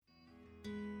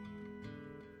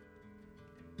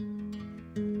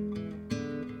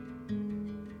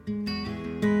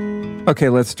Okay,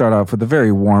 let's start off with a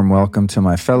very warm welcome to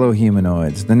my fellow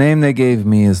humanoids. The name they gave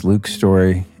me is Luke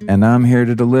Story, and I'm here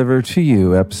to deliver to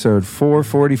you episode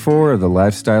 444 of the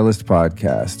Lifestylist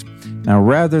Podcast. Now,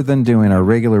 rather than doing our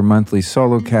regular monthly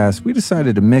solo cast, we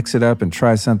decided to mix it up and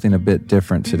try something a bit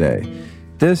different today.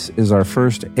 This is our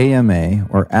first AMA,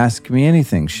 or Ask Me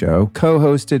Anything show,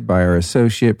 co-hosted by our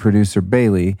associate producer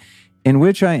Bailey, in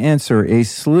which I answer a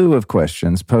slew of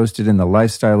questions posted in the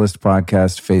Lifestylist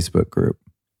Podcast Facebook group.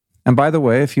 And by the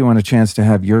way, if you want a chance to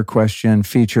have your question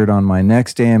featured on my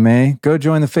next AMA, go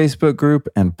join the Facebook group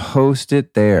and post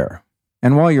it there.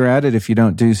 And while you're at it, if you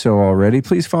don't do so already,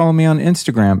 please follow me on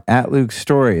Instagram at Luke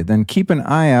Story. Then keep an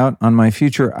eye out on my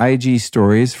future IG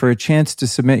stories for a chance to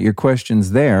submit your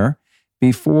questions there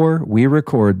before we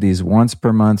record these once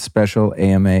per month special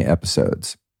AMA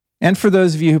episodes. And for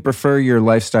those of you who prefer your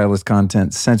Lifestylist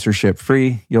content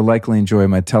censorship-free, you'll likely enjoy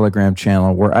my Telegram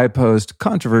channel where I post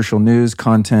controversial news,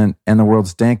 content, and the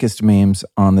world's dankest memes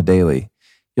on the daily.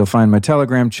 You'll find my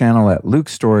Telegram channel at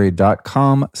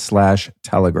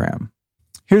lukestory.com/telegram.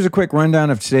 Here's a quick rundown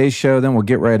of today's show, then we'll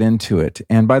get right into it.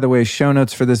 And by the way, show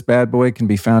notes for this bad boy can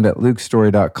be found at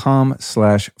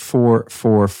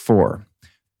lukestory.com/444.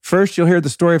 First, you'll hear the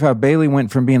story of how Bailey went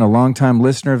from being a longtime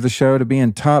listener of the show to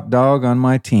being top dog on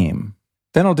my team.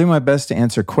 Then I'll do my best to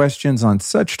answer questions on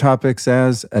such topics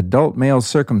as adult male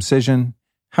circumcision,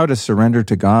 how to surrender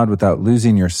to God without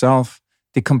losing yourself,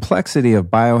 the complexity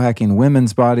of biohacking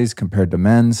women's bodies compared to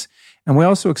men's, and we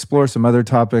also explore some other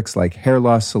topics like hair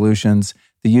loss solutions,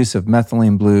 the use of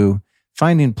methylene blue,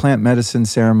 finding plant medicine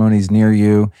ceremonies near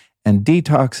you, and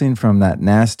detoxing from that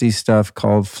nasty stuff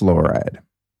called fluoride.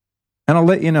 And I'll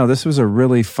let you know, this was a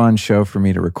really fun show for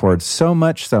me to record. So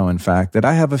much so, in fact, that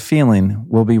I have a feeling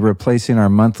we'll be replacing our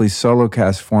monthly solo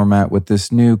cast format with this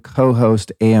new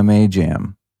co-host AMA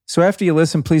jam. So after you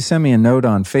listen, please send me a note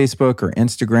on Facebook or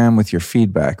Instagram with your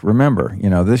feedback. Remember,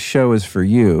 this show is for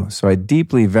you, so I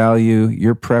deeply value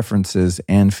your preferences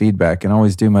and feedback and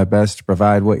always do my best to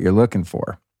provide what you're looking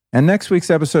for. And next week's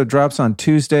episode drops on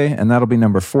Tuesday, and that'll be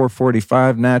number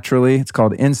 445 naturally. It's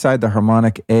called Inside the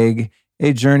Harmonic Egg,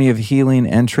 a journey of healing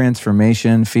and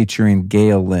transformation featuring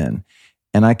Gail Lynn.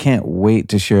 And I can't wait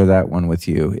to share that one with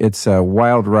you. It's a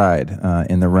wild ride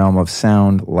in the realm of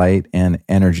sound, light, and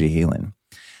energy healing.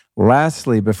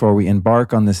 Lastly, before we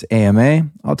embark on this AMA,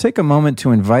 I'll take a moment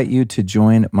to invite you to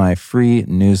join my free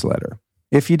newsletter.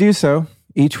 If you do so,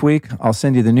 each week I'll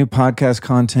send you the new podcast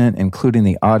content, including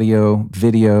the audio,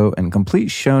 video, and complete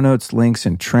show notes, links,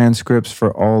 and transcripts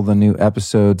for all the new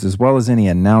episodes, as well as any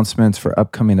announcements for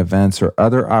upcoming events or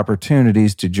other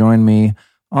opportunities to join me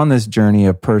on this journey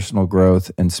of personal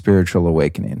growth and spiritual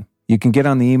awakening. You can get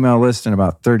on the email list in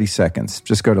about 30 seconds.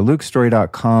 Just go to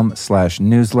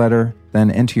lukestory.com/newsletter,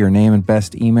 then enter your name and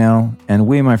best email, and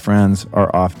we, my friends, are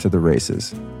off to the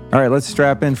races. All right, let's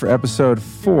strap in for episode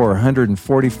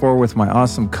 444 with my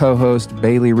awesome co-host,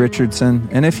 Bailey Richardson.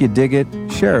 And if you dig it,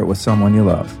 share it with someone you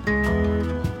love.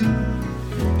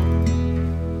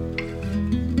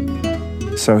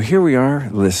 So here we are,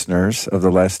 listeners of the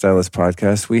Lifestylist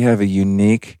Podcast. We have a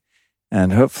unique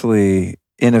and hopefully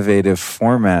innovative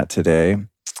format today.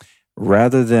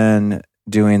 Rather than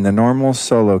doing the normal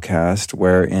solo cast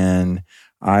wherein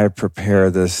I prepare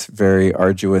this very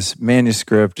arduous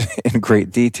manuscript in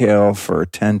great detail for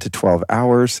 10 to 12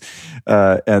 hours,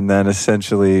 and then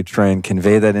essentially try and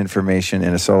convey that information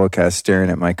in a solo cast staring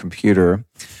at my computer.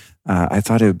 I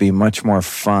thought it would be much more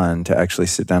fun to actually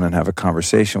sit down and have a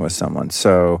conversation with someone.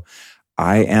 So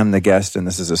I am the guest, and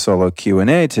this is a solo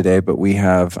Q&A today, but we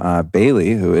have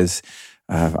Bailey, who is,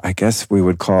 I guess we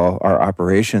would call our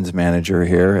operations manager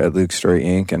here at Luke Story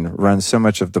Inc. and runs so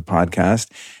much of the podcast.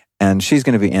 And she's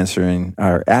going to be asking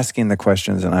the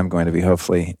questions, and I'm going to be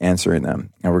hopefully answering them.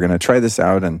 And we're going to try this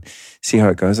out and see how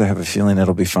it goes. I have a feeling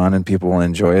it'll be fun and people will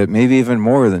enjoy it. Maybe even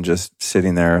more than just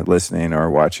sitting there listening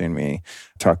or watching me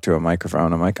talk to a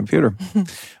microphone on my computer.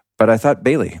 But I thought,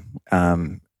 Bailey,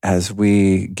 as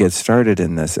we get started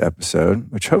in this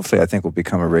episode, which hopefully I think will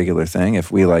become a regular thing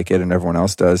if we like it and everyone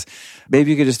else does,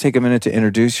 maybe you could just take a minute to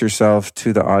introduce yourself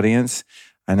to the audience.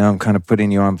 I know I'm kind of putting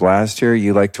you on blast here.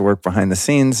 You like to work behind the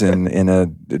scenes in a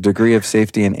degree of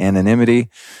safety and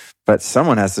anonymity, but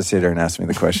someone has to sit there and ask me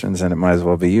the questions, and it might as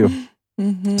well be you.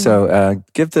 Mm-hmm. So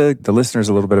give the listeners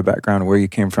a little bit of background, where you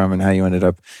came from and how you ended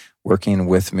up working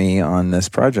with me on this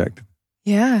project.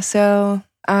 Yeah, so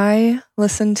I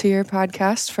listened to your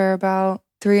podcast for about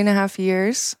 3.5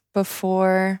 years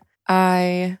before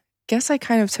I guess I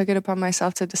kind of took it upon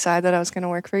myself to decide that I was going to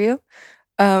work for you.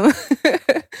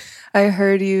 I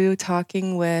heard you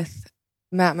talking with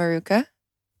Matt Maruka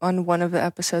on one of the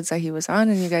episodes that he was on,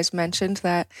 and you guys mentioned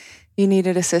that you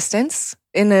needed assistance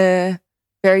in a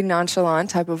very nonchalant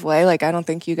type of way. Like, I don't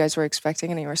think you guys were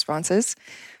expecting any responses.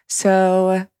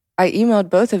 So I emailed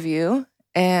both of you,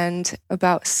 and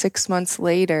about 6 months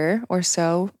later or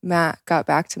so, Matt got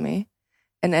back to me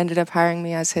and ended up hiring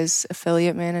me as his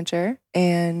affiliate manager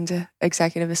and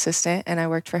executive assistant. And I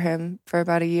worked for him for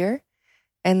about a year.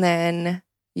 And then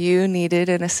you needed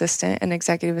an assistant, an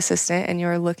executive assistant, and you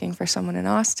were looking for someone in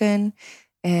Austin,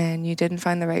 and you didn't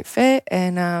find the right fit.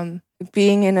 And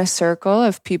being in a circle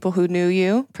of people who knew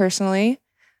you personally,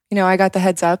 you know, I got the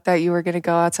heads up that you were going to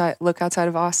go outside, look outside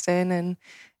of Austin,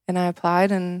 and I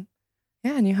applied, and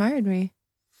you hired me.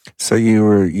 So you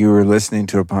were listening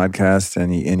to a podcast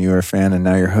and you were a fan, and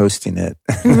now you're hosting it.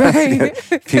 Right.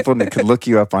 People could look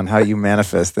you up on how you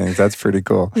manifest things. That's pretty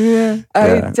cool. Yeah.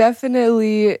 I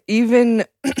definitely, even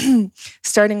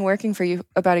starting working for you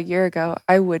about a year ago,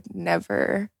 I would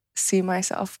never see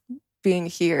myself being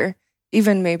here.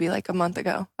 Even maybe like a month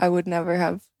ago, I would never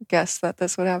have guessed that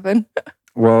this would happen.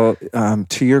 Well,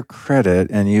 to your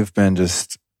credit, and you've been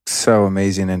just so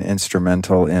amazing and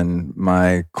instrumental in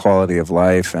my quality of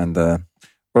life and the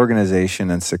organization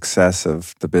and success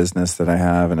of the business that I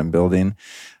have and I'm building.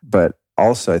 But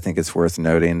also, I think it's worth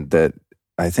noting that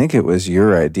I think it was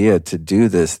your idea to do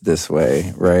this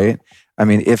way, right? I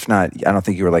mean, if not, I don't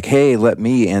think you were like, hey, let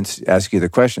me ask you the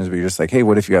questions, but you're just like, hey,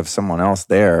 what if you have someone else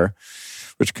there,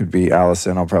 which could be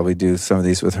Allison. I'll probably do some of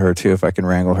these with her too if I can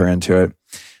wrangle her into it.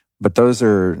 But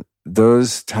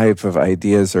those type of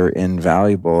ideas are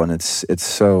invaluable, and it's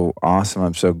so awesome.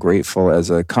 I'm so grateful as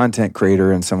a content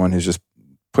creator and someone who's just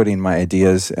putting my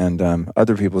ideas and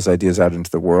other people's ideas out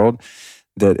into the world,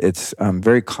 that it's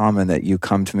very common that you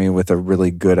come to me with a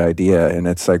really good idea. And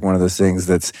it's like one of those things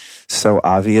that's so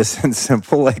obvious and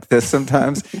simple like this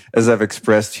sometimes. As I've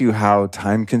expressed to you how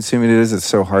time consuming it is, it's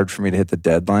so hard for me to hit the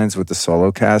deadlines with the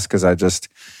solo cast because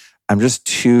I'm just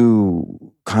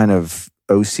too kind of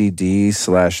OCD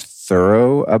 /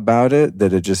 thorough about it,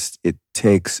 that it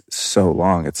takes so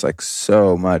long. It's like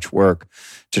so much work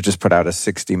to just put out a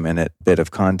 60-minute bit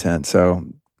of content. So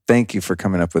thank you for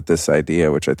coming up with this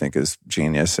idea, which I think is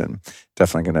genius and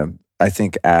definitely going to, I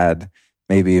think, add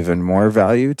maybe even more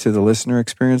value to the listener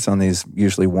experience on these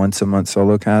usually once a month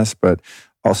solo casts, but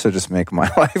also just make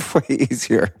my life way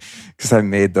easier because I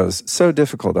made those so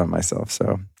difficult on myself.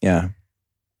 So yeah.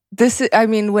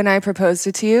 When I proposed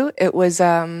it to you, it was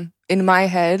in my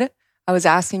head, I was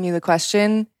asking you the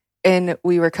question and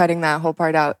we were cutting that whole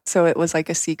part out. So it was like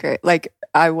a secret. Like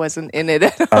I wasn't in it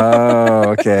at all. Oh,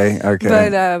 okay.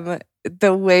 But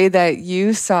the way that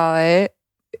you saw it,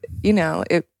 you know,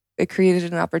 it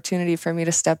created an opportunity for me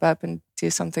to step up and do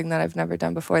something that I've never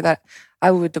done before, that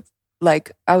I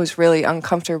was really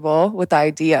uncomfortable with the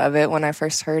idea of it when I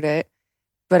first heard it.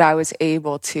 But I was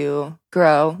able to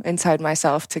grow inside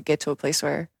myself to get to a place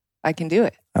where I can do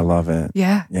it. I love it.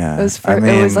 Yeah. Yeah. It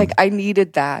was like I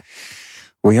needed that.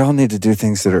 We all need to do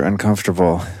things that are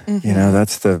uncomfortable. Mm-hmm. You know,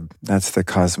 that's the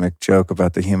cosmic joke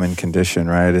about the human condition,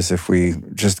 right? Is if we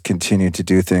just continue to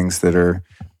do things that are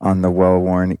on the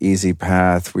well-worn, easy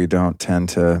path, we don't tend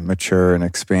to mature and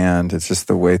expand. It's just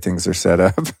the way things are set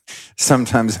up.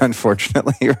 Sometimes,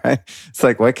 unfortunately, right? It's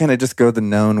like, why can't I just go the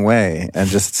known way and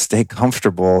just stay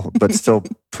comfortable, but still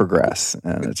progress?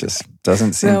 And it just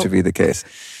doesn't seem to be the case.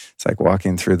 It's like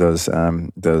walking through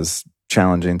those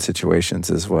challenging situations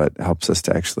is what helps us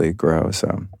to actually grow.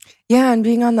 So yeah, and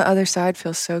being on the other side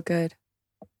feels so good.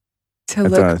 To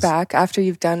look back after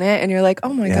you've done it and you're like,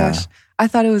 oh my gosh, I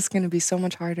thought it was going to be so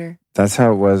much harder. That's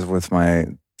how it was with my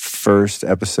first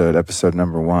episode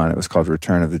number 1. It was called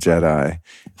Return of the Jedi.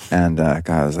 And it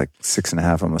was like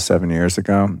 6.5, almost 7 years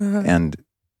ago. Uh-huh. And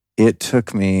it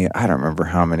took me, I don't remember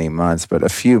how many months, but a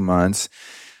few months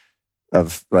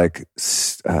of like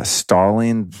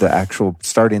starting this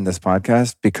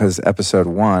podcast, because episode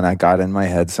 1, I got in my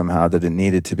head somehow that it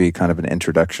needed to be kind of an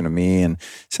introduction to me and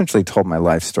essentially told my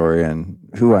life story and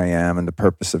who I am and the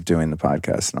purpose of doing the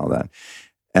podcast and all that.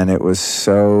 And it was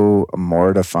so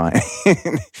mortifying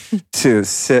to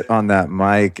sit on that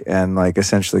mic and like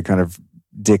essentially kind of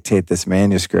dictate this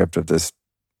manuscript of this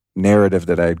narrative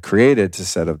that I had created to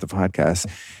set up the podcast.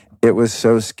 It was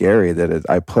so scary that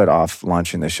I put off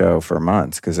launching the show for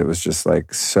months because it was just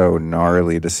like so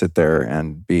gnarly to sit there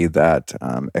and be that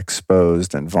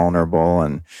exposed and vulnerable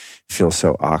and feel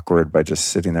so awkward by just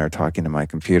sitting there talking to my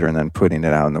computer and then putting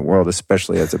it out in the world,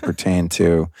 especially as it pertained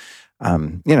to,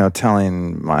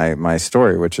 telling my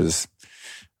story, which is,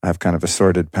 I have kind of a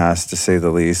sordid past to say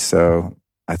the least. So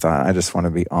I thought, I just want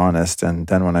to be honest. And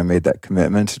then when I made that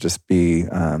commitment to just be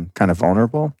kind of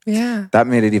vulnerable, that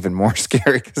made it even more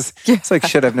scary because it's like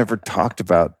shit I've never talked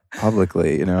about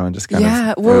publicly, and just kind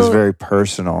of, it was very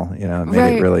personal, it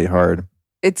made it really hard.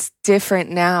 It's different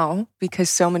now because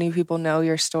so many people know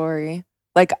your story.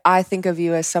 Like, I think of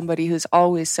you as somebody who's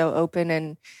always so open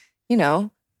and,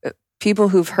 people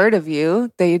who've heard of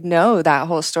you, they know that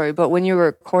whole story. But when you were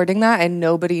recording that and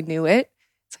nobody knew it,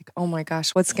 it's like, oh my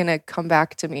gosh, what's going to come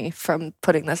back to me from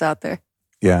putting this out there?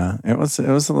 Yeah, it was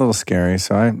a little scary.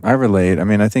 So I relate. I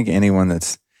mean, I think anyone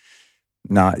that's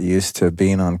not used to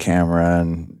being on camera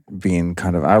and being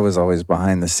I was always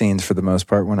behind the scenes for the most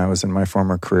part when I was in my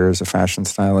former career as a fashion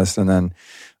stylist. And then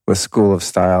with School of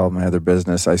Style, my other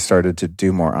business, I started to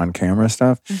do more on-camera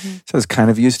stuff. So I was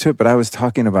kind of used to it, but I was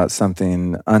talking about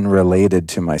something unrelated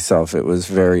to myself. It was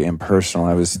very impersonal.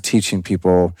 I was teaching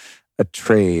people a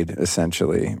trade,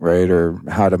 essentially, right? Or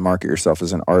how to market yourself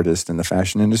as an artist in the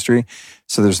fashion industry.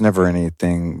 So there's never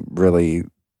anything really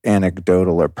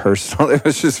anecdotal or personal. It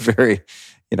was just very,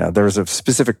 there was a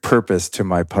specific purpose to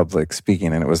my public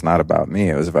speaking, and it was not about me.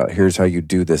 It was about, here's how you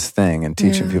do this thing, and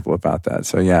teaching people about that.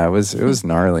 So yeah, it was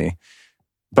gnarly.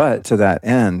 But to that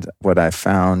end, what I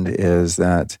found is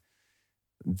that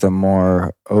the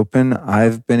more open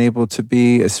I've been able to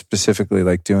be, specifically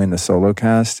like doing the solo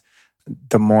cast,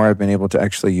 the more I've been able to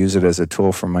actually use it as a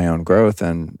tool for my own growth,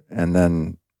 and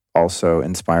then also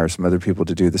inspire some other people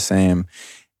to do the same.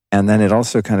 And then it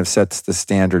also kind of sets the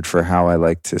standard for how I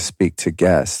like to speak to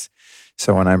guests.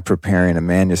 So when I'm preparing a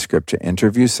manuscript to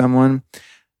interview someone,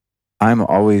 I'm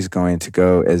always going to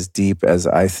go as deep as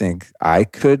I think I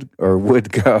could or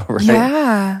would go, right?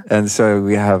 Yeah. And so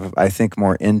we have, I think,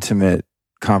 more intimate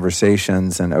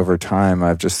conversations. And over time,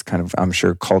 I've just kind of, I'm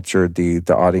sure, cultured the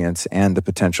audience and the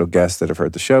potential guests that have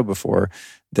heard the show before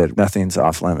that nothing's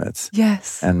off limits.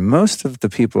 Yes. And most of the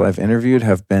people I've interviewed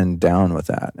have been down with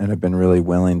that and have been really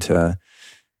willing to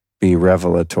be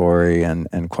revelatory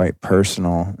and quite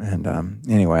personal. And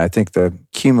anyway, I think the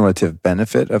cumulative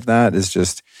benefit of that is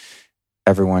just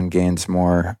everyone gains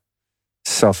more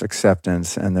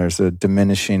self-acceptance, and there's a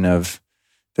diminishing of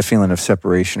the feeling of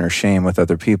separation or shame with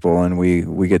other people. And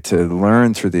we get to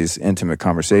learn through these intimate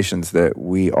conversations that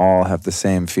we all have the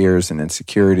same fears and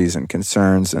insecurities and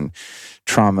concerns and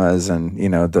traumas, and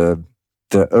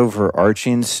the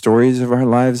overarching stories of our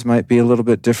lives might be a little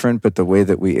bit different, but the way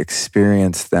that we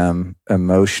experience them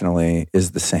emotionally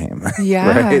is the same.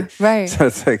 Yeah, right. So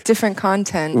it's like different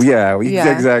content. Yeah,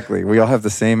 exactly. We all have the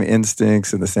same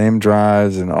instincts and the same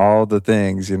drives and all the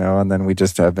things, and then we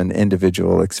just have an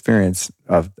individual experience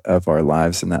of our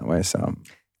lives in that way. So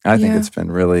I think it's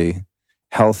been really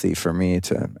healthy for me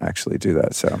to actually do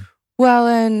that. So well,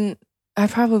 and I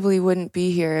probably wouldn't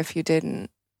be here if you didn't,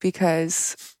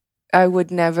 because I would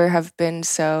never have been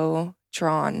so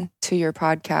drawn to your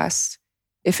podcast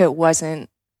if it wasn't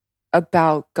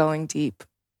about going deep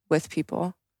with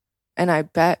people. And I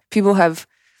bet people have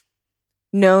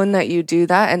known that you do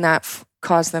that, and that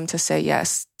caused them to say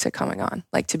yes to coming on,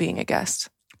 like to being a guest.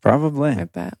 Probably. I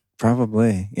bet.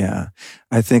 Probably, yeah.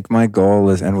 I think my goal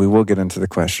is, and we will get into the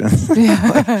questions.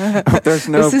 Yeah. There's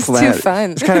no this plan. Is too fun.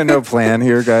 There's kind of no plan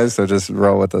here, guys. So just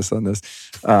roll with us on this.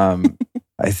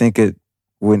 I think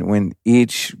when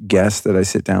each guest that I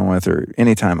sit down with, or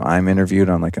anytime I'm interviewed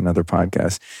on like another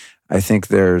podcast, I think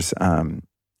there's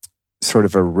sort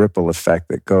of a ripple effect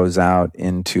that goes out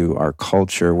into our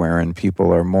culture, wherein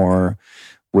people are more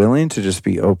willing to just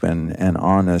be open and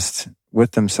honest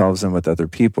with themselves and with other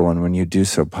people. And when you do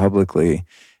so publicly,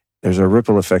 there's a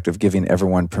ripple effect of giving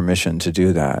everyone permission to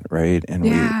do that, right?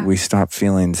 And we stop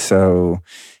feeling so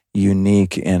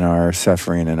unique in our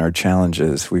suffering and our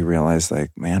challenges. We realize,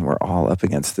 like, man, we're all up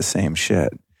against the same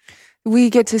shit. We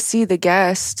get to see the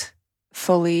guest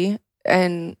fully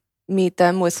and meet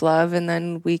them with love, and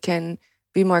then we can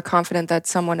be more confident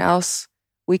that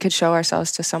we could show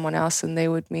ourselves to someone else and they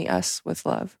would meet us with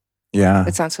love. Yeah.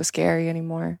 It's not so scary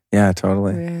anymore. Yeah,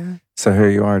 totally. Yeah. So here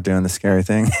you are doing the scary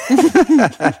thing.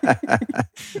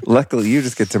 Luckily, you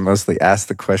just get to mostly ask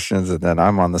the questions, and then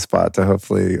I'm on the spot to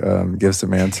hopefully give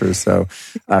some answers. So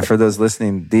for those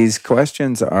listening, these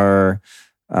questions are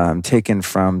taken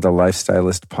from the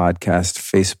Lifestylist Podcast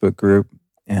Facebook group,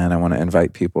 and I want to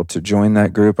invite people to join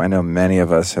that group. I know many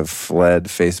of us have fled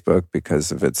Facebook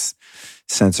because of its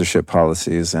censorship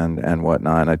policies and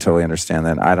whatnot. And I totally understand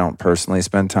that. I don't personally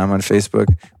spend time on Facebook,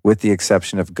 with the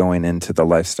exception of going into the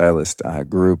Lifestylist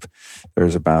group.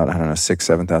 There's about,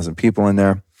 6,000-7,000 people in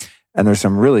there. And there's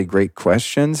some really great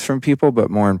questions from people.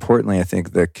 But more importantly, I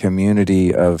think the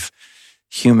community of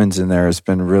humans in there has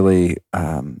been really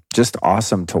just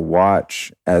awesome to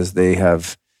watch, as they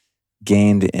have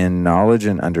gained in knowledge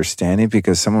and understanding,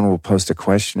 because someone will post a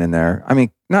question in there. I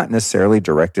mean, not necessarily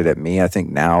directed at me. I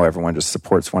think now everyone just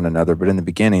supports one another. But in the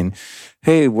beginning,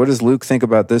 hey, what does Luke think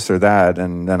about this or that?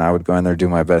 And then I would go in there, do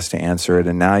my best to answer it.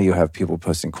 And now you have people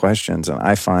posting questions. And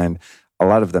I find a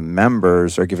lot of the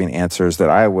members are giving answers that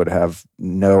I would have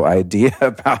no idea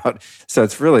about. So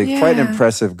it's really quite an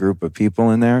impressive group of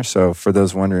people in there. So for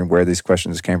those wondering where these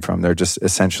questions came from, they're just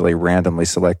essentially randomly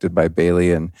selected by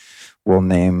Bailey, and we'll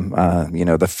name,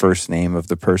 the first name of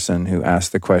the person who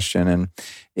asked the question. And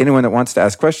anyone that wants to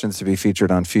ask questions to be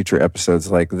featured on future episodes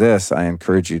like this, I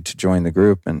encourage you to join the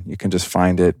group. And you can just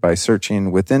find it by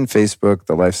searching within Facebook,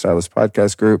 the Lifestylist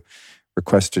Podcast group,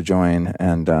 request to join,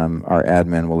 and our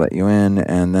admin will let you in,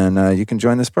 and then you can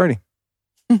join this party.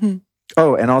 Mm-hmm.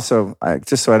 Oh, and also,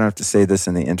 just so I don't have to say this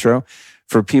in the intro,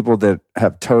 for people that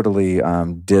have totally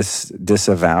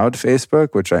disavowed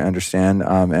Facebook, which I understand,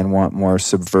 and want more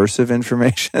subversive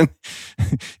information,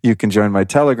 you can join my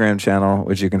Telegram channel,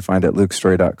 which you can find at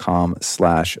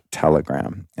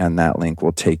lukestory.com/Telegram. And that link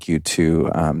will take you to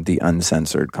the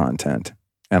uncensored content.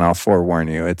 And I'll forewarn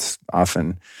you, it's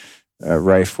often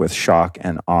rife with shock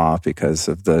and awe, because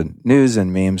of the news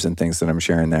and memes and things that I'm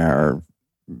sharing there are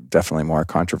definitely more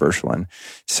controversial and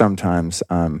sometimes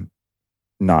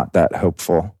not that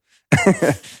hopeful.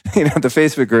 The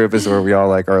Facebook group is where we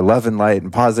all are love and light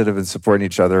and positive and supporting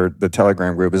each other. The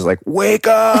Telegram group is like, wake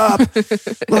up,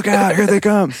 look out, here they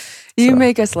come. You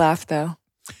make us laugh though.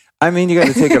 I mean, you got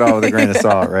to take it all with a grain of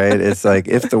salt, right? It's like,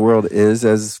 if the world is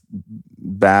as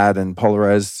bad and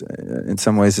polarized in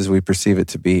some ways as we perceive it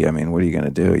to be, I mean, what are you going to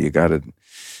do?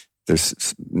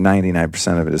 There's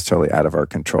 99% of it is totally out of our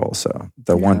control. So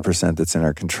the 1% that's in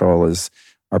our control is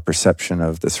our perception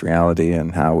of this reality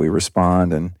and how we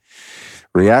respond and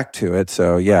react to it.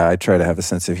 So yeah, I try to have a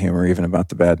sense of humor even about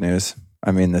the bad news.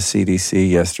 I mean, the CDC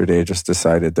yesterday just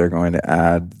decided they're going to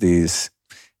add these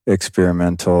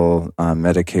experimental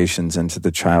medications into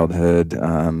the childhood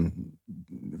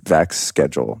vax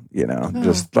schedule,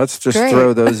 let's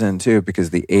throw those in too,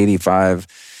 because the 85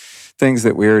 things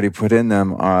that we already put in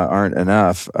them aren't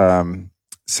enough.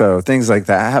 So things like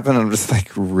that happen. I'm just like,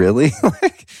 really?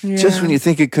 Just when you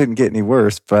think it couldn't get any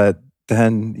worse. But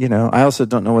then, I also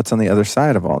don't know what's on the other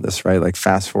side of all this, right? Like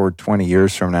fast forward 20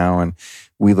 years from now, and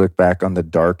we look back on the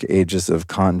dark ages of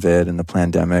COVID and the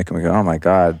pandemic, and we go, oh my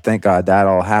God, thank God that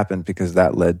all happened, because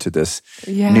that led to this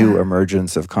new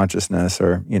emergence of consciousness,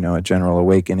 or, a general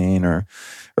awakening, or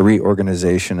a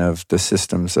reorganization of the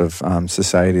systems of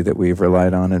society that we've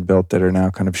relied on and built that are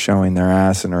now kind of showing their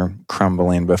ass and are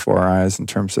crumbling before our eyes in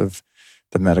terms of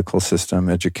the medical system,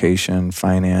 education,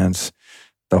 finance,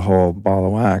 the whole ball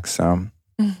of wax. So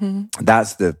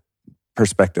that's the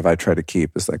perspective I try to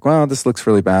keep, is like, well, this looks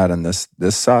really bad and this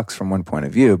sucks from one point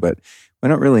of view, but we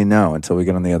don't really know until we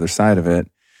get on the other side of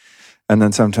it. And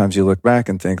then sometimes you look back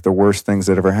and think the worst things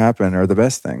that ever happened are the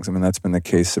best things. I mean, that's been the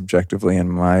case subjectively in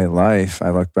my life.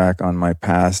 I look back on my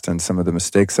past and some of the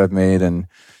mistakes I've made and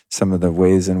some of the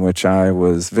ways in which I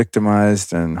was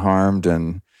victimized and harmed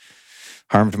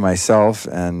myself,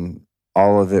 and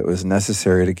all of it was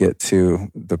necessary to get to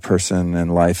the person in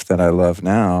life that I love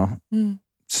now.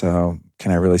 So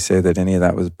can I really say that any of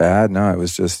that was bad? No, it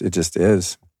just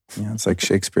is. It's like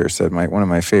Shakespeare said, one of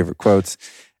my favorite quotes.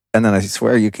 And then I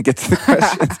swear you can get to the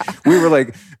questions. We were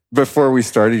like, before we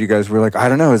started, you guys were like, I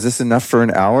don't know, is this enough for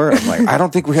an hour? I'm like, I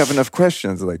don't think we have enough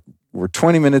questions. Like, we're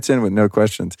 20 minutes in with no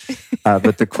questions.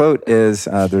 But the quote is,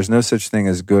 there's no such thing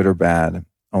as good or bad.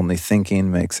 Only thinking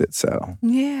makes it so.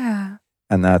 Yeah.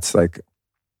 And that's like,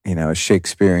 a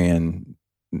Shakespearean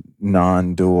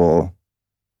non-dual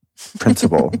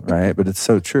principle, right? But it's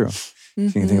so true. So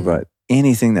you can think about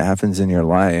anything that happens in your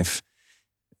life,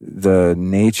 the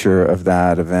nature of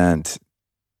that event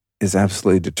is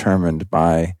absolutely determined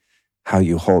by how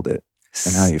you hold it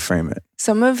and how you frame it.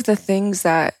 Some of the things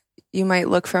that you might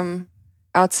look from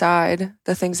outside,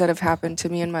 the things that have happened to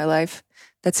me in my life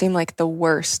that seem like the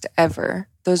worst ever,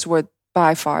 those were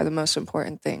by far the most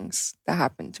important things that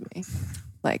happened to me.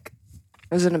 Like,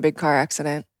 I was in a big car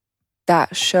accident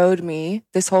that showed me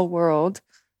this whole world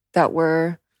that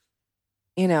we're,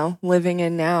 living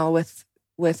in now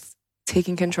with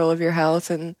taking control of your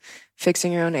health and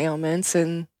fixing your own ailments.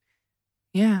 And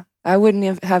I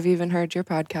wouldn't have even heard your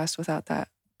podcast without that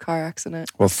car accident.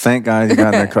 Well, thank God you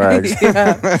got in that car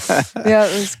accident. Yeah,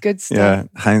 it was good stuff. Yeah,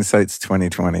 hindsight's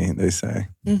 20/20, they say.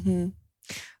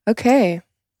 Okay.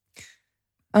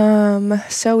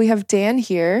 So we have Dan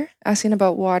here asking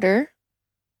about water.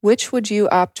 Which would you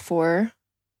opt for?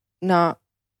 Not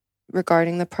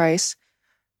regarding the price.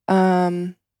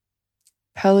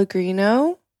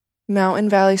 Pellegrino, Mountain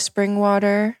Valley spring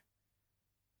water,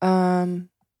 He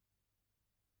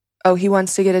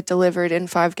wants to get it delivered in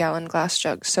 5-gallon glass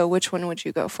jugs. So which one would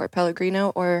you go for,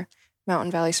 Pellegrino or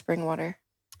Mountain Valley spring water?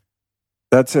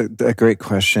 That's a great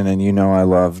question. And I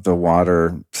love the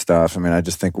water stuff. I mean, I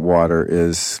just think water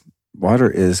is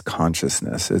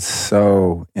consciousness. It's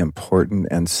so important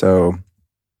and so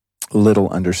little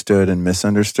understood and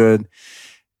misunderstood.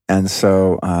 And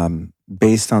so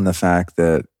based on the fact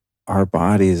that our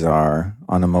bodies are,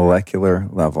 on a molecular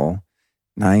level,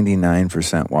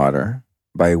 99% water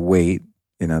by weight,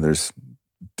 there's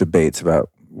debates about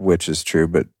which is true,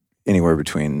 but anywhere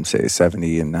between, say,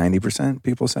 70 and 90%,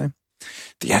 people say.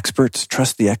 The experts,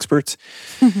 trust the experts.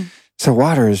 So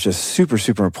water is just super,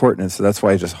 super important. And so that's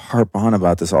why I just harp on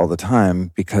about this all the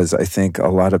time, because I think a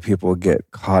lot of people get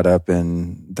caught up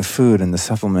in the food and the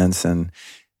supplements. And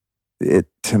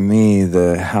to me,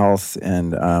 the health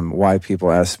and why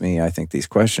people ask me, I think, these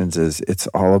questions is it's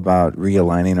all about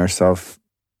realigning ourselves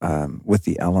with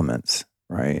the elements,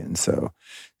 right? And so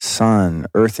sun,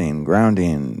 earthing,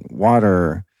 grounding,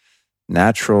 water,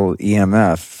 natural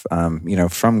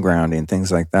EMF, from grounding,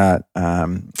 things like that,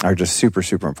 are just super,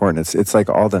 super important. It's like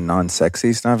all the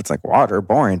non-sexy stuff. It's like water,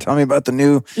 boring. Tell me about the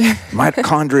new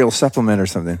mitochondrial supplement or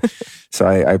something. So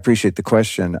I appreciate the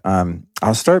question.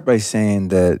 I'll start by saying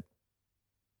that,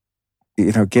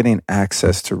 getting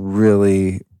access to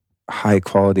really high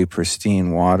quality,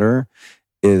 pristine water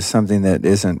is something that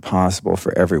isn't possible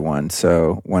for everyone.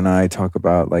 So when I talk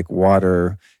about like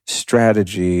water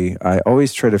strategy, I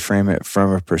always try to frame it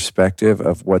from a perspective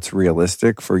of what's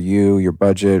realistic for you, your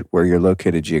budget, where you're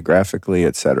located geographically,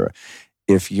 et cetera.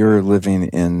 If you're living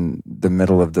in the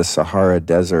middle of the Sahara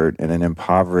Desert in an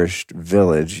impoverished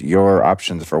village, your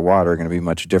options for water are going to be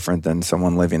much different than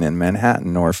someone living in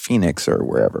Manhattan or Phoenix or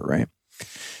wherever, right?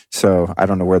 So I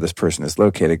don't know where this person is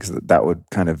located, because that would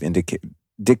kind of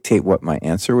dictate what my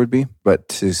answer would be. But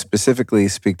to specifically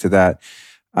speak to that,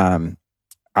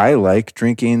 I like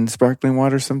drinking sparkling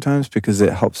water sometimes because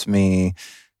it helps me.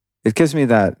 It gives me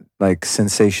that like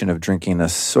sensation of drinking a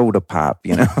soda pop,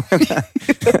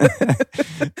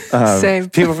 Same.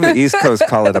 People from the East Coast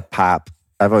call it a pop.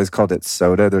 I've always called it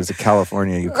soda. There's a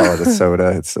California, you call it a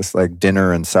soda. It's just like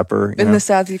dinner and supper. In the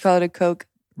South, you call it a Coke.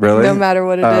 Really? No matter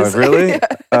what it is. Really? Yeah.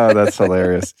 Oh, that's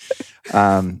hilarious.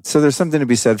 So there's something to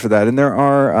be said for that. And there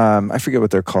are, I forget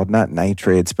what they're called, not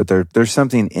nitrates, but there's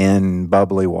something in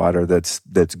bubbly water that's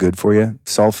good for you.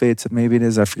 Sulfates, maybe it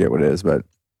is. I forget what it is, but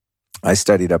I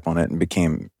studied up on it and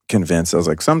became convinced. I was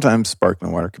like, sometimes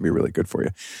sparkling water can be really good for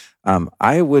you.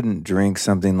 I wouldn't drink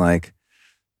something like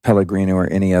Pellegrino or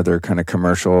any other kind of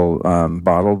commercial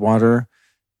bottled water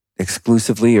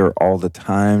exclusively or all the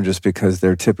time, just because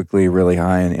they're typically really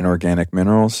high in inorganic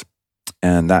minerals,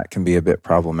 and that can be a bit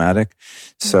problematic.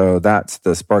 So that's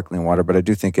the sparkling water, but I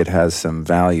do think it has some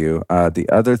value. The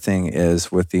other thing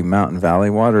is with the Mountain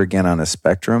Valley water, again on a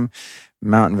spectrum,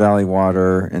 Mountain Valley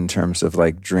water in terms of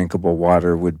like drinkable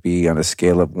water would be on a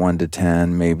scale of 1 to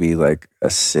 10, maybe like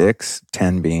a 6,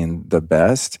 10 being the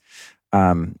best.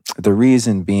 The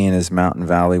reason being is Mountain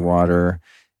Valley water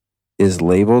is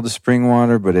labeled spring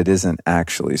water, but it isn't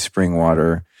actually spring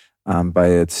water by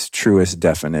its truest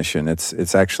definition.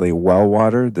 It's actually well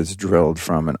water that's drilled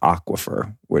from an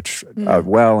aquifer, which a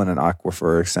well and an aquifer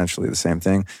are essentially the same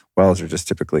thing. Wells are just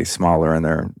typically smaller, and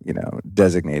they're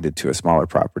designated to a smaller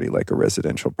property, like a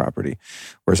residential property,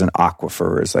 whereas an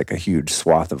aquifer is like a huge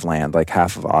swath of land. Like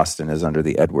half of Austin is under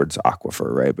the Edwards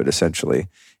Aquifer, right? But essentially,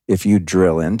 if you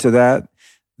drill into that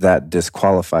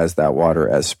disqualifies that water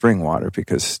as spring water,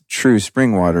 because true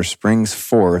spring water springs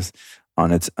forth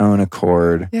on its own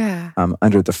accord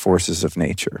under the forces of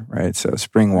nature, right? So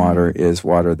spring water is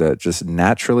water that just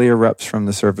naturally erupts from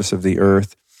the surface of the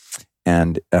earth,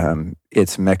 and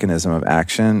its mechanism of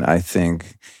action, I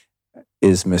think,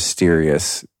 is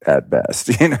mysterious at best.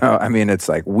 It's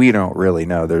like we don't really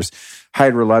know. There's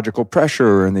hydrological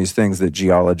pressure and these things that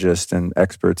geologists and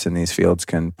experts in these fields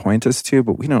can point us to,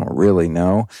 but we don't really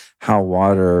know how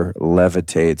water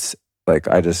levitates. Like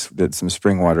I just did some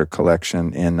spring water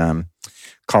collection in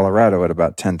Colorado at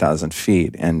about 10,000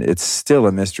 feet, and it's still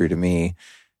a mystery to me.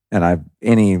 And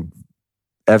any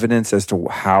evidence as to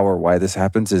how or why this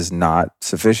happens is not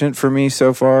sufficient for me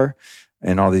so far.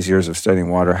 In all these years of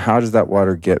studying water, how does that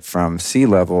water get from sea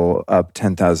level up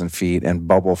 10,000 feet and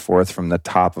bubble forth from the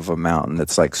top of a mountain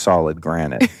that's like solid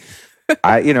granite?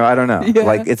 I don't know. Yeah.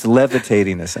 Like it's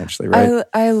levitating essentially, right?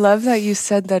 I love that you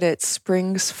said that it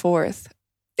springs forth.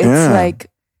 It's like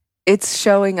it's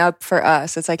showing up for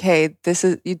us. It's like, hey,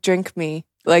 you drink me.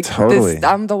 Like totally.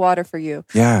 I'm the water for you.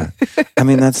 Yeah.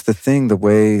 That's the thing, the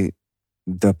way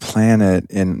the planet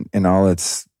in all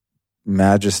its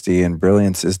majesty and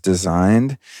brilliance is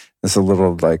designed. It's a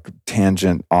little like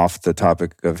tangent off the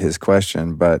topic of his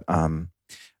question, but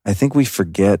I think we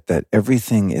forget that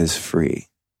everything is free.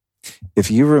 If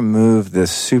you remove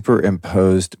this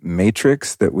superimposed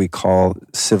matrix that we call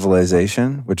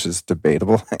civilization, which is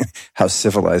debatable, how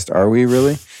civilized are we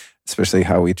really? Especially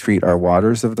how we treat our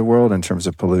waters of the world in terms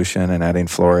of pollution and adding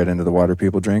fluoride into the water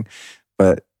people drink.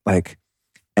 But like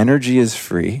energy is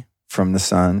free from the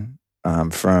sun,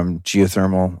 from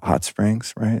geothermal hot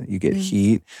springs, right? You get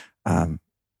heat.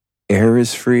 Air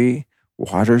is free,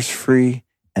 water's free,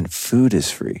 and food is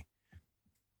free.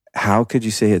 How could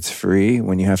you say it's free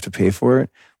when you have to pay for it?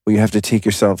 Well, you have to take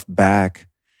yourself back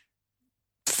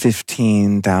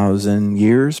 15,000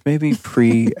 years, maybe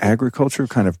pre-agriculture,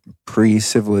 kind of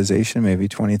pre-civilization, maybe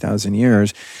 20,000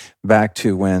 years, back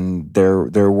to when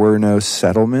there were no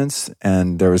settlements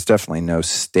and there was definitely no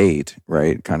state,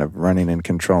 right, kind of running and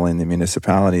controlling the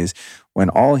municipalities. When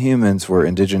all humans were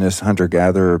indigenous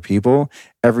hunter-gatherer people,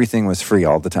 everything was free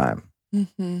all the time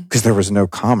because there was no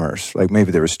commerce. Like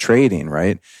maybe there was trading,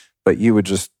 right? But you would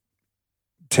just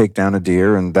take down a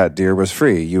deer and that deer was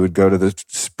free. You would go to the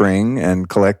spring and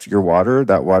collect your water.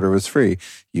 That water was free.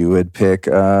 You would pick,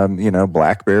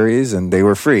 blackberries and they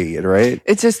were free, right?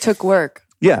 It just took work.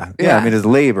 Yeah. I mean, it's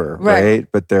labor, right?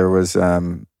 But there was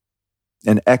an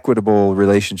equitable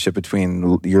relationship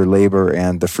between your labor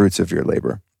and the fruits of your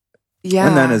labor. Yeah.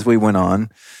 And then as we went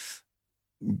on,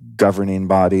 governing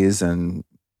bodies and,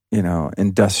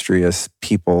 industrious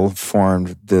people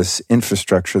formed this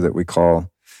infrastructure that we call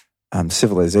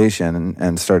civilization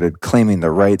and started claiming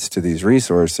the rights to these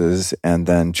resources and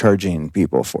then charging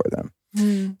people for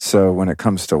them. So when it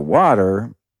comes to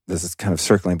water, this is kind of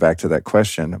circling back to that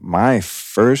question. My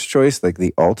first choice, like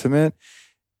the ultimate,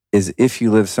 is if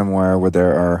you live somewhere where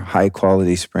there are high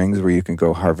quality springs where you can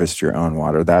go harvest your own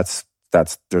water.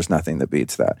 There's nothing that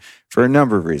beats that for a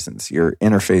number of reasons. You're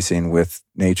interfacing with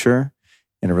nature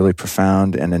in a really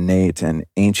profound and innate and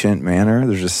ancient manner.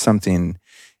 There's just something,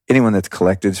 anyone that's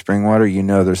collected spring water,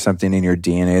 there's something in your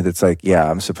DNA that's like, yeah,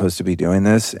 I'm supposed to be doing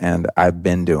this and I've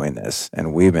been doing this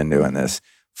and we've been doing this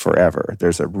forever.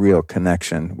 There's a real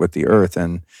connection with the earth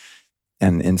and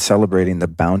in celebrating the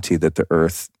bounty that the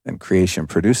earth and creation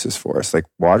produces for us. Like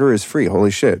water is free. Holy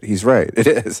shit. He's right. It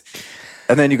is.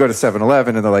 And then you go to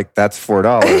 7-Eleven and they're like, that's $4,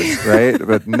 right?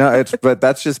 But no, but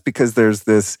that's just because there's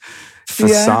this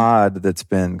facade that's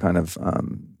been kind of,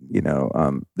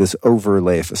 this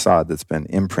overlay facade that's been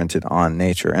imprinted on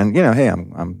nature. And, hey,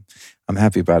 I'm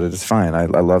happy about it. It's fine. I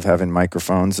love having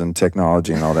microphones and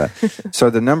technology and all that. So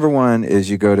the number one is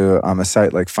you go to a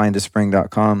site like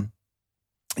findaspring.com.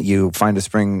 You find a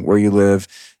spring where you live.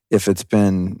 If it's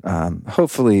been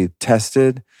hopefully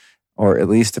tested, or at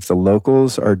least if the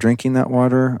locals are drinking that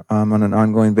water on an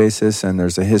ongoing basis and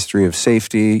there's a history of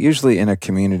safety, usually in a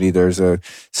community there's a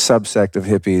subsect of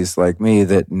hippies like me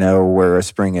that know where a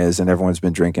spring is and everyone's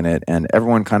been drinking it and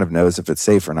everyone kind of knows if it's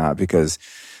safe or not because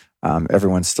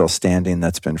everyone's still standing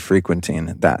that's been frequenting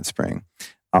that spring.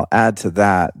 I'll add to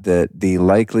that the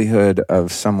likelihood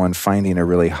of someone finding a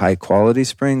really high quality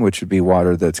spring, which would be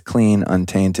water that's clean,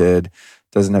 untainted,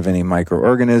 doesn't have any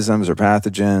microorganisms or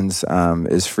pathogens,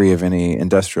 is free of any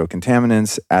industrial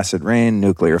contaminants, acid rain,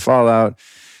 nuclear fallout,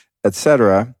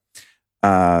 etc.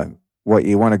 What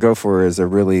you want to go for is a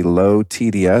really low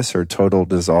TDS or total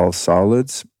dissolved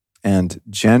solids. And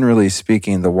generally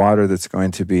speaking, the water that's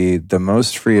going to be the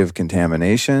most free of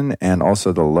contamination and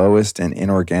also the lowest in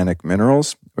inorganic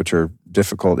minerals, which are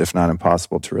difficult, if not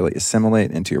impossible, to really assimilate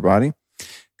into your body,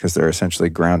 because they're essentially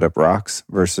ground up rocks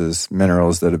versus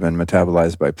minerals that have been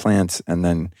metabolized by plants. And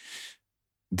then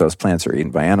those plants are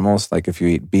eaten by animals. Like if you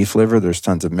eat beef liver, there's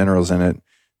tons of minerals in it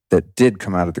that did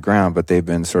come out of the ground, but they've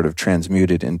been sort of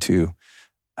transmuted into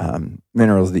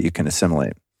minerals that you can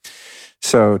assimilate.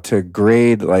 So to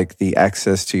grade like the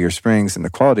access to your springs and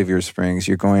the quality of your springs,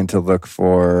 you're going to look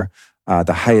for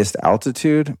the highest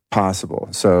altitude possible.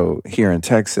 So here in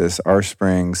Texas, our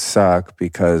springs suck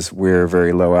because we're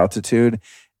very low altitude.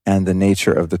 And the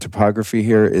nature of the topography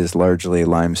here is largely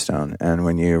limestone. And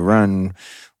when you run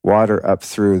water up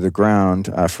through the ground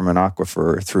from an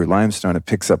aquifer through limestone, it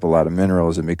picks up a lot of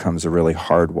minerals and becomes a really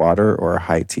hard water or a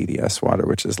high TDS water,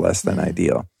 which is less than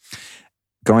ideal.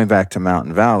 Going back to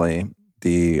Mountain Valley,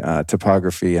 the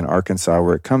topography in Arkansas,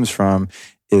 where it comes from,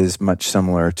 is much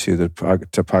similar to the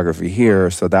topography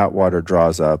here. So that water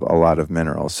draws up a lot of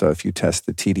minerals. So if you test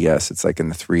the TDS, it's like in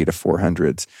the 300 to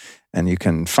 400s. And you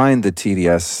can find the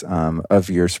TDS of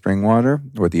your spring water,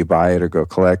 whether you buy it or go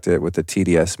collect it with a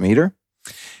TDS meter.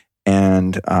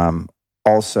 And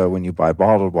Also, when you buy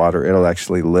bottled water, it'll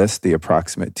actually list the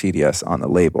approximate TDS on the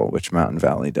label, which Mountain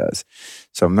Valley does.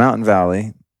 So Mountain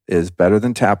Valley is better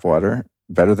than tap water,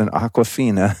 better than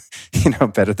Aquafina,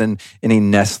 better than any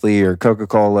Nestle or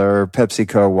Coca-Cola or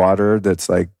PepsiCo water that's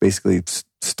like basically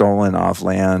stolen off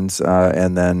lands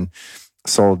and then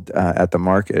sold at the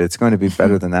market. It's going to be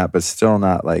better than that, but still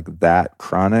not like that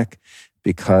chronic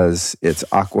because it's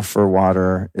aquifer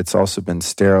water. It's also been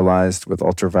sterilized with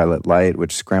ultraviolet light,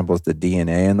 which scrambles the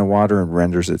DNA in the water and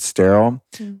renders it sterile,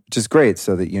 which is great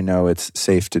so that it's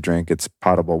safe to drink. It's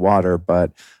potable water,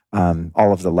 but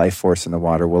all of the life force in the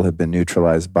water will have been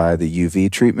neutralized by the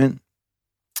UV treatment,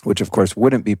 which of course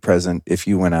wouldn't be present if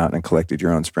you went out and collected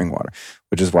your own spring water,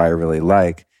 which is why I really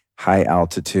like high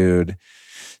altitude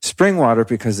spring water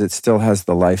because it still has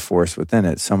the life force within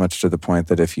it, so much to the point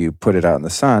that if you put it out in the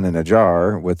sun in a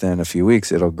jar, within a few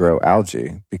weeks, it'll grow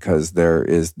algae because there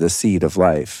is the seed of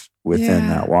life within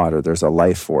that water. There's a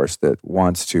life force that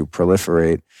wants to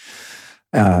proliferate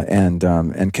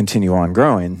and continue on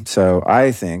growing. So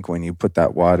I think when you put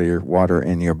that water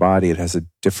in your body, it has a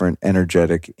different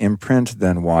energetic imprint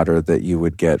than water that you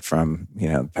would get from,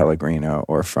 Pellegrino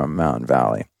or from Mountain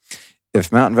Valley. If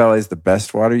Mountain Valley is the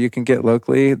best water you can get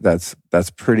locally, that's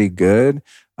pretty good,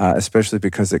 especially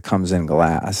because it comes in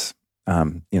glass.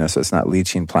 So it's not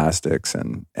leaching plastics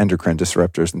and endocrine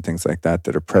disruptors and things like that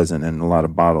are present in a lot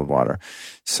of bottled water.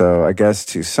 So I guess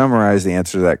to summarize the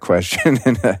answer to that question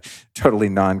in a totally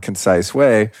non-concise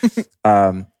way,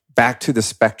 back to the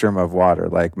spectrum of water,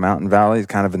 like Mountain Valley is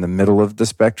kind of in the middle of the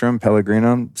spectrum.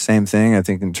 Pellegrino, same thing. I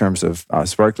think in terms of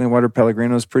sparkling water,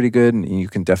 Pellegrino is pretty good and you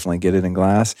can definitely get it in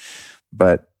glass.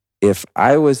 But if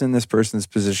I was in this person's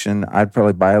position, I'd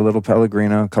probably buy a little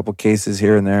Pellegrino, a couple cases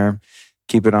here and there,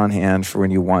 keep it on hand for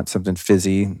when you want something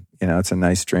fizzy. It's a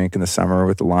nice drink in the summer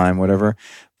with the lime, whatever.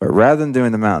 But rather than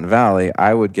doing the Mountain Valley,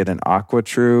 I would get an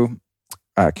AquaTrue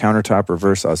countertop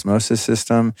reverse osmosis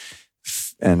system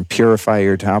and purify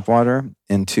your tap water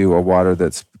into a water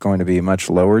that's going to be much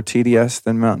lower TDS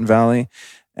than Mountain Valley.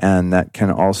 And that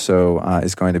can also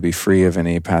is going to be free of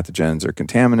any pathogens or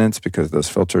contaminants because those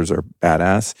filters are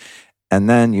badass. And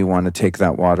then you want to take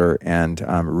that water and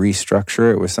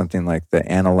restructure it with something like the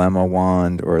Analemma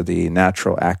wand or the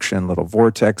Natural Action little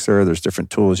vortexer. There's different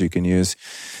tools you can use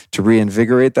to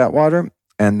reinvigorate that water.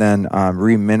 And then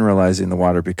remineralizing the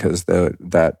water because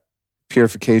that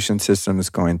purification system is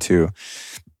going to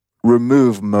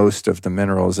remove most of the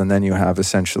minerals, and then you have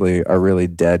essentially a really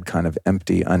dead kind of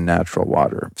empty, unnatural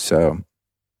water. So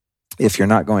if you're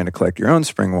not going to collect your own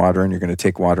spring water and you're going to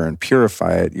take water and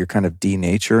purify it, you're kind of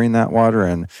denaturing that water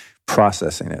and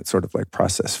processing it, sort of like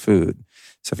processed food.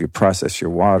 So if you process your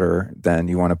water, then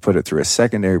you want to put it through a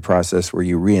secondary process where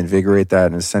you reinvigorate that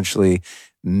and essentially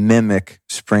mimic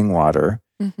spring water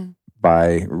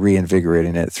by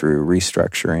reinvigorating it through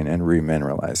restructuring and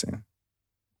remineralizing.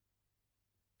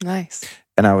 Nice.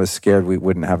 And I was scared we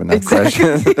wouldn't have enough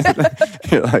questions.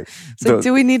 You're like, so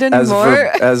do we need any more?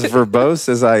 As verbose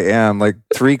as I am, like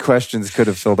 3 questions could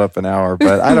have filled up an hour.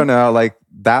 But I don't know, like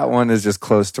that one is just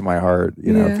close to my heart,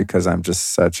 because I'm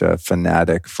just such a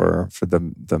fanatic for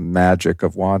the magic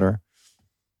of water.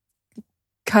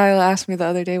 Kyle asked me the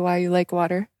other day why you like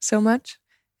water so much.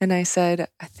 And I said,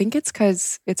 I think it's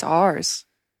because it's ours.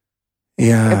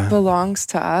 Yeah. It belongs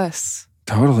to us.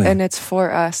 Totally. And it's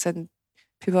for us. And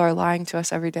people are lying to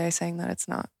us every day saying that it's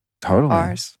not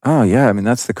ours. Oh, yeah. I mean,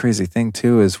 that's the crazy thing,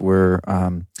 too, is where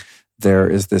there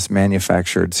is this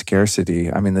manufactured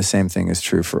scarcity. I mean, the same thing is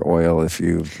true for oil. If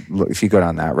you go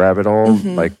down that rabbit hole,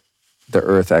 like the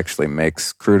earth actually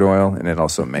makes crude oil and it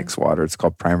also makes water. It's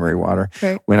called primary water.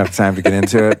 Right. We don't have time to get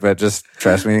into it, but just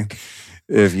trust me.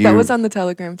 That was on the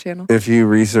Telegram channel. If you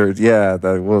research,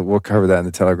 we'll cover that in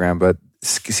the Telegram. But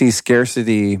see,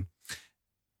 scarcity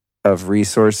of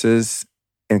resources,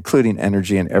 including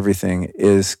energy and everything,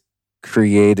 is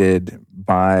created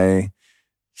by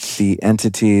the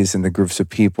entities and the groups of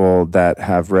people that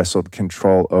have wrestled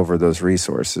control over those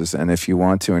resources. And if you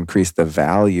want to increase the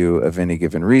value of any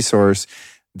given resource,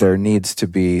 there needs to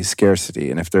be scarcity.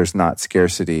 And if there's not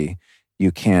scarcity,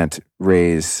 you can't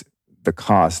raise the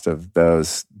cost of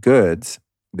those goods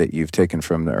that you've taken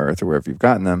from the earth or wherever you've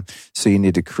gotten them. So you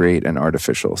need to create an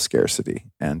artificial scarcity.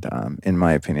 And in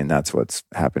my opinion, that's what's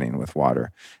happening with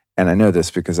water. And I know this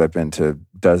because I've been to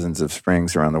dozens of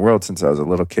springs around the world since I was a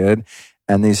little kid.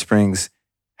 And these springs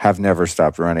have never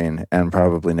stopped running and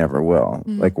probably never will.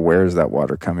 Like, where's that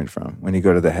water coming from? When you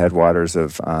go to the headwaters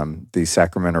of the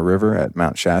Sacramento River at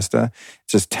Mount Shasta,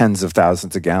 just tens of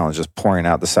thousands of gallons just pouring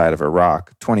out the side of a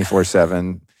rock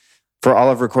 24/7, for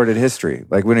all of recorded history.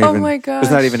 Like we don't Oh even, my gosh.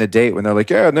 there's not even a date when they're like,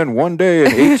 yeah, and then one day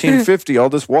in 1850, all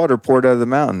this water poured out of the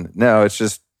mountain. No, it's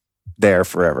just there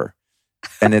forever.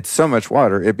 And it's so much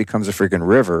water, it becomes a freaking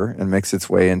river and makes its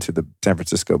way into the San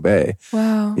Francisco Bay.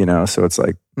 Wow. You know, so it's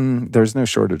like, there's no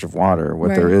shortage of water.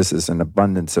 What there is an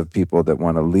abundance of people that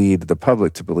want to lead the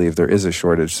public to believe there is a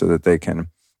shortage so that they can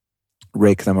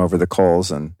rake them over the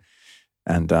coals and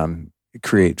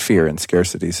create fear and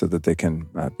scarcity so that they can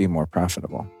be more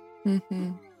profitable.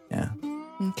 Mm-hmm. Yeah.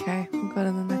 Okay, we'll go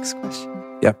to the next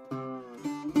question. Yep.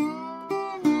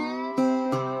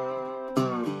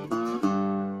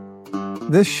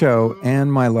 This show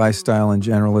and my lifestyle in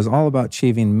general is all about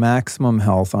achieving maximum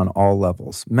health on all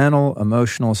levels: mental,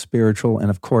 emotional, spiritual, and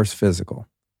of course, physical.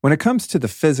 When it comes to the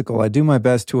physical, I do my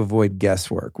best to avoid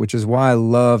guesswork, which is why I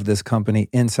love this company,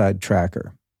 Inside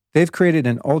Tracker. They've created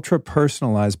an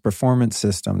ultra-personalized performance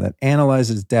system that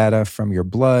analyzes data from your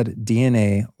blood,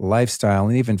 DNA, lifestyle,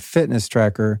 and even fitness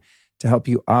tracker to help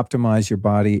you optimize your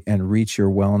body and reach your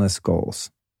wellness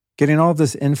goals. Getting all of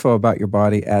this info about your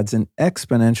body adds an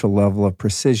exponential level of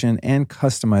precision and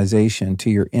customization to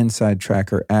your Inside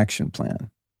Tracker action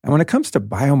plan. And when it comes to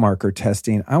biomarker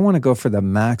testing, I want to go for the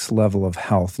max level of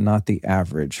health, not the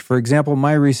average. For example,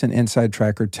 my recent Inside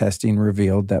Tracker testing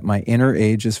revealed that my inner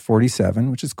age is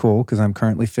 47, which is cool because I'm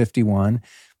currently 51.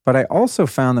 But I also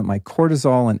found that my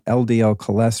cortisol and LDL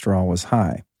cholesterol was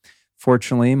high.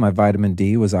 Fortunately, my vitamin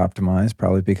D was optimized,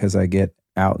 probably because I get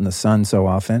out in the sun so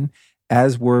often,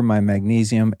 as were my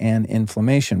magnesium and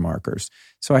inflammation markers.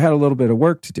 So I had a little bit of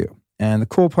work to do. And the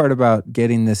cool part about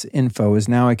getting this info is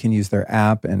now I can use their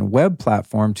app and web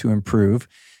platform to improve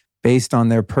based on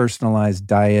their personalized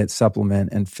diet,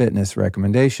 supplement, and fitness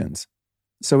recommendations.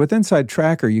 So with Inside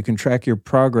Tracker, you can track your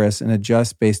progress and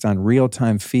adjust based on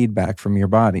real-time feedback from your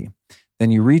body.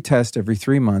 Then you retest every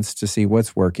 3 months to see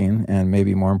what's working and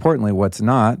maybe more importantly, what's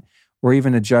not, or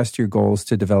even adjust your goals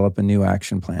to develop a new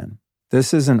action plan.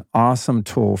 This is an awesome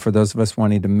tool for those of us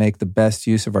wanting to make the best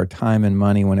use of our time and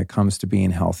money when it comes to being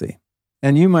healthy.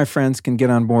 And you, my friends, can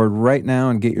get on board right now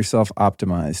and get yourself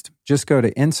optimized. Just go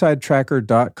to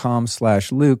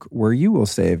insidetracker.com/Luke, where you will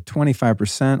save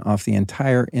 25% off the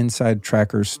entire Inside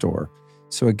Tracker store.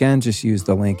 So again, just use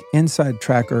the link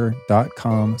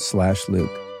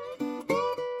insidetracker.com/Luke.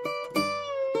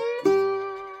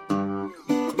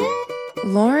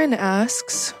 Lauren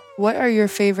asks, what are your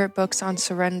favorite books on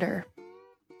surrender?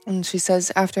 And she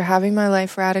says, after having my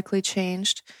life radically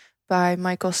changed by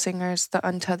Michael Singer's The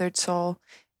Untethered Soul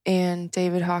and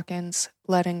David Hawkins'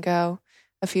 Letting Go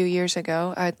a few years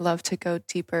ago, I'd love to go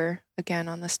deeper again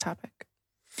on this topic.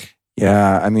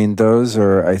 Yeah, I mean, those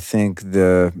are, I think,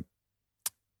 the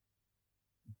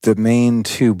main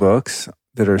two books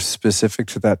that are specific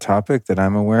to that topic that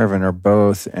I'm aware of and are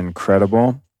both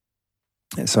incredible.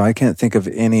 So I can't think of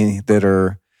any that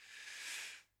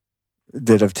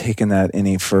have taken that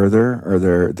any further or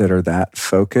that are that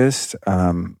focused.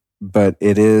 But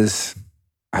it is,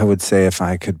 I would say, if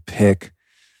I could pick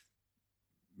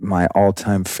my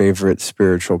all-time favorite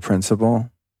spiritual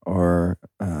principle or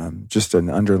just an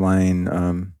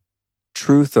underlying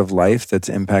truth of life that's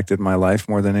impacted my life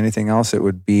more than anything else, it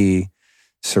would be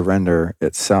surrender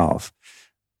itself.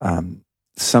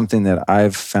 Something that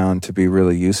I've found to be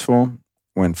really useful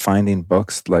when finding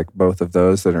books like both of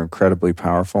those that are incredibly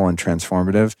powerful and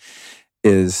transformative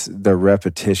is the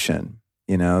repetition,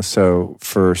 you know? So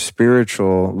for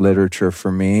spiritual literature,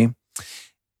 for me,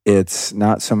 it's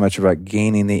not so much about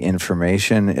gaining the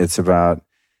information, it's about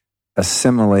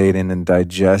assimilating and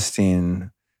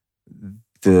digesting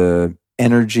the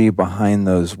energy behind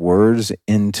those words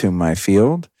into my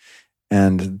field.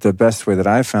 And the best way that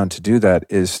I've found to do that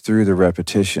is through the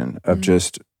repetition of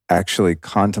just actually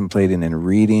contemplating and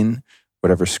reading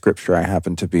whatever scripture I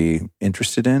happen to be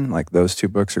interested in. Like those two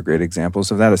books are great examples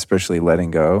of that, especially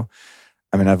Letting Go.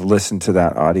 I mean, I've listened to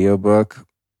that audiobook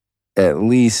at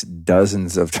least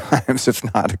dozens of times, if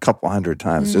not a couple hundred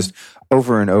times, just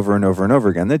over and over and over and over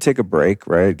again. Then take a break,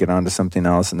 right? Get on to something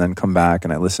else and then come back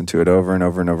and I listen to it over and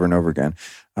over and over and over again.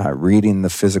 Reading the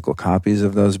physical copies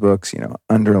of those books, you know,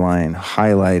 underlining,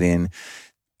 highlighting,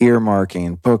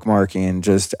 earmarking, bookmarking,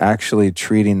 just actually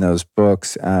treating those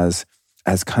books as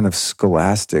kind of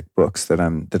scholastic books that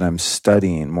I'm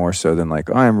studying more so than like,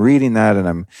 oh, I'm reading that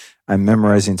and I'm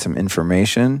memorizing some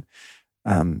information.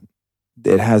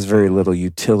 It has very little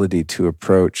utility to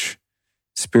approach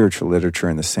spiritual literature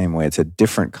in the same way. It's a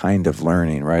different kind of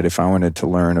learning, right? If I wanted to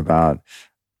learn about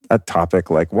a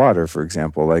topic like water, for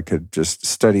example, I could just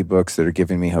study books that are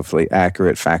giving me hopefully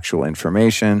accurate, factual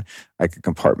information. I could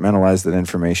compartmentalize that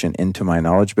information into my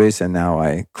knowledge base, and now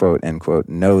I, quote, end quote,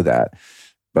 know that.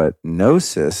 But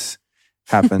gnosis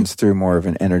happens through more of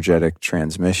an energetic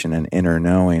transmission and inner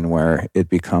knowing, where it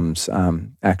becomes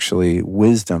actually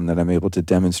wisdom that I'm able to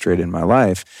demonstrate in my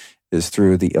life is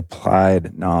through the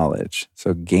applied knowledge.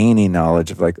 So gaining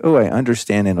knowledge of like, oh, I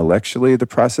understand intellectually the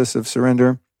process of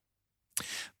surrender,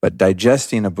 but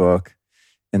digesting a book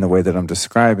in the way that I'm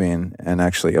describing and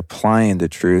actually applying the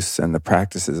truths and the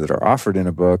practices that are offered in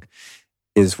a book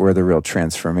is where the real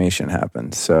transformation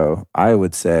happens. So I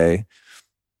would say,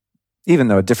 even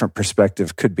though a different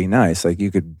perspective could be nice, like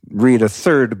you could read a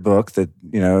third book that,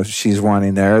 she's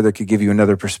wanting there that could give you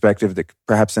another perspective that could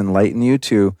perhaps enlighten you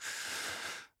to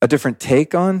a different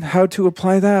take on how to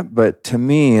apply that. But to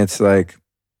me, it's like,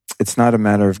 it's not a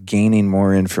matter of gaining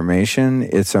more information.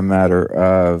 It's a matter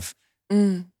of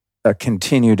a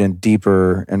continued and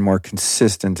deeper and more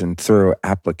consistent and thorough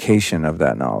application of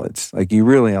that knowledge. Like you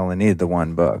really only need the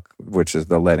one book, which is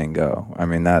the letting go. I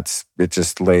mean, it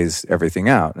just lays everything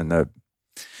out. And I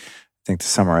think to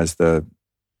summarize the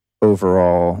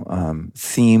overall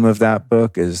theme of that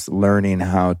book is learning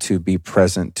how to be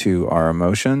present to our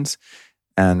emotions.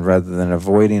 And rather than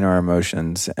avoiding our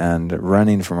emotions and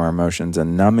running from our emotions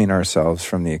and numbing ourselves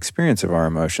from the experience of our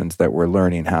emotions, that we're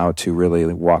learning how to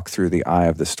really walk through the eye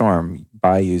of the storm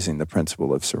by using the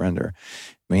principle of surrender,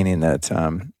 meaning that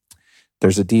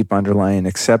there's a deep underlying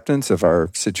acceptance of our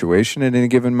situation at any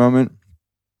given moment.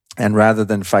 And rather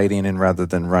than fighting and rather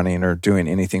than running or doing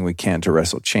anything we can to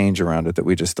wrestle change around it, that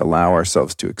we just allow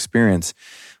ourselves to experience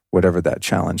whatever that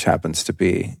challenge happens to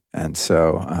be. And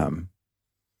so,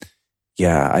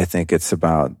 I think it's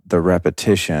about the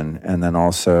repetition and then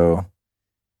also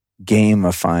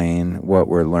gamifying what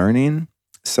we're learning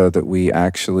so that we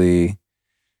actually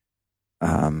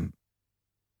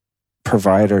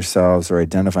provide ourselves or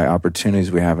identify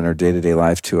opportunities we have in our day-to-day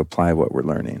life to apply what we're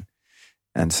learning.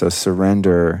 And so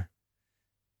surrender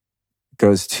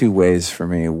goes two ways for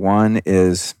me. One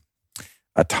is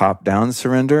a top-down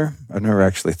surrender. I've never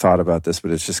actually thought about this, but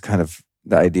it's just kind of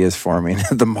the ideas forming,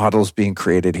 the models being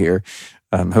created here.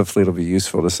 Hopefully it'll be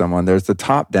useful to someone. There's the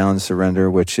top-down surrender,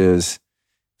 which is,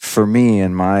 for me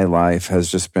in my life,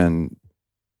 has just been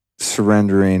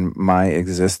surrendering my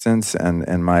existence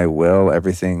and my will,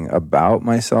 everything about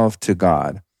myself to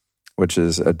God, which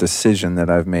is a decision that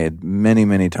I've made many,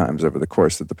 many times over the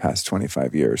course of the past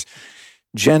 25 years.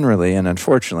 Generally, and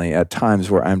unfortunately, at times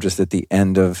where I'm just at the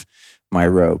end of my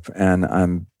rope and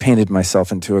I'm painted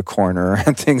myself into a corner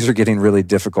and things are getting really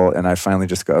difficult and I finally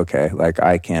just go, okay, like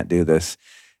I can't do this.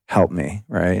 Help me,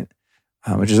 right?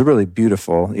 Which is a really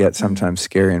beautiful yet sometimes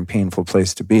scary and painful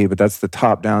place to be. But that's the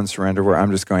top-down surrender where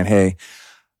I'm just going, hey,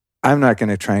 I'm not going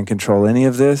to try and control any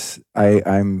of this.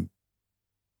 I'm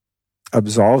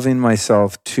absolving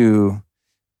myself to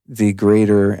the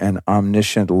greater and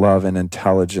omniscient love and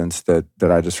intelligence that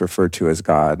I just referred to as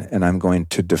God, and I'm going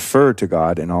to defer to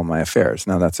God in all my affairs.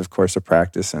 Now, that's, of course, a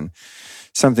practice and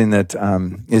something that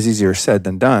is easier said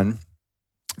than done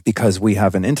because we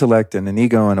have an intellect and an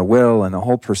ego and a will and a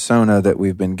whole persona that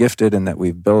we've been gifted and that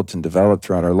we've built and developed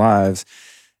throughout our lives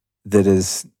that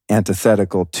is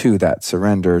antithetical to that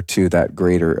surrender, to that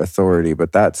greater authority.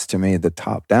 But that's, to me, the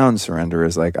top-down surrender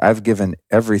is like, I've given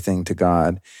everything to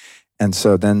God. And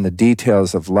so then the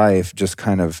details of life just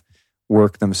kind of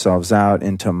work themselves out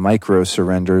into micro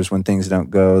surrenders when things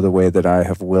don't go the way that I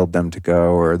have willed them to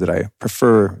go or that I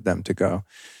prefer them to go.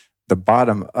 The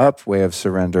bottom up way of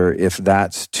surrender, if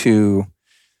that's too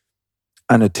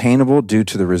unattainable due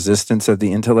to the resistance of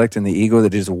the intellect and the ego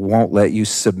that just won't let you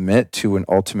submit to an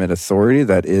ultimate authority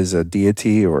that is a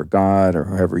deity or God or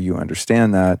however you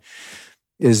understand that,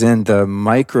 is in the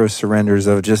micro surrenders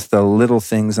of just the little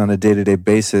things on a day-to-day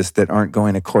basis that aren't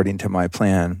going according to my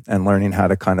plan and learning how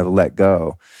to kind of let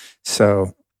go.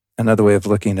 So another way of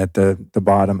looking at the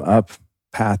bottom up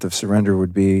path of surrender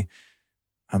would be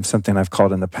something I've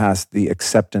called in the past the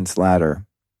acceptance ladder,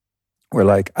 where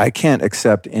like I can't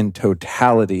accept in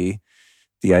totality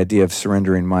the idea of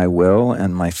surrendering my will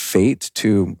and my fate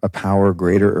to a power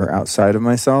greater or outside of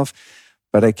myself,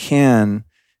 but I can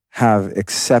have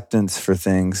acceptance for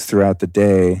things throughout the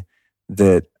day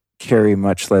that carry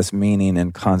much less meaning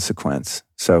and consequence.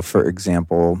 So, for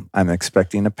example, I'm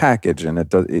expecting a package and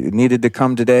it needed to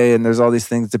come today and there's all these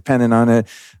things dependent on it.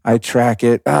 I track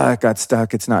it. It got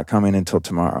stuck. It's not coming until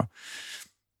tomorrow.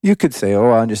 You could say,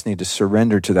 oh, I just need to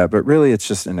surrender to that. But really, it's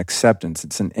just an acceptance.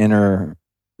 It's an inner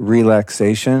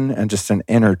relaxation and just an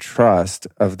inner trust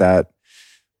of that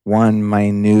one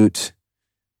minute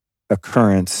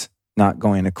occurrence not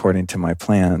going according to my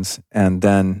plans. And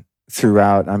then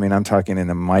throughout, I mean, I'm talking in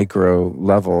a micro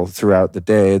level throughout the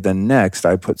day. Then next,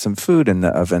 I put some food in the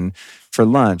oven for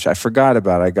lunch. I forgot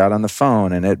about it. I got on the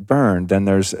phone and it burned. Then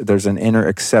there's an inner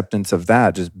acceptance of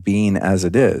that, just being as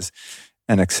it is,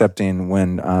 and accepting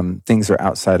when things are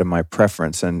outside of my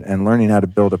preference, and learning how to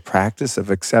build a practice of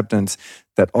acceptance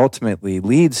that ultimately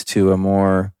leads to a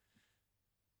more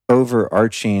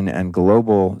overarching and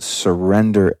global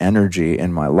surrender energy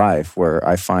in my life, where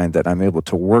I find that I'm able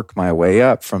to work my way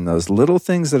up from those little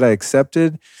things that I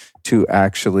accepted to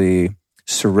actually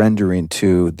surrendering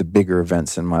to the bigger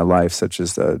events in my life, such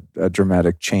as a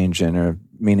dramatic change in a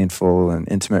meaningful and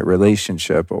intimate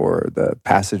relationship, or the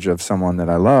passage of someone that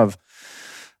I love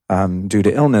due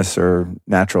to illness or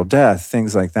natural death,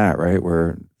 things like that, right?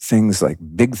 Where things like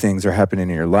big things are happening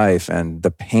in your life, and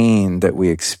the pain that we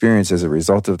experience as a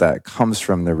result of that comes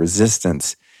from the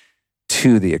resistance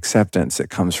to the acceptance. It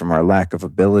comes from our lack of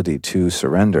ability to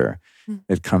surrender.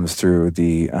 It comes through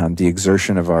the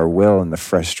exertion of our will and the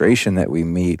frustration that we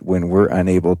meet when we're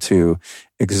unable to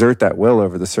exert that will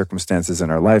over the circumstances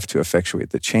in our life to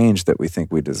effectuate the change that we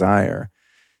think we desire.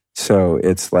 So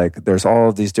it's like there's all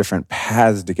of these different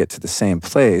paths to get to the same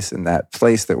place, and that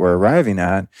place that we're arriving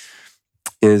at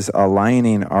is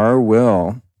aligning our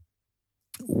will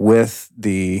with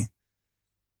the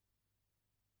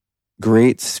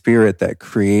great spirit that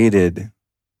created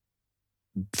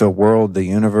the world, the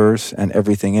universe, and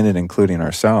everything in it, including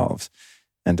ourselves,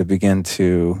 and to begin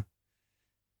to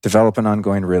develop an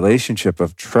ongoing relationship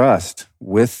of trust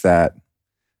with that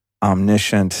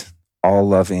omniscient,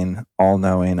 all-loving,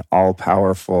 all-knowing,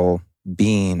 all-powerful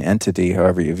being, entity,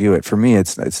 however you view it. For me,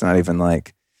 it's not even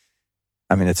like,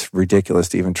 I mean, it's ridiculous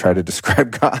to even try to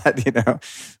describe God, you know?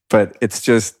 But it's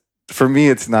just, for me,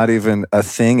 it's not even a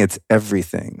thing, it's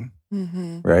everything,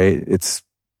 right? It's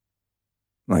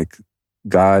like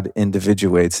God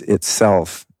individuates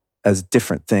itself as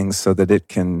different things so that it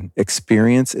can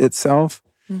experience itself.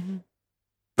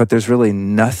 But there's really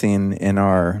nothing in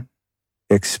our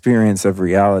experience of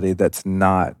reality that's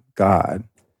not God.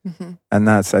 And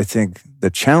that's, I think, the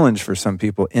challenge for some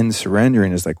people in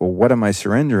surrendering is like, well, what am I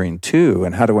surrendering to?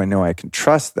 And how do I know I can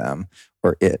trust them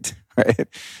or it, right?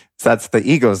 So that's the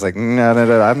ego is like,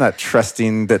 no, I'm not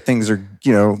trusting that things are,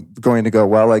 going to go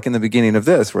well. Like in the beginning of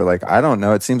this, we're like, I don't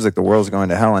know. It seems like the world's going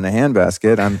to hell in a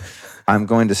handbasket. I'm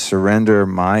going to surrender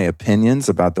my opinions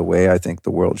about the way I think the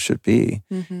world should be,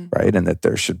 right? And that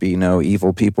there should be no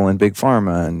evil people in big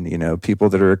pharma and, people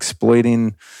that are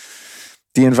exploiting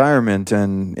the environment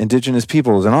and indigenous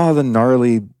peoples and all the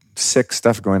gnarly, sick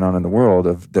stuff going on in the world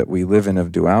that we live in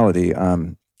of duality.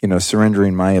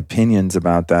 Surrendering my opinions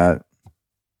about that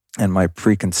and my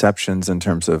preconceptions in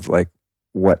terms of like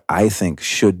what I think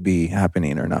should be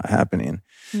happening or not happening.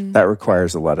 That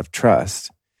requires a lot of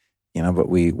trust. But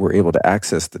we were able to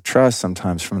access the trust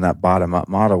sometimes from that bottom-up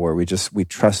model where we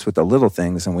trust with the little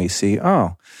things and we see,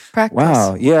 practice.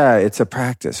 Wow, yeah, it's a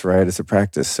practice, right? It's a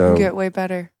practice. So you get way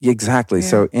better. Exactly. Yeah.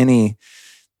 So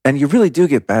and you really do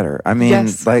get better. I mean,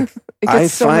 yes. Like it gets I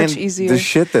so find much easier. The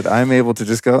shit that I'm able to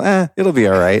just go, it'll be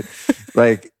all right.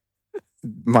 Like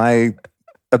my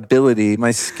ability,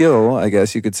 my skill, I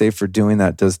guess you could say, for doing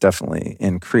that does definitely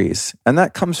increase. And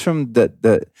that comes from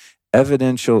the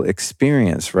evidential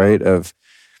experience, right? Of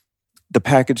the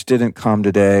package didn't come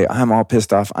today. I'm all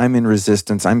pissed off. I'm in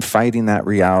resistance. I'm fighting that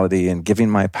reality and giving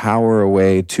my power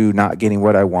away to not getting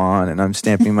what I want. And I'm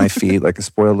stamping my feet like a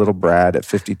spoiled little brat at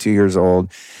 52 years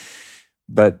old.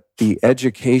 But the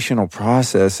educational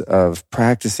process of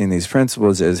practicing these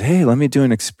principles is, hey, let me do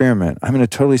an experiment. I'm going to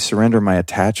totally surrender my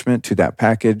attachment to that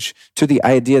package, to the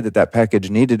idea that package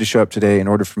needed to show up today in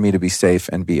order for me to be safe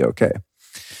and be okay.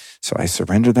 So I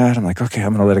surrender that. I'm like, okay,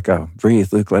 I'm going to let it go.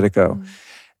 Breathe, Luke, let it go.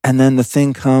 And then the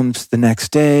thing comes the next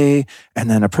day, and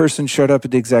then a person showed up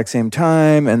at the exact same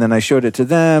time, and then I showed it to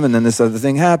them, and then this other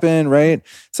thing happened, right?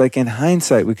 It's like in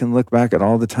hindsight, we can look back at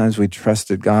all the times we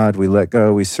trusted God, we let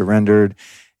go, we surrendered.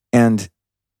 And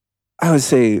I would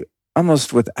say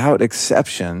almost without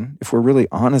exception, if we're really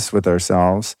honest with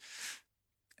ourselves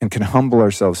and can humble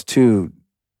ourselves to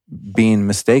being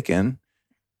mistaken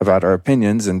about our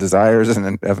opinions and desires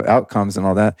and outcomes and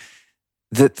all that,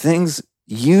 that things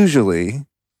usually,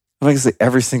 I'm not going to say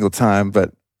every single time,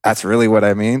 but that's really what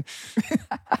I mean.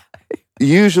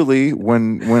 Usually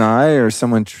when I or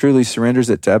someone truly surrenders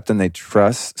at depth and they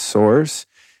trust source,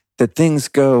 that things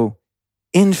go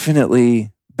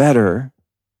infinitely better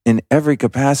in every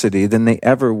capacity than they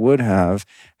ever would have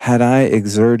had I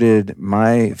exerted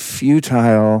my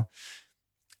futile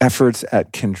efforts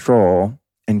at control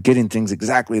and getting things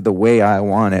exactly the way I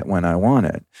want it when I want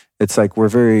it. It's like we're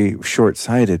very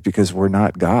short-sighted because we're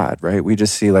not God, right? We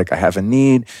just see like, I have a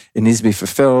need, it needs to be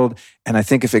fulfilled. And I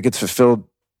think if it gets fulfilled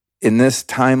in this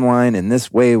timeline, in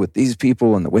this way, with these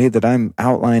people, and the way that I'm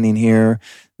outlining here,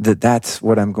 that's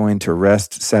what I'm going to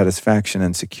wrest satisfaction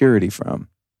and security from.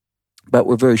 But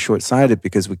we're very short-sighted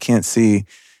because we can't see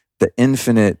the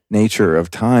infinite nature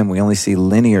of time. We only see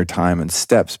linear time and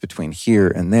steps between here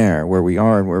and there, where we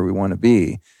are and where we want to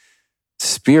be.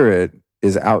 Spirit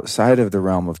is outside of the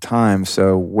realm of time.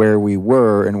 So where we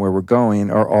were and where we're going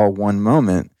are all one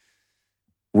moment.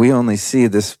 We only see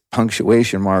this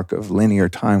punctuation mark of linear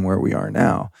time where we are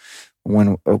now.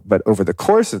 But over the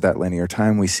course of that linear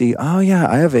time, we see, oh yeah,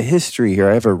 I have a history here.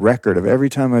 I have a record of every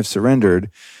time I've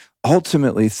surrendered.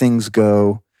 Ultimately, things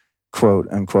go, quote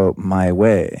unquote, my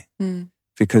way.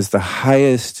 Because the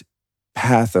highest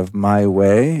path of my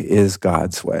way is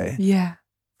God's way. Yeah.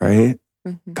 Right?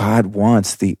 Mm-hmm. God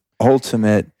wants the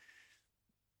ultimate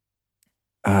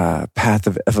path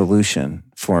of evolution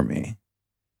for me.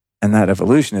 And that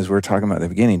evolution, as we were talking about at the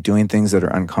beginning, doing things that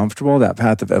are uncomfortable, that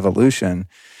path of evolution,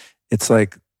 it's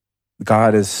like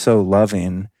God is so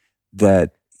loving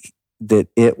that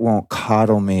it won't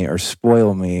coddle me or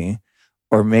spoil me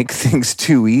or make things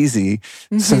too easy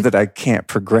so that I can't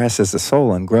progress as a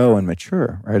soul and grow and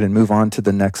mature, right? And move on to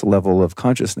the next level of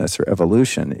consciousness or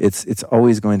evolution. It's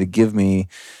always going to give me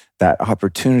that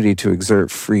opportunity to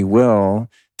exert free will,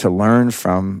 to learn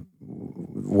from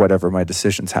whatever my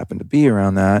decisions happen to be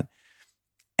around that.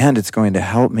 And it's going to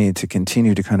help me to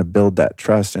continue to kind of build that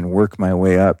trust and work my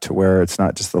way up to where it's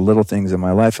not just the little things in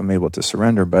my life I'm able to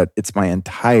surrender, but it's my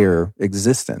entire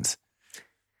existence.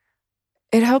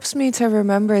 It helps me to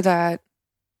remember that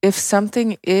if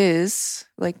something is,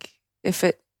 like, if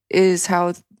it is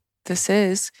how this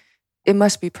is, it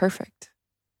must be perfect.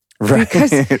 Right.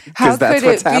 Because how that's could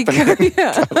what's it be? happening.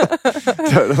 Yeah.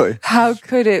 Totally. How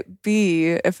could it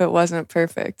be if it wasn't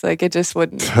perfect? Like, it just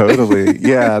wouldn't. Totally.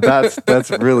 Yeah,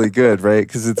 that's really good, right?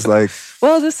 Because it's like,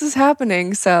 well, this is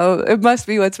happening, so it must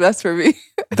be what's best for me.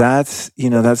 that's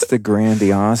the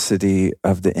grandiosity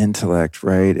of the intellect,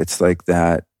 right? It's like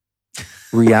that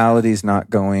reality's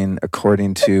not going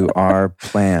according to our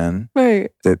plan.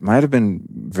 Right. That might have been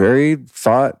very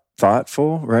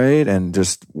thoughtful, right? And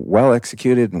just well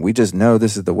executed, and we just know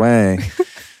this is the way.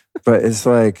 But it's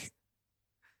like,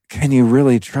 can you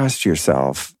really trust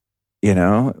yourself? You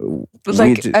know?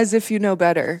 Like, as if you know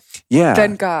better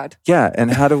than God. Yeah.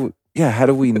 And how do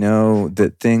we know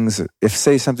that things, if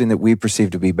say something that we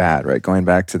perceive to be bad, right? Going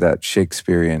back to that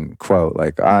Shakespearean quote,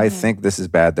 like, I think this is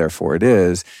bad, therefore it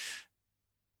is.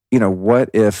 You know, what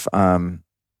if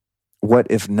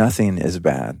nothing is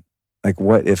bad? Like,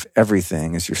 what if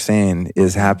everything, as you're saying,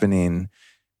 is happening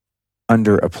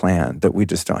under a plan that we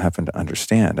just don't happen to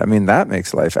understand? I mean, that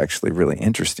makes life actually really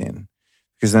interesting,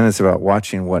 because then it's about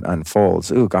watching what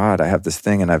unfolds. Oh, God, I have this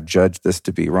thing and I've judged this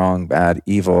to be wrong, bad,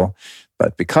 evil.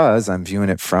 But because I'm viewing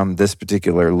it from this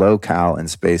particular locale in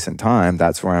space and time,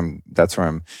 that's where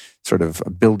I'm sort of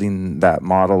building that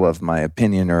model of my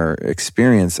opinion or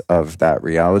experience of that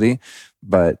reality.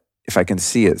 But if I can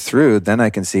see it through, then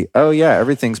I can see, oh yeah,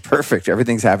 everything's perfect.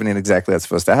 Everything's happening exactly that's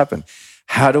supposed to happen.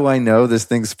 How do I know this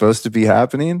thing's supposed to be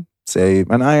happening? Say an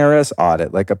IRS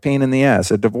audit, like a pain in the ass,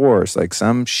 a divorce, like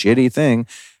some shitty thing.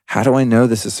 How do I know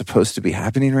this is supposed to be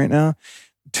happening right now?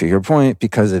 To your point,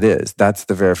 because it is. That's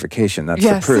the verification. That's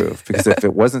the proof. Because if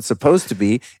it wasn't supposed to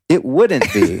be, it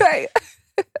wouldn't be. Right.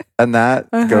 And that,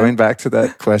 going back to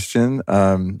that question,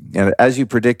 and as you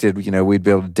predicted, you know, we'd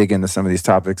be able to dig into some of these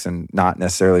topics and not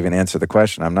necessarily even answer the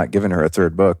question. I'm not giving her a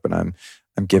third book, but I'm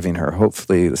giving her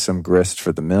hopefully some grist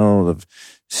for the mill of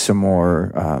some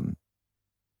more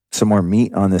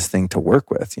meat on this thing to work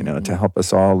with, you know, to help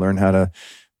us all learn how to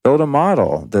build a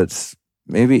model that's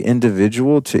maybe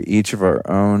individual to each of our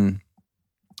own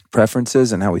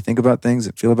preferences and how we think about things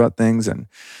and feel about things and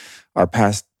our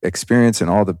past experience and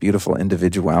all the beautiful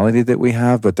individuality that we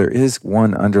have. But there is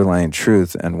one underlying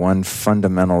truth and one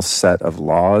fundamental set of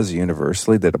laws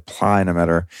universally that apply no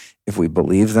matter if we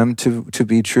believe them to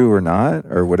be true or not,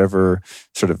 or whatever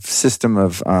sort of system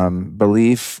of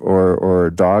belief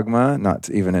or dogma, not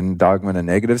even in dogma in a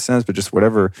negative sense, but just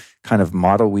whatever kind of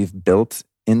model we've built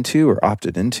into or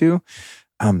opted into.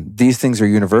 These things are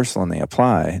universal and they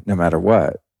apply no matter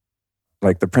what.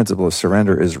 Like the principle of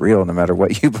surrender is real no matter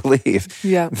what you believe.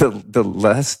 Yeah. The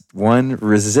less one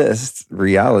resists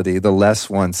reality, the less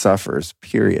one suffers,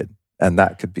 period. And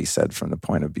that could be said from the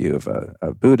point of view of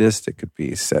a Buddhist. It could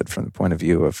be said from the point of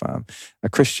view of a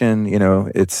Christian. You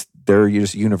know, they're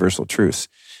just universal truths.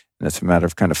 And it's a matter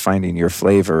of kind of finding your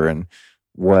flavor and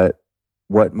what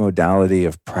what modality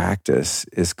of practice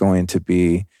is going to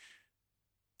be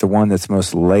the one that's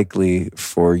most likely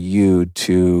for you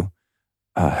to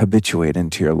habituate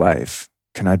into your life?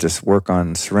 Can I just work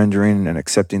on surrendering and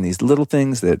accepting these little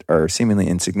things that are seemingly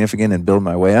insignificant and build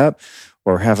my way up?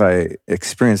 Or have I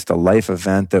experienced a life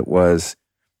event that was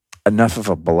enough of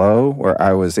a blow where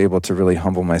I was able to really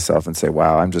humble myself and say,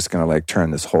 wow, I'm just going to like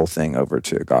turn this whole thing over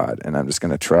to God, and I'm just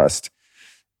going to trust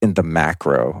in the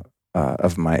macro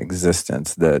of my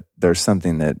existence that there's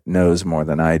something that knows more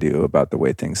than I do about the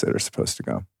way things that are supposed to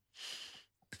go.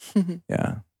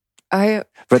 Yeah.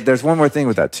 But there's one more thing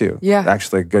with that too. Yeah.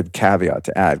 Actually, a good caveat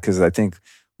to add, because I think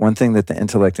one thing that the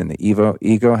intellect and the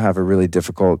ego have a really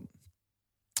difficult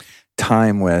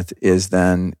time with is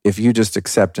then if you just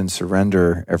accept and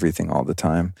surrender everything all the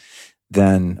time,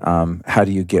 then how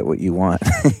do you get what you want?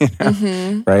 You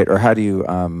know? Right? Or how do you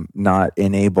not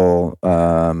enable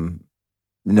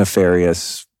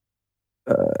nefarious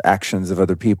actions of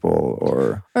other people,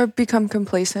 or become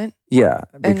complacent? Yeah,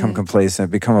 become complacent,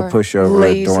 become a pushover,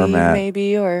 lazy, a doormat,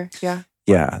 maybe, or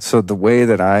yeah. So the way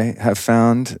that I have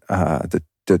found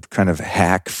the kind of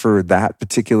hack for that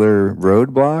particular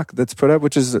roadblock that's put up,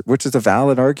 which is a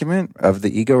valid argument of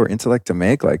the ego or intellect to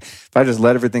make. Like, if I just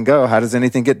let everything go, how does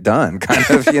anything get done? Kind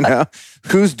of,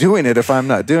 who's doing it if I'm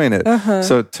not doing it?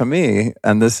 So to me,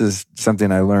 and this is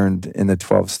something I learned in the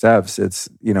 12 steps, it's,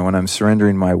 when I'm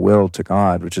surrendering my will to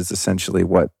God, which is essentially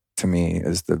what to me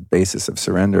is the basis of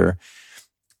surrender.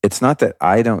 It's not that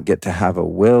I don't get to have a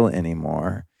will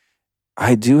anymore.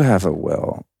 I do have a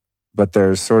will, but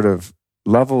there's sort of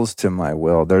levels to my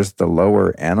will. There's the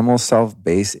lower animal self,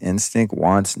 base instinct,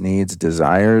 wants, needs,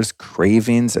 desires,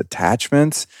 cravings,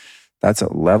 attachments. That's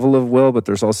a level of will, but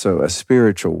there's also a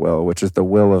spiritual will, which is the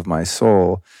will of my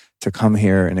soul to come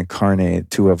here and incarnate,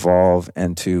 to evolve,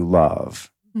 and to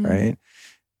love, right?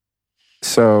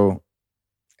 So...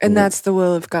 And that's the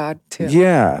will of God too.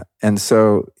 Yeah. And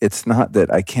so it's not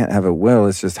that I can't have a will,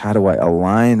 it's just how do I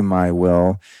align my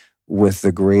will with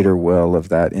the greater will of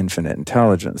that infinite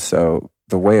intelligence. So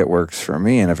the way it works for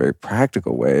me in a very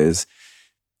practical way is,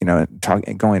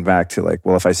 going back to like,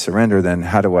 well, if I surrender, then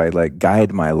how do I like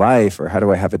guide my life, or how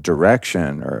do I have a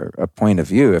direction or a point of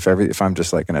view? If I'm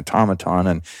just like an automaton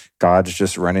and God's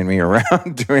just running me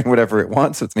around doing whatever it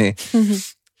wants with me,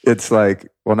 it's like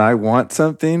when I want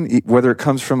something, whether it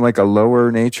comes from like a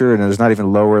lower nature, and there's not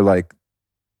even lower, like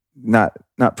not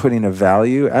putting a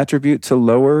value attribute to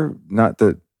lower, not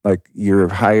that like your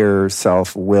higher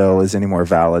self will is any more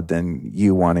valid than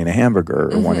you wanting a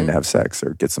hamburger or wanting to have sex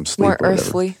or get some sleep. More or whatever.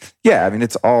 Earthly. Yeah, I mean,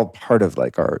 it's all part of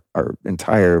like our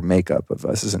entire makeup of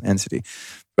us as an entity.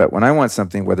 But when I want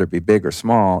something, whether it be big or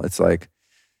small, it's like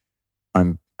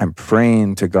I'm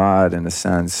praying to God in a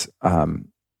sense.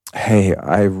 Hey,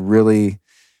 I really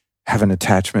have an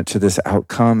attachment to this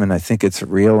outcome, and I think it's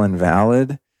real and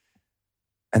valid.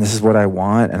 And this is what I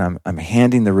want, and I'm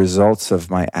handing the results of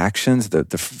my actions, the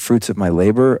fruits of my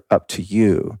labor, up to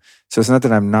you. So it's not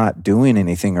that I'm not doing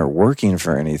anything or working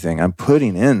for anything. I'm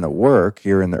putting in the work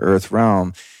here in the earth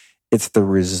realm. It's the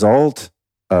result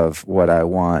of what I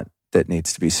want that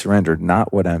needs to be surrendered,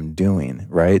 not what I'm doing,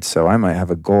 right? So I might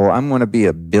have a goal. I'm going to be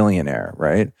a billionaire,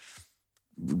 right?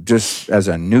 Just as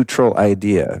a neutral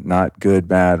idea, not good,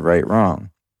 bad, right, wrong.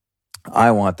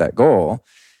 I want that goal.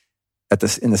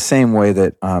 In the same way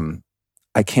that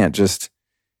I can't just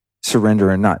surrender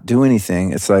and not do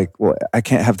anything. It's like, well, I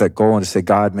can't have that goal and just say,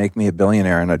 God, make me a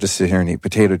billionaire, and I just sit here and eat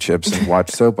potato chips and watch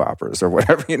soap operas or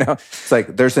whatever, It's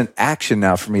like there's an action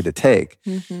now for me to take.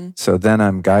 So then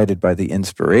I'm guided by the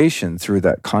inspiration through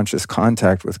that conscious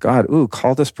contact with God. Ooh,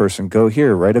 call this person, go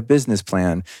here, write a business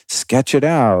plan, sketch it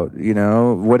out,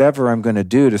 whatever I'm going to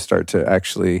do to start to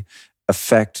actually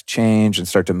affect change and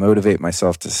start to motivate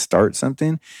myself to start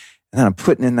something. And then I'm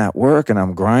putting in that work and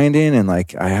I'm grinding, and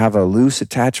like I have a loose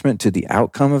attachment to the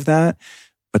outcome of that.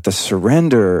 But the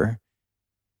surrender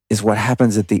is what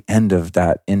happens at the end of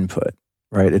that input,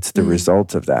 right? It's the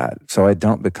result of that. So I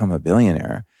don't become a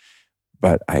billionaire,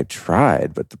 but I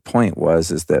tried. But the point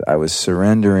is that I was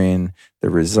surrendering the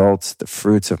results, the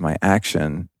fruits of my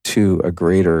action to a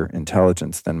greater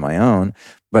intelligence than my own.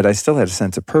 But I still had a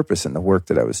sense of purpose in the work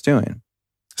that I was doing.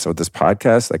 So with this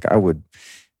podcast,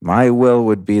 my will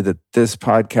would be that this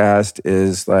podcast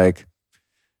is like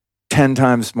 10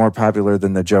 times more popular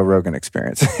than the Joe Rogan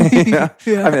Experience. Yeah.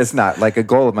 I mean, it's not like a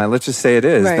goal of mine. Let's just say it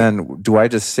is. Right. Then do I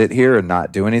just sit here and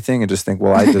not do anything and just think,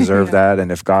 well, I deserve that.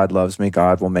 And if God loves me,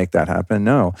 God will make that happen.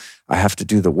 No, I have to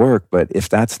do the work. But if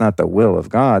that's not the will of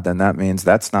God, then that means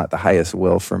that's not the highest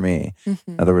will for me. In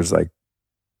other words, like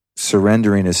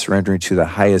surrendering is surrendering to the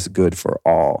highest good for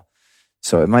all.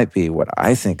 So it might be what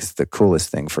I think is the coolest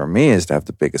thing for me is to have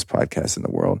the biggest podcast in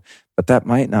the world, but that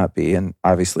might not be, and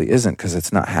obviously isn't because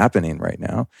it's not happening right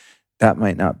now. That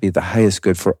might not be the highest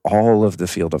good for all of the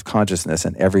field of consciousness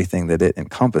and everything that it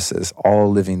encompasses, all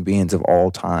living beings of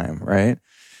all time, right?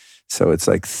 So it's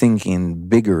like thinking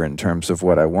bigger in terms of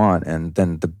what I want. And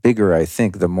then the bigger I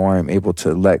think, the more I'm able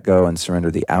to let go and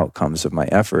surrender the outcomes of my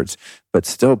efforts, but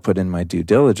still put in my due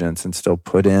diligence and still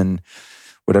put in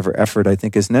whatever effort I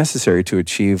think is necessary to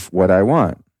achieve what I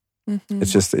want. Mm-hmm.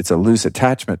 It's a loose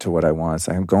attachment to what I want. It's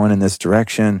like I'm going in this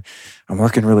direction. I'm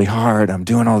working really hard. I'm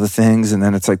doing all the things. And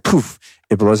then it's like, poof,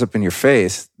 it blows up in your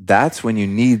face. That's when you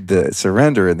need the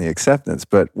surrender and the acceptance.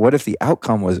 But what if the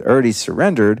outcome was already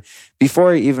surrendered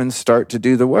before I even start to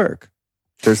do the work?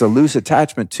 There's a loose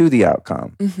attachment to the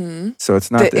outcome. Mm-hmm. So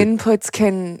it's not the inputs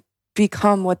can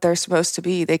become what they're supposed to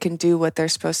be. They can do what they're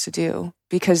supposed to do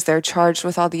because they're charged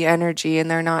with all the energy and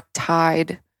they're not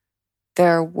tied.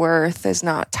 Their worth is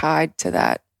not tied to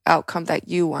that outcome that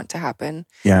you want to happen.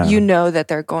 Yeah. You know that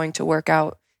they're going to work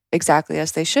out exactly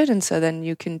as they should. And so then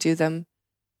you can do them.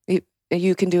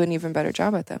 You can do an even better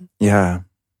job at them. Yeah.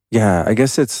 Yeah. I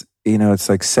guess it's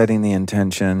like setting the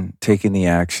intention, taking the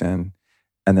action,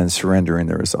 and then surrendering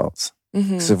the results.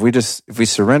 Because if we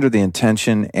surrender the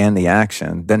intention and the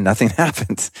action, then nothing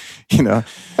happens, Right.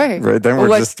 Then we're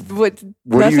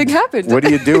nothing happened. What do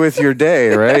you do with your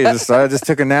day, right? I just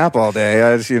took a nap all day.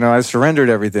 I surrendered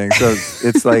everything. So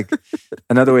it's like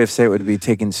another way of saying it would be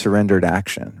taking surrendered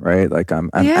action, right? Like I'm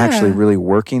actually really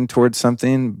working towards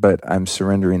something, but I'm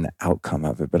surrendering the outcome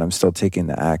of it, but I'm still taking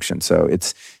the action. So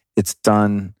it's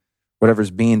done.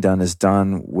 Whatever's being done is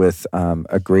done with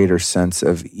a greater sense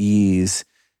of ease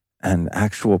and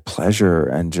actual pleasure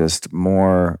and just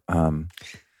more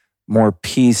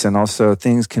peace. And also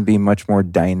things can be much more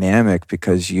dynamic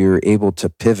because you're able to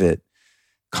pivot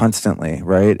constantly,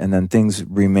 right? And then things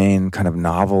remain kind of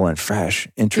novel and fresh,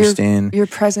 interesting. You're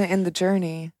present in the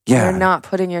journey. Yeah. You're not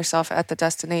putting yourself at the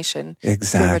destination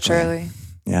exactly. prematurely.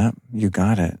 Yeah, you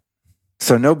got it.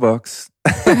 So no books.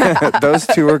 Those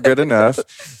two are good enough.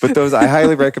 But I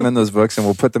highly recommend those books, and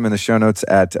we'll put them in the show notes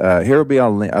at, here will be a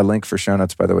link for show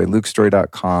notes, by the way,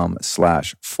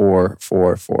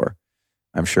 lukestory.com/444.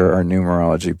 I'm sure our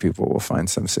numerology people will find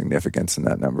some significance in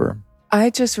that number. I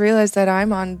just realized that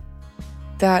I'm on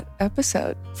that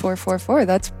episode, 444.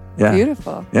 That's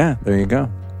beautiful. Yeah, there you go.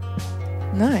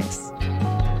 Nice.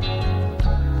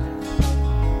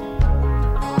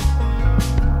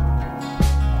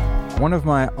 One of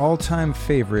my all-time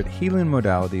favorite healing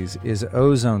modalities is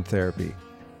ozone therapy.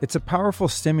 It's a powerful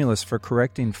stimulus for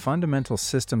correcting fundamental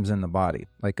systems in the body,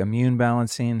 like immune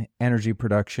balancing, energy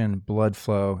production, blood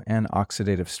flow, and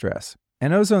oxidative stress.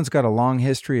 And ozone's got a long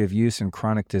history of use in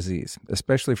chronic disease,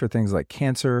 especially for things like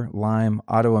cancer, Lyme,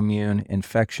 autoimmune,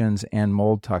 infections, and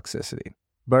mold toxicity.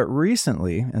 But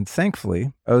recently, and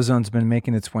thankfully, ozone's been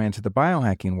making its way into the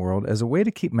biohacking world as a way to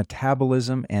keep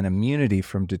metabolism and immunity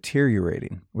from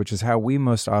deteriorating, which is how we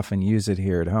most often use it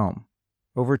here at home.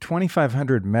 Over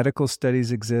 2,500 medical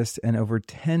studies exist, and over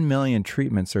 10 million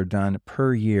treatments are done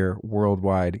per year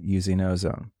worldwide using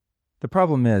ozone. The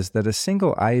problem is that a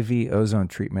single IV ozone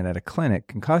treatment at a clinic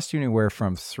can cost you anywhere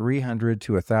from $300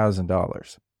 to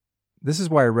 $1,000. This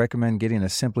is why I recommend getting a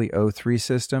Simply O3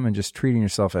 system and just treating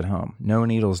yourself at home. No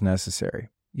needles necessary.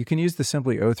 You can use the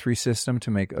Simply O3 system to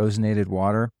make ozonated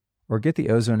water or get the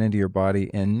ozone into your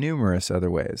body in numerous other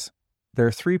ways.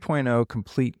 Their 3.0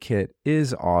 complete kit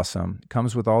is awesome. It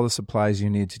comes with all the supplies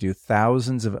you need to do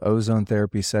thousands of ozone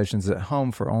therapy sessions at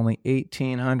home for only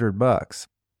 $1,800.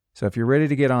 So if you're ready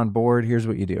to get on board, here's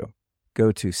what you do.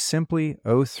 Go to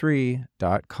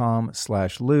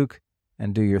simplyO3.com/Luke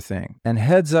and do your thing. And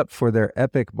heads up for their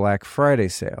epic Black Friday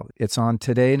sale. It's on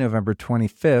today, November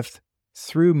 25th,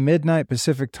 through midnight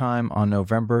Pacific time on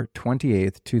November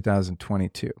 28th,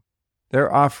 2022.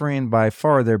 They're offering by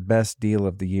far their best deal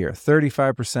of the year,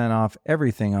 35% off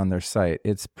everything on their site.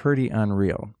 It's pretty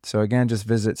unreal. So again, just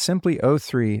visit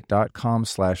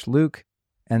simplyO3.com/Luke,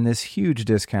 and this huge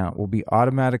discount will be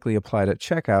automatically applied at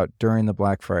checkout during the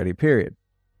Black Friday period.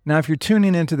 Now, if you're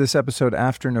tuning into this episode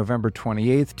after November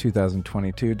 28th,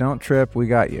 2022, don't trip, we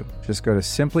got you. Just go to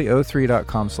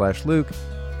simplyO3.com/Luke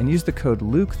and use the code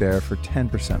Luke there for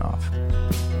 10% off.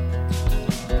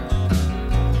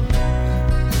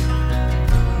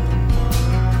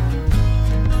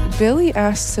 Billy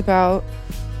asks about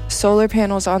solar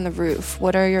panels on the roof.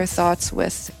 What are your thoughts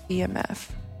with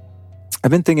EMF? I've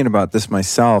been thinking about this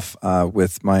myself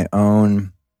with my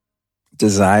own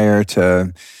desire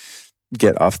to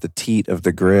get off the teat of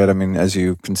the grid. I mean, as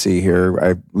you can see here,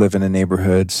 I live in a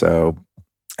neighborhood, so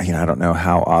I don't know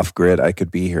how off grid I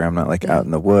could be here. I'm not like out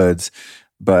in the woods,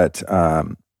 but I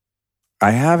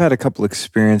have had a couple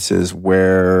experiences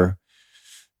where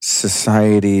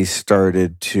society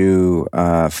started to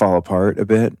fall apart a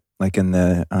bit. Like in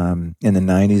the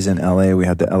 90s in LA, we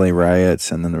had the LA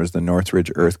riots, and then there was the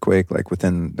Northridge earthquake, like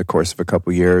within the course of a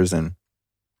couple years. And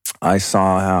I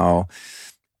saw how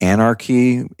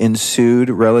anarchy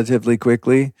ensued relatively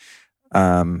quickly.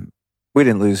 We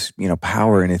didn't lose,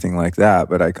 power or anything like that,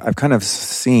 but I've kind of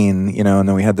seen, and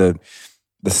then we had the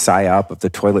psyop of the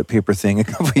toilet paper thing a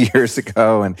couple of years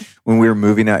ago. And when we were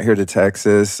moving out here to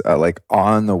Texas, like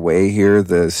on the way here,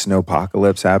 the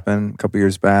snowpocalypse happened a couple of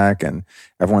years back, and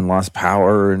everyone lost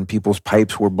power and people's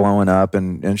pipes were blowing up,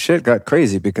 and shit got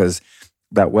crazy because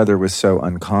that weather was so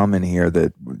uncommon here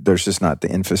that there's just not the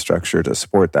infrastructure to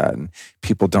support that. And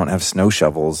people don't have snow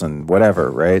shovels and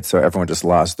whatever, right? So everyone just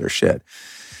lost their shit.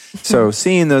 So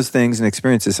seeing those things and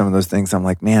experiencing some of those things, I'm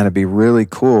like, man, it'd be really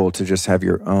cool to just have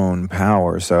your own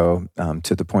power. So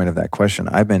to the point of that question,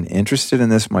 I've been interested in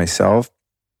this myself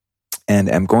and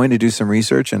am going to do some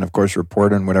research and, of course,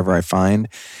 report on whatever I find.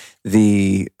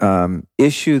 The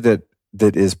issue that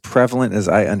is prevalent as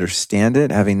I understand it,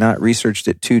 having not researched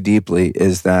it too deeply,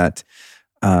 is that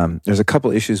there's a couple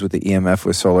issues with the EMF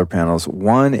with solar panels.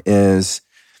 One is,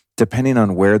 depending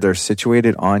on where they're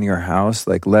situated on your house,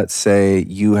 like let's say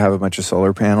you have a bunch of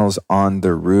solar panels on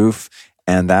the roof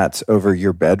and that's over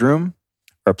your bedroom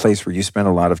or a place where you spend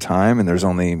a lot of time and there's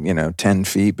only, 10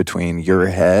 feet between your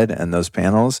head and those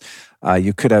panels,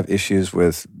 you could have issues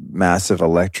with massive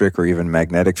electric or even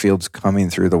magnetic fields coming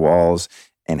through the walls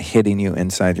and hitting you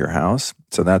inside your house.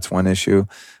 So that's one issue.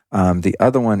 The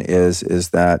other one is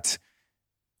that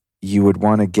you would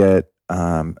want to get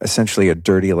essentially a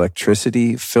dirty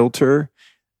electricity filter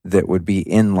that would be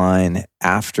in line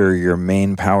after your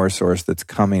main power source that's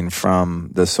coming from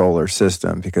the solar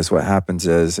system. Because what happens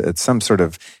is it's some sort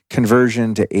of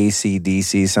conversion to AC,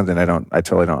 DC, something I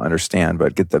totally don't understand,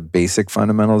 but get the basic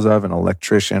fundamentals of. An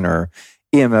electrician or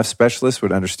EMF specialist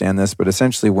would understand this. But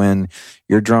essentially when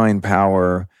you're drawing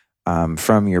power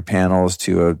from your panels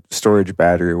to a storage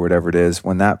battery or whatever it is,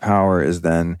 when that power is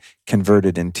then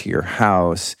converted into your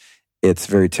house, it's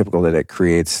very typical that it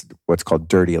creates what's called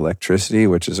dirty electricity,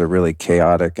 which is a really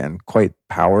chaotic and quite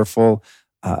powerful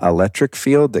electric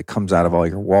field that comes out of all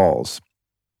your walls.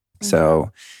 Mm-hmm.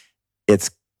 So it's,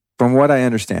 from what I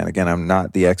understand, again, I'm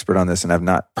not the expert on this and I've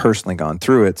not personally gone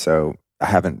through it, so I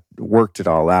haven't worked it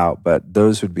all out, but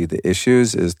those would be the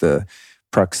issues, is the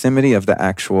proximity of the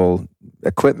actual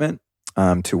equipment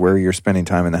to where you're spending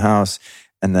time in the house,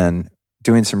 and then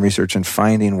doing some research and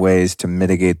finding ways to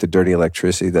mitigate the dirty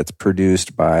electricity that's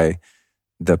produced by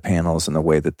the panels and the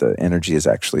way that the energy is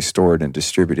actually stored and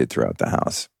distributed throughout the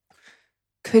house.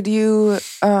 Could you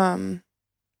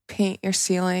paint your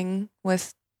ceiling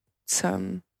with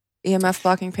some EMF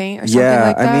blocking paint or something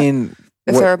like that? Yeah, I mean,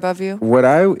 if they're above you?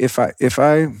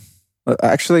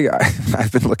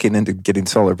 I've been looking into getting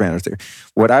solar panels there.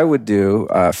 What I would do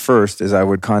first is I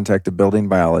would contact a building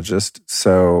biologist.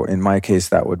 So in my case,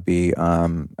 that would be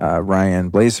Ryan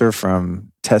Blazer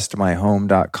from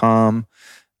testmyhome.com.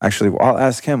 Actually, I'll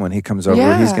ask him when he comes over.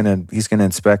 Yeah. He's gonna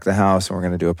inspect the house, and we're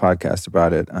gonna do a podcast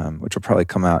about it, which will probably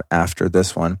come out after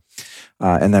this one.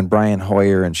 And then Brian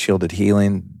Hoyer and Shielded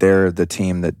Healing, they're the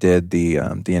team that did the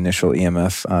initial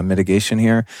EMF mitigation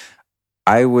here.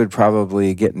 I would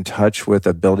probably get in touch with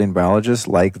a building biologist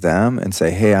like them and say,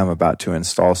 hey, I'm about to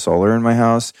install solar in my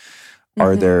house. Mm-hmm.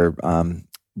 Are there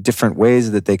different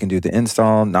ways that they can do the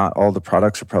install? Not all the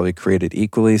products are probably created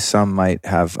equally. Some might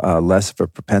have less of a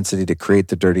propensity to create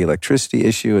the dirty electricity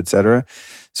issue, et cetera.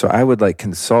 So I would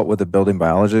consult with a building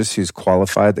biologist who's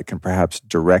qualified that can perhaps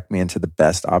direct me into the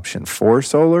best option for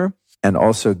solar, and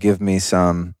also give me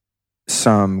some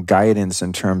guidance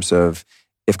in terms of,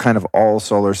 if kind of all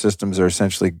solar systems are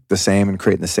essentially the same and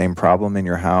creating the same problem in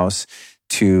your house,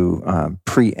 to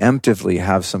preemptively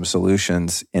have some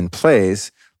solutions in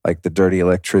place, like the dirty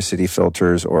electricity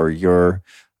filters, or your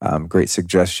great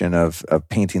suggestion of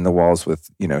painting the walls with,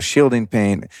 shielding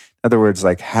paint. In other words,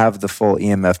 have the full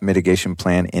EMF mitigation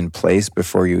plan in place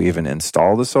before you even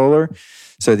install the solar,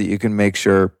 so that you can make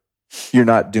sure you're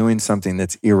not doing something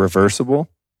that's irreversible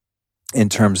in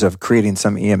terms of creating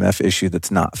some EMF issue that's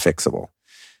not fixable.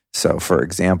 So, for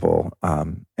example,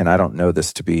 and I don't know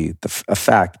this to be a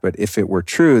fact, but if it were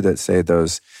true that, say,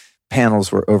 those panels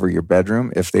were over your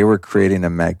bedroom, if they were creating a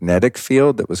magnetic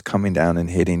field that was coming down and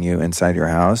hitting you inside your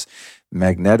house,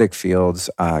 magnetic fields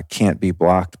can't be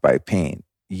blocked by paint.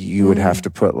 You would have to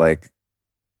put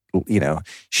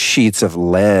sheets of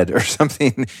lead or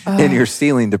something in your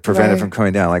ceiling to prevent it from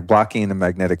coming down. Like blocking the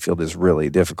magnetic field is really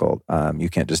difficult. You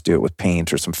can't just do it with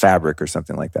paint or some fabric or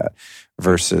something like that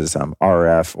versus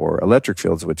RF or electric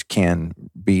fields, which can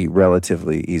be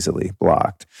relatively easily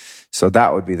blocked. So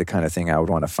that would be the kind of thing I would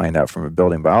want to find out from a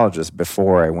building biologist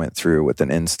before I went through with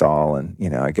an install. And,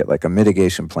 I get like a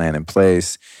mitigation plan in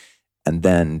place and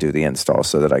then do the install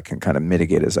so that I can kind of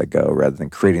mitigate as I go rather than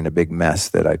creating a big mess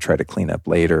that I try to clean up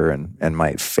later and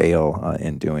might fail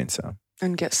in doing so.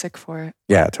 And get sick for it.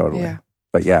 Yeah, totally. Yeah.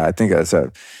 But yeah, I think that's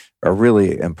a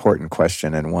really important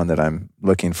question and one that I'm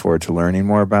looking forward to learning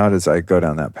more about as I go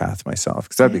down that path myself.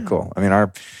 Because that'd be cool. I mean,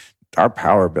 our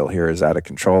power bill here is out of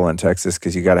control in Texas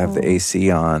because you got to have the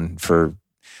AC on for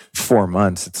 4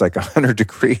 months. It's like 100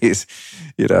 degrees.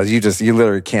 You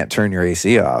literally can't turn your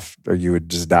AC off or you would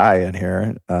just die in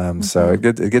here. So it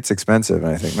gets expensive.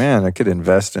 And I think, man, I could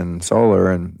invest in solar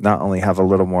and not only have a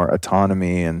little more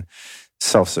autonomy and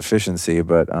self-sufficiency,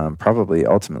 but probably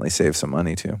ultimately save some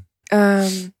money too.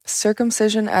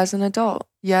 Circumcision as an adult.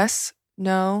 Yes,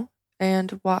 no,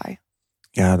 and why?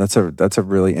 Yeah, that's a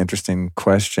really interesting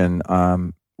question.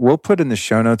 We'll put in the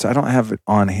show notes. I don't have it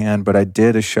on hand, but I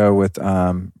did a show with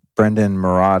Brendan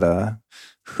Murata,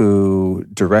 who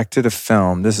directed a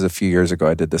film. This is a few years ago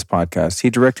I did this podcast. He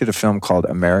directed a film called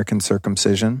American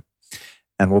Circumcision,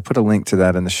 and we'll put a link to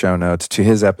that in the show notes, to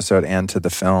his episode and to the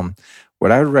film.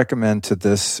 What I would recommend to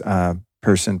this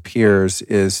person, Piers,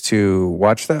 is to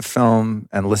watch that film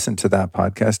and listen to that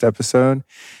podcast episode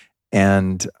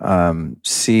and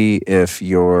see if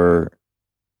your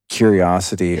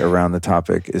curiosity around the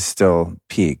topic is still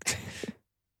piqued.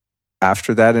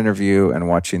 After that interview and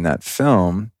watching that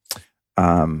film,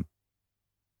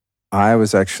 I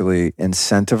was actually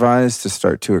incentivized to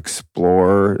start to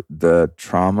explore the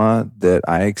trauma that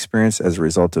I experienced as a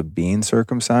result of being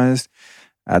circumcised.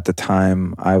 At the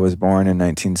time, I was born in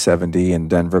 1970 in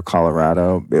Denver,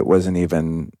 Colorado. There was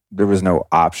no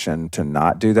option to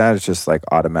not do that. It's just like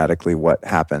automatically what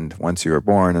happened once you were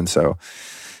born. And so,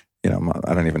 I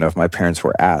don't even know if my parents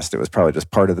were asked. It was probably just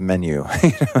part of the menu,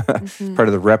 part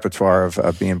of the repertoire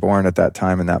of being born at that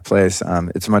time in that place.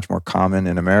 It's much more common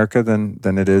in America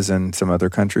than it is in some other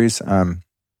countries.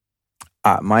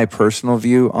 My personal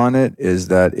view on it is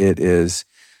that it is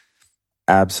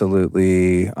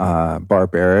absolutely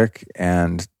barbaric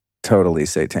and totally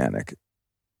satanic,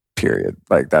 period.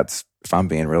 Like that's, if I'm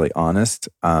being really honest,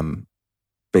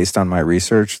 based on my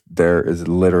research, there is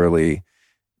literally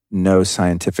no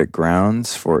scientific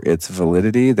grounds for its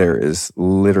validity. There is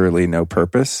literally no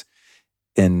purpose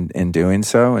in doing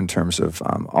so in terms of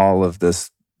all of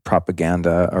this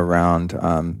propaganda around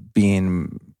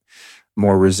being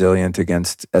more resilient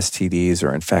against STDs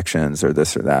or infections or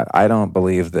this or that. I don't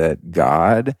believe that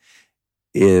God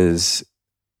is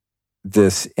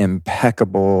this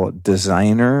impeccable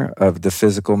designer of the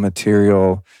physical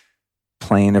material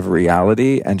plane of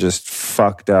reality and just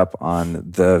fucked up on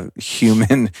the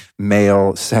human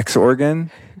male sex organ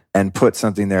and put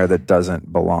something there that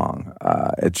doesn't belong.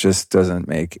 It just doesn't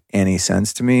make any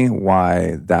sense to me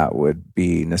why that would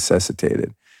be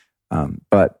necessitated.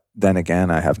 But then again,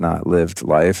 I have not lived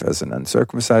life as an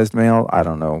uncircumcised male. I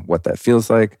don't know what that feels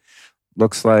like,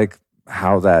 looks like,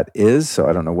 how that is. So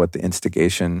I don't know what the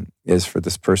instigation is for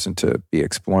this person to be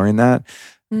exploring that.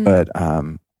 But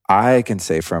I can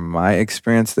say from my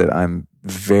experience that I'm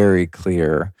very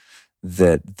clear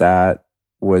that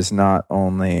was not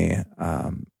only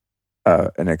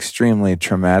an extremely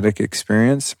traumatic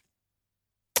experience,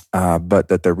 but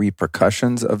that the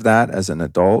repercussions of that as an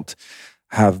adult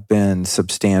have been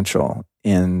substantial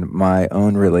in my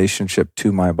own relationship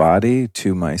to my body,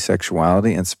 to my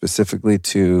sexuality, and specifically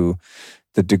to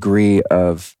the degree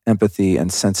of empathy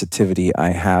and sensitivity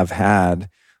I have had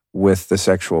with the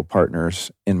sexual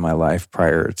partners in my life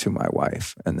prior to my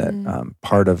wife. And that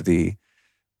part of the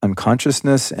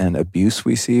unconsciousness and abuse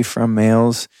we see from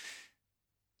males,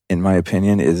 in my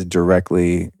opinion, is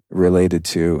directly related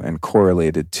to and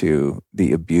correlated to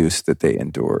the abuse that they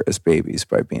endure as babies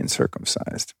by being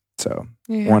circumcised. So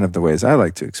one of the ways I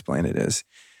like to explain it is,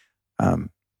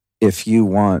 if you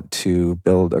want to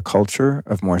build a culture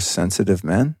of more sensitive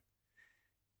men,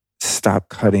 stop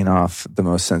cutting off the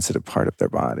most sensitive part of their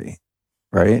body,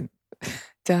 right?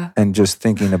 Duh. And just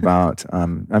thinking about,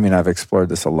 I've explored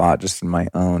this a lot just in my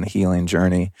own healing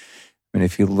journey. I mean,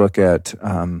 if you look at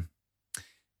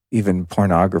even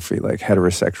pornography, like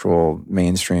heterosexual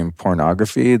mainstream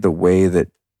pornography, the way that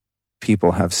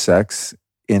people have sex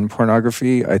in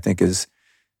pornography, I think is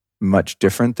much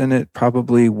different than it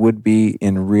probably would be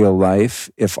in real life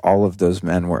if all of those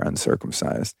men were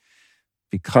uncircumcised.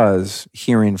 because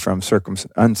hearing from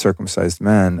uncircumcised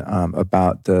men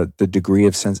about the degree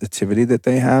of sensitivity that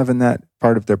they have in that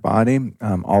part of their body,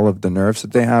 all of the nerves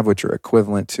that they have, which are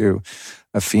equivalent to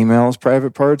a female's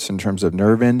private parts in terms of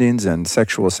nerve endings and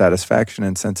sexual satisfaction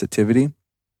and sensitivity.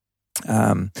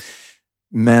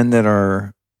 Men that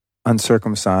are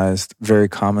uncircumcised very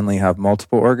commonly have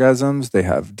multiple orgasms. They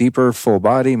have deeper, full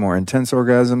body, more intense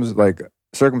orgasms. Like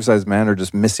circumcised men are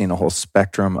just missing a whole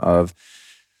spectrum of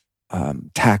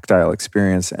tactile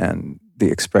experience and the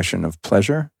expression of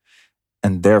pleasure.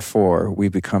 And therefore, we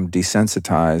become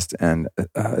desensitized and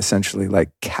essentially like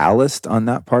calloused on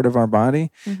that part of our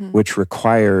body, which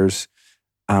requires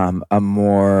a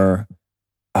more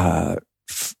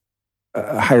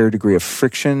a higher degree of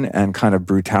friction and kind of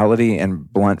brutality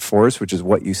and blunt force, which is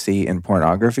what you see in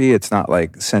pornography. It's not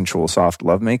like sensual, soft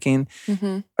lovemaking.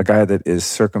 A guy that is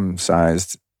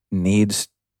circumcised needs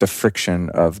the friction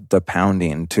of the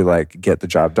pounding to like get the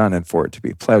job done and for it to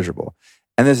be pleasurable.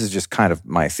 And this is just kind of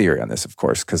my theory on this, of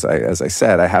course, because as I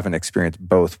said, I haven't experienced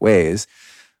both ways.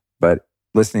 But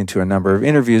listening to a number of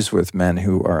interviews with men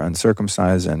who are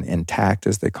uncircumcised and intact,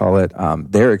 as they call it,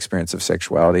 their experience of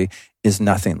sexuality is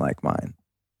nothing like mine.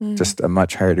 Just a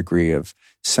much higher degree of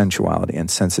sensuality and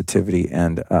sensitivity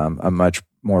and a much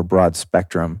more broad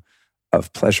spectrum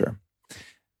of pleasure.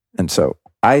 And so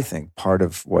I think part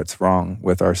of what's wrong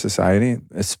with our society,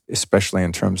 especially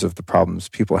in terms of the problems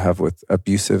people have with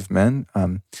abusive men,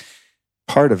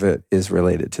 part of it is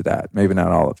related to that. Maybe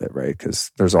not all of it, right?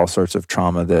 Because there's all sorts of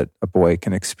trauma that a boy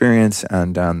can experience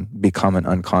and become an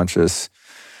unconscious,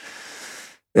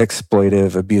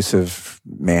 exploitive, abusive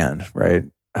man, right?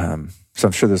 So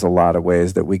I'm sure there's a lot of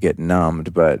ways that we get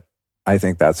numbed, but I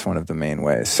think that's one of the main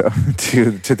ways. So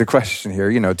to the question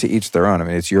here, to each their own. I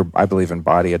mean, I believe in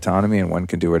body autonomy and one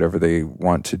can do whatever they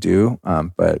want to do.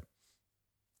 But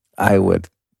I would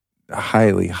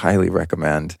highly, highly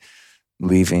recommend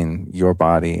leaving your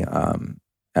body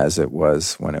as it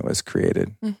was when it was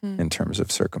created in terms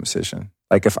of circumcision.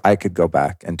 Like if I could go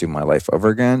back and do my life over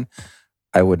again,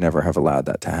 I would never have allowed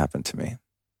that to happen to me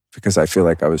because I feel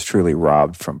like I was truly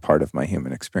robbed from part of my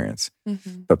human experience.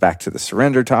 But back to the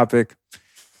surrender topic,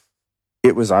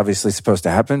 it was obviously supposed to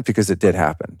happen because it did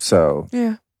happen. So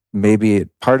maybe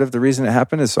part of the reason it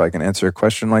happened is so I can answer a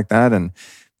question like that. And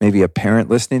maybe a parent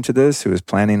listening to this who is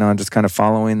planning on just kind of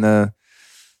following the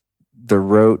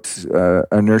rote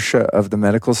inertia of the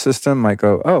medical system might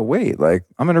go, oh, wait, like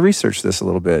I'm going to research this a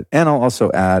little bit. And I'll also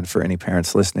add for any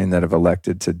parents listening that have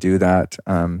elected to do that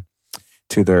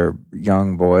to their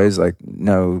young boys, like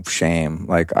no shame.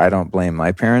 Like I don't blame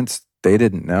my parents. They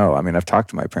didn't know. I mean, I've talked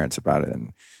to my parents about it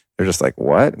and they're just like,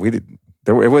 what? It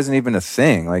wasn't even a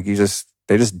thing. Like they just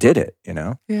did it,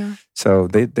 Yeah. So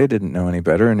they didn't know any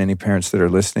better. And any parents that are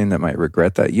listening that might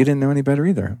regret that, you didn't know any better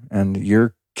either. And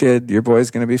your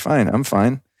boy's going to be fine. I'm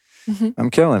fine. I'm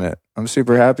killing it. I'm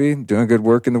super happy, doing good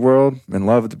work in the world, in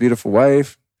love with a beautiful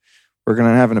wife. Working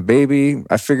on having a baby.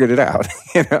 I figured it out,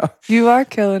 You are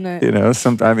killing it.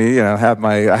 I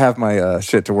have my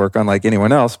shit to work on like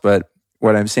anyone else, but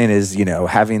what I'm saying is,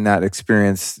 having that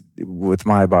experience with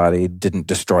my body didn't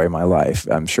destroy my life.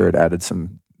 I'm sure it added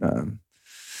some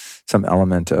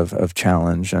element of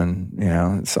challenge and,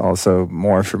 it's also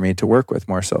more for me to work with,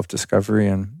 more self-discovery,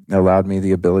 and it allowed me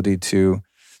the ability to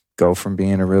go from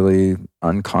being a really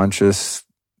unconscious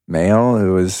male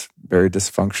who was very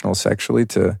dysfunctional sexually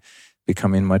to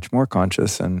becoming much more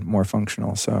conscious and more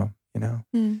functional. So,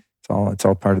 it's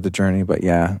all part of the journey. But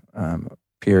yeah,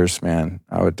 Pierce, man,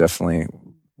 I would definitely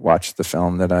watch the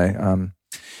film that I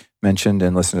mentioned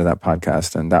and listen to that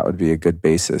podcast, and that would be a good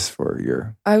basis for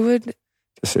your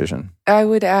decision. I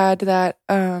would add that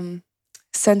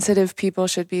sensitive people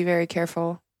should be very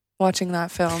careful watching that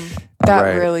film.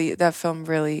 That film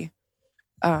really,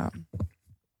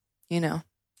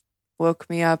 woke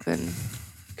me up and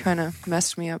kind of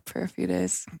messed me up for a few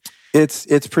days.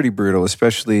 It's pretty brutal,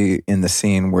 especially in the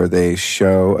scene where they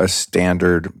show a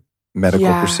standard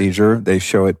medical procedure. They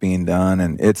show it being done,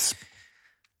 and it's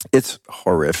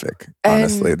horrific,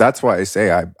 honestly. That's why I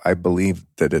say I believe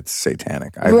that it's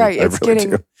satanic. I really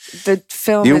do. The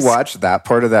film. You watch that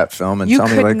part of that film and tell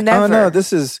me like, oh no,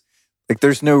 this is like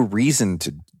there's no reason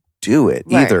to do it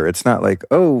either. It's not like,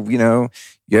 oh, you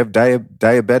have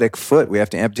diabetic foot. We have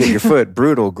to amputate your foot.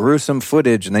 Brutal, gruesome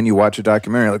footage. And then you watch a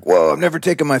documentary like, whoa, I've never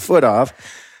taken my foot off.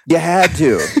 You had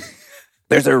to.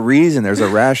 There's a reason. There's a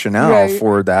rationale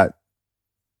for that.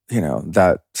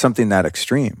 That something that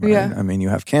extreme, right? Yeah. I mean, you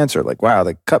have cancer, like, wow,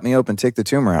 they cut me open, take the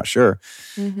tumor out, sure.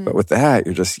 But with that,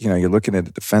 you're just, you're looking at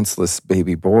a defenseless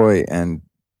baby boy and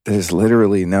there's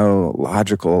literally no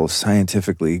logical,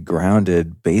 scientifically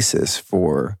grounded basis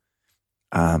for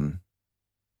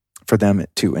for them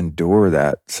to endure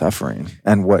that suffering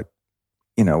and what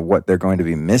they're going to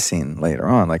be missing later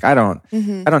on. Like I don't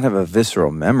have a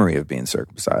visceral memory of being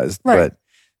circumcised, but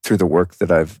through the work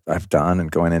that I've done and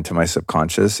going into my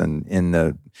subconscious and in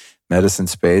the medicine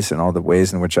space and all the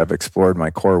ways in which I've explored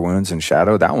my core wounds and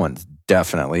shadow, that one's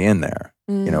definitely in there.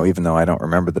 Even though I don't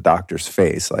remember the doctor's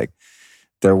face, like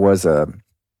there was a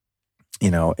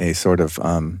sort of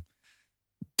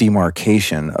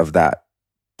demarcation of that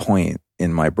point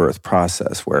in my birth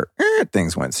process where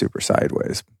things went super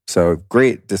sideways. So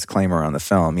great disclaimer on the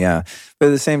film. Yeah. But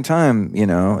at the same time,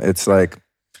 it's like,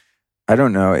 I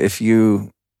don't know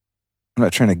I'm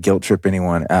not trying to guilt trip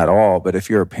anyone at all, but if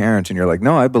you're a parent and you're like,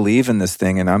 no, I believe in this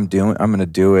thing and I'm going to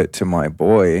do it to my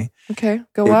boy. Okay.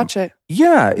 Go watch it.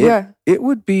 Yeah. It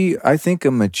would be, I think,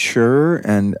 a mature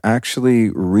and actually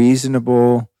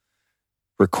reasonable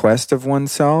request of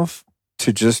oneself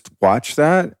to just watch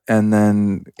that and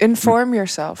then inform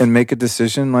yourself and make a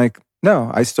decision like,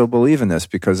 no, I still believe in this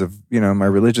because of, my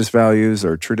religious values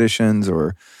or traditions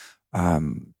or,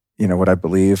 what I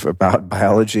believe about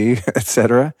biology, et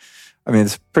cetera. I mean,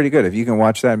 it's pretty good if you can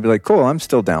watch that and be like, cool, I'm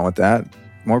still down with that.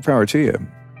 More power to you.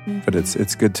 Mm-hmm. But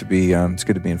it's good to be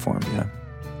informed. Yeah.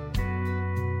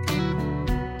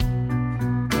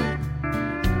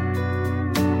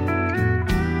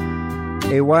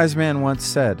 A wise man once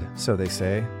said, so they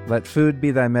say, let food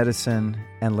be thy medicine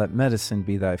and let medicine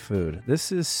be thy food.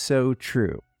 This is so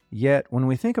true. Yet, when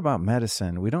we think about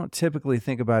medicine, we don't typically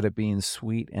think about it being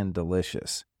sweet and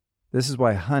delicious. This is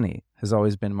why honey has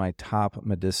always been my top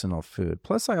medicinal food.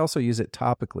 Plus, I also use it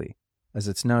topically, as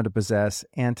it's known to possess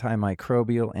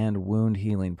antimicrobial and wound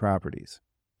healing properties.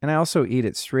 And I also eat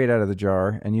it straight out of the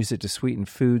jar and use it to sweeten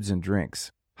foods and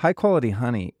drinks. High-quality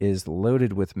honey is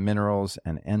loaded with minerals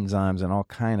and enzymes and all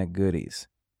kind of goodies.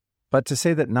 But to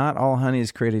say that not all honey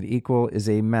is created equal is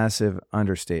a massive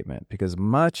understatement, because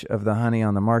much of the honey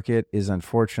on the market is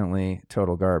unfortunately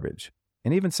total garbage.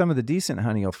 And even some of the decent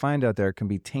honey you'll find out there can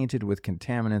be tainted with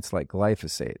contaminants like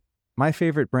glyphosate. My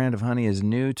favorite brand of honey is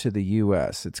new to the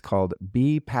U.S. It's called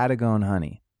Bee Patagon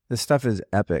honey. This stuff is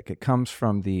epic. It comes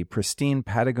from the pristine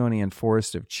Patagonian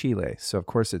forest of Chile, so of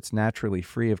course it's naturally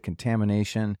free of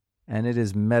contamination, and it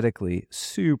is medically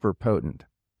super potent.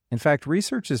 In fact,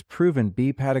 research has proven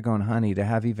Bee Patagon honey to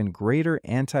have even greater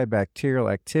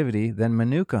antibacterial activity than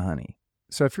Manuka honey.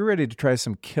 So if you're ready to try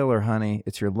some killer honey,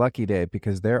 it's your lucky day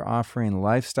because they're offering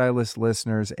Lifestylist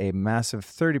listeners a massive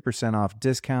 30% off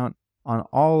discount on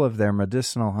all of their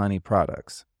medicinal honey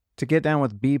products. To get down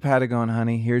with Bee Patagon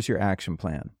honey, here's your action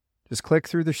plan. Just click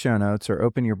through the show notes or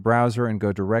open your browser and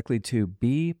go directly to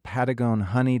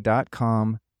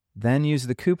beepatagonhoney.com. Then use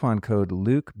the coupon code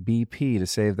LukeBP to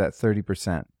save that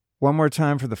 30%. One more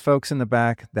time for the folks in the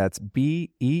back, that's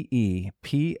BEEPATAGON,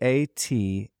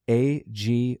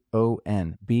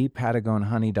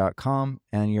 beepatagonhoney.com,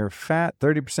 and your fat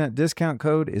 30% discount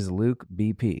code is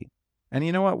LukeBP. And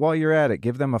you know what? While you're at it,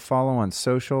 give them a follow on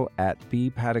social at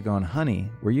beepatagonhoney,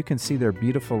 where you can see their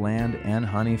beautiful land and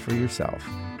honey for yourself.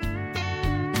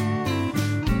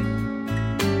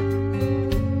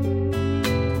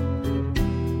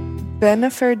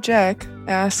 Benifer Jack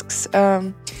asks,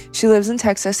 she lives in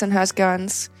Texas and has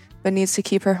guns, but needs to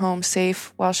keep her home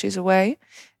safe while she's away.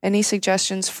 Any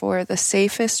suggestions for the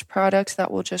safest product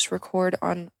that will just record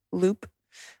on loop?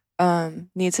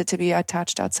 Needs it to be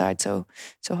attached outside, so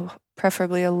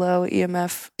preferably a low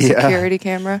EMF security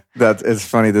camera. It's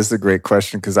funny. This is a great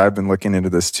question because I've been looking into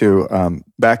this too.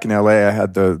 Back in LA, I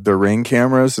had the Ring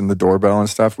cameras and the doorbell and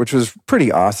stuff, which was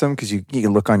pretty awesome because you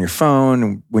can look on your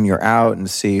phone when you're out and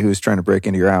see who's trying to break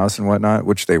into your house and whatnot,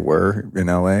 which they were in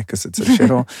LA because it's a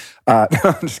shithole. No,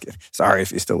 I'm just kidding. Sorry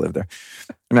if you still live there.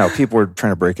 No, people were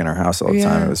trying to break in our house all the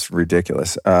time. It was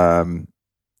ridiculous.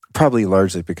 Probably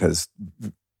largely because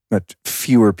much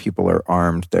fewer people are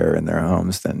armed there in their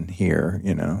homes than here.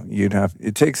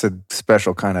 It takes a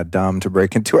special kind of dumb to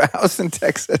break into a house in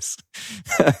Texas.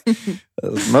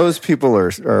 Most people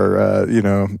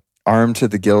are armed to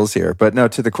the gills here. But no,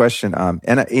 to the question,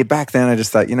 back then I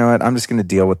just thought, you know what, I'm just going to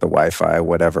deal with the Wi-Fi,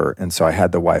 whatever. And so I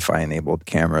had the Wi-Fi enabled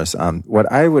cameras. What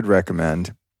I would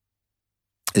recommend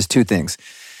is two things.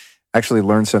 Actually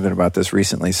learned something about this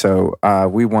recently. So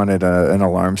we wanted an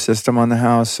alarm system on the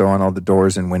house. So on all the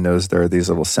doors and windows, there are these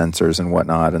little sensors and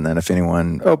whatnot. And then if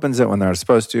anyone opens it when they're not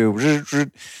supposed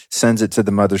to, sends it to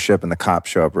the mothership and the cops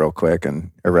show up real quick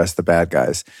and arrest the bad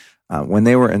guys. when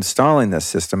they were installing this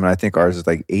system, and I think ours is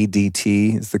like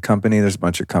ADT is the company. There's a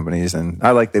bunch of companies, and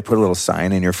they put a little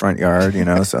sign in your front yard,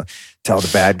 so tell the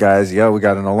bad guys, yo, we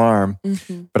got an alarm.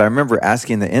 Mm-hmm. But I remember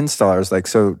asking the installers, like,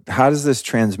 so how does this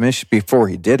transmission, before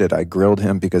he did it, I grilled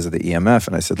him because of the EMF.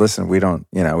 And I said, listen, we don't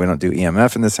do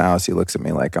EMF in this house. He looks at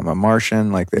me like I'm a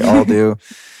Martian, like they all do.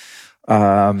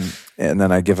 And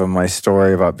then I give them my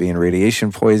story about being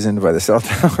radiation poisoned by the cell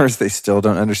towers. They still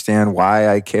don't understand why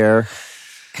I care.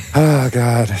 Oh,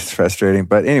 God, it's frustrating.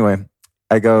 But anyway,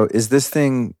 I go, is this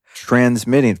thing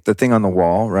transmitting, the thing on the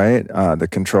wall, right? The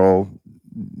control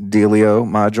dealio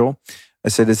module. I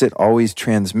said, is it always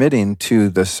transmitting to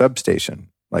the substation?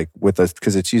 Like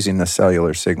because it's using the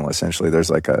cellular signal, essentially. There's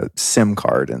like a SIM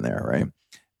card in there, right?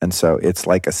 And so it's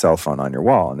like a cell phone on your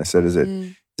wall. And I said, is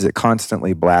it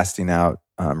constantly blasting out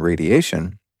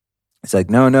radiation? It's like,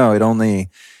 no, it only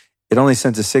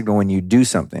sends a signal when you do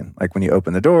something. Like when you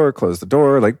open the door, close the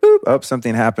door, like boop,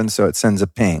 something happens, so it sends a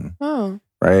ping. Oh.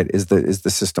 Right? Is the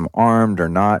system armed or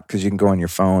not? Because you can go on your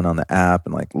phone on the app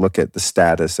and like look at the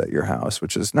status at your house,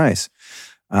 which is nice.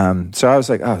 So I was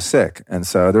like, oh, sick. And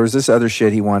so there was this other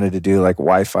shit he wanted to do, like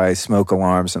Wi-Fi smoke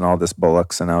alarms and all this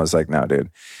bullocks. And I was like, no,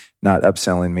 dude, not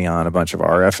upselling me on a bunch of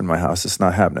RF in my house. It's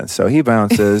not happening. So he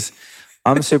bounces.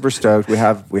 I'm super stoked. We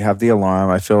have the alarm.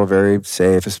 I feel very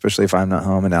safe, especially if I'm not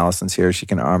home and Allison's here. She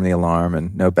can arm the alarm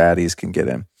and no baddies can get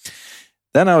in.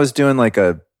 Then I was doing like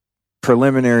a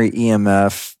preliminary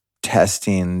EMF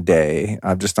testing day,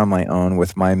 just on my own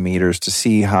with my meters to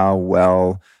see how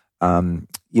well,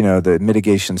 the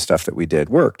mitigation stuff that we did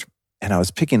worked. And I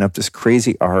was picking up this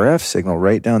crazy RF signal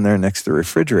right down there next to the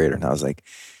refrigerator. And I was like,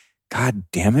 God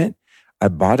damn it. I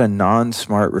bought a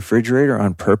non-smart refrigerator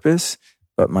on purpose.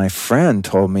 But my friend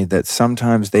told me that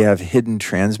sometimes they have hidden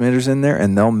transmitters in there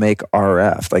and they'll make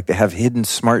RF. Like they have hidden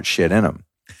smart shit in them.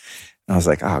 And I was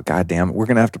like, oh, God damn it. We're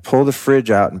going to have to pull the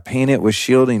fridge out and paint it with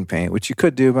shielding paint, which you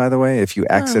could do, by the way, if you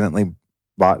accidentally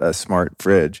bought a smart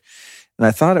fridge. And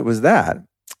I thought it was that.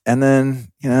 And then,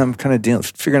 I'm kind of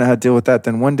figuring out how to deal with that.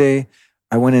 Then one day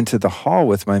I went into the hall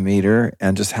with my meter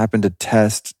and just happened to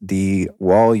test the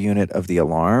wall unit of the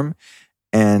alarm.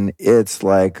 And it's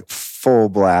like full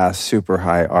blast, super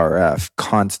high RF,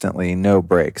 constantly, no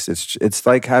breaks. It's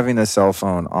like having a cell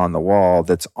phone on the wall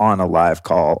that's on a live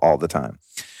call all the time.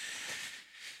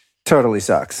 Totally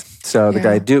sucks. So the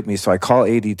guy duped me. So I call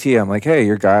ADT. I'm like, hey,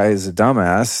 your guy is a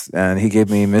dumbass, and he gave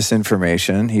me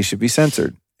misinformation. He should be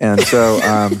censored. And so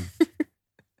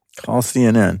call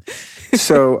CNN.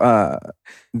 So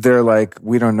they're like,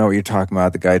 we don't know what you're talking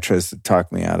about. The guy tries to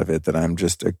talk me out of it, that I'm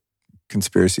just a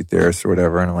conspiracy theorist or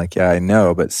whatever. And I'm like, yeah, I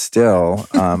know, but still,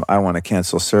 I want to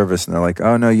cancel service. And they're like,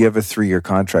 oh no, you have a 3-year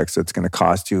contract, so it's going to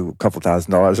cost you a couple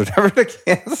 $1,000 or whatever to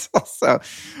cancel. So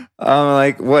I'm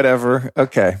like, whatever.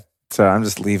 Okay. So I'm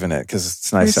just leaving it because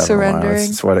it's nice to have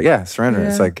surrendering. Surrendering. Yeah,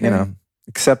 it's like,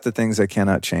 accept the things I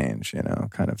cannot change,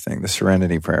 kind of thing. The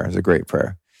serenity prayer is a great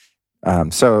prayer.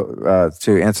 So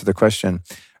to answer the question,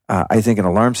 I think an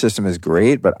alarm system is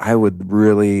great, but I would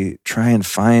really try and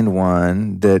find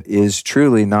one that is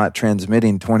truly not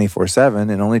transmitting 24/7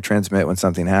 and only transmit when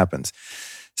something happens.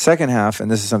 Second half,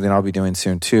 and this is something I'll be doing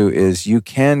soon too, is you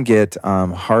can get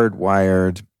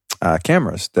hardwired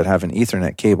cameras that have an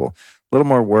Ethernet cable. A little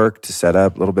more work to set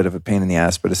up, a little bit of a pain in the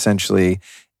ass, but essentially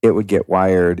it would get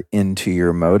wired into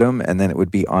your modem and then it would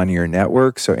be on your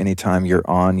network. So anytime you're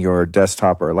on your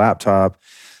desktop or laptop,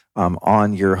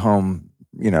 on your home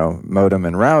modem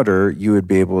and router, you would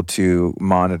be able to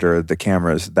monitor the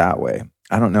cameras that way.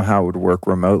 I don't know how it would work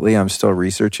remotely. I'm still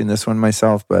researching this one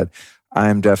myself, but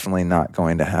I'm definitely not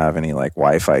going to have any like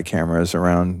Wi-Fi cameras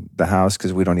around the house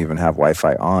because we don't even have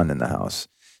Wi-Fi on in the house.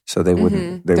 So they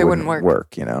wouldn't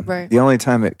work. Right. The only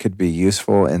time it could be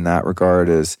useful in that regard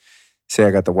is, say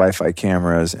I got the Wi-Fi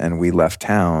cameras and we left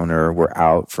town or we're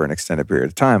out for an extended period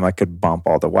of time, I could bump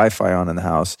all the Wi-Fi on in the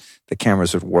house. The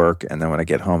cameras would work. And then when I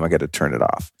get home, I got to turn it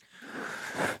off.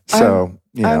 So,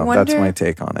 that's my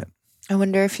take on it. I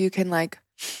wonder if you can like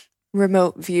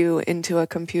remote view into a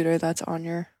computer that's on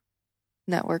your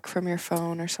network from your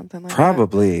phone or something like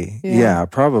probably. that. Yeah,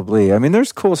 probably. I mean,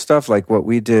 there's cool stuff like what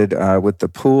we did with the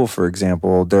pool, for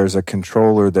example. There's a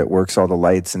controller that works all the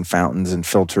lights and fountains and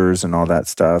filters and all that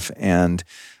stuff. And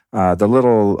the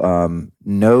little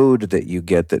node that you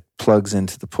get that plugs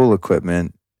into the pool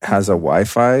equipment has a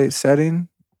Wi-Fi setting,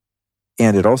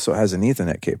 and it also has an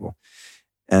Ethernet cable.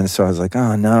 And so I was like,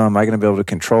 oh no, am I going to be able to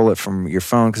control it from your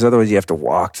phone? Because otherwise you have to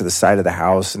walk to the side of the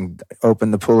house and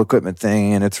open the pool equipment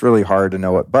thing. And it's really hard to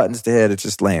know what buttons to hit. It's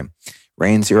just lame.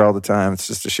 Rain's here all the time. It's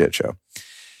just a shit show.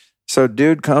 So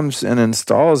dude comes and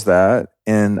installs that,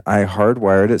 and I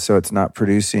hardwired it so it's not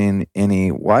producing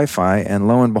any Wi-Fi. And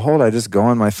lo and behold, I just go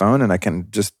on my phone and I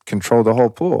can just control the whole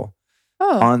pool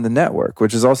on the network,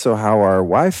 which is also how our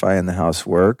Wi-Fi in the house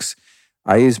works.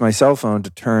 I use my cell phone to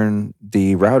turn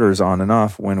the routers on and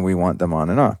off when we want them on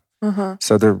and off.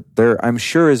 So there, I'm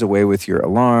sure is a way with your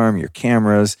alarm, your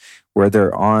cameras, where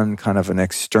they're on kind of an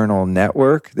external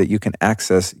network that you can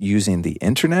access using the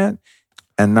internet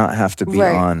and not have to be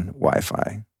on Wi-Fi.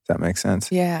 Does that make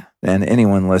sense? Yeah. And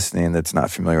anyone listening that's not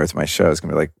familiar with my show is going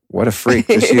to be like, what a freak.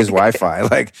 Just use Wi-Fi.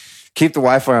 Like, keep the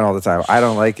Wi-Fi on all the time. I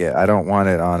don't like it. I don't want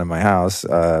it on in my house,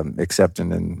 except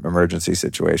in emergency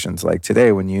situations like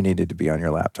today when you needed to be on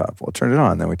your laptop. We'll turn it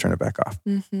on, then we turn it back off.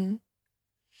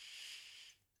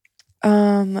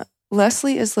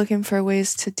 Leslie is looking for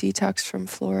ways to detox from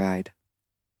fluoride.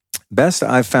 Best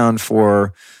I've found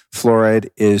for fluoride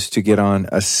is to get on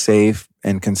a safe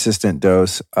and consistent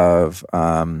dose of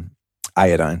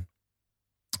iodine.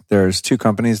 There's 2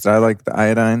 companies that I like the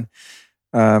iodine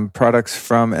products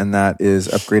from, and that is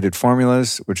Upgraded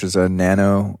Formulas, which is a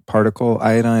nanoparticle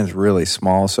iodine. It's really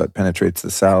small, so it penetrates the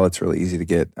cell. It's really easy to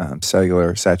get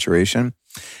cellular saturation.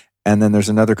 And then there's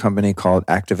another company called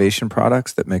Activation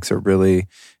Products that makes a really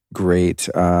great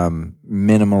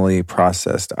minimally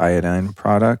processed iodine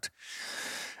product.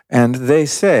 And they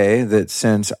say that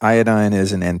since iodine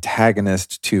is an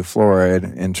antagonist to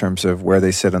fluoride in terms of where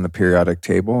they sit on the periodic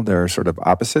table, they're sort of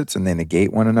opposites and they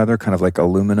negate one another, kind of like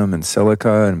aluminum and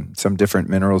silica and some different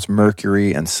minerals,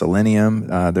 mercury and selenium.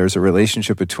 There's a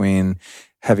relationship between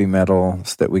heavy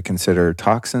metals that we consider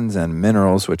toxins and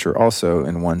minerals, which are also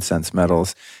in one sense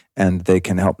metals, and they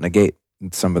can help negate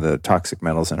some of the toxic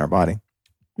metals in our body.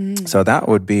 So that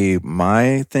would be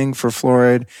my thing for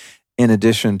fluoride, in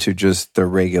addition to just the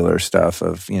regular stuff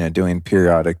of, doing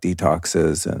periodic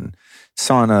detoxes and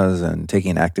saunas and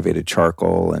taking activated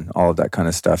charcoal and all of that kind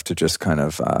of stuff to just kind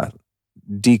of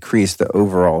decrease the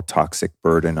overall toxic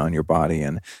burden on your body.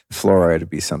 And fluoride would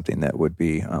be something that would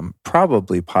be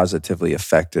probably positively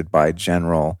affected by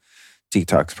general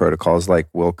detox protocols, like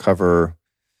we'll cover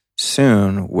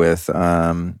soon with,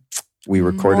 we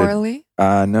recorded... Morley?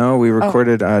 No, we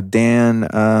recorded Dan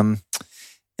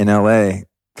in LA.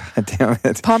 Damn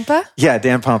it. Pampa? Yeah,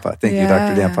 Dan Pampa. Thank you,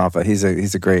 Dr. Dan Pampa. He's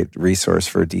a great resource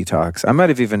for detox. I might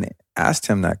have even asked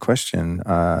him that question,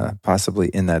 possibly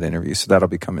in that interview. So that'll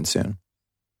be coming soon.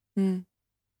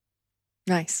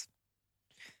 Nice.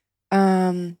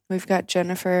 We've got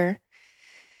Jennifer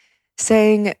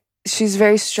saying she's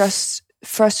very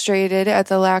frustrated at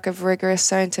the lack of rigorous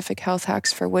scientific health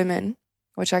hacks for women,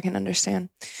 which I can understand.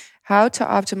 How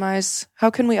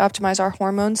can we optimize our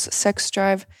hormones, sex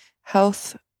drive,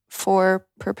 health for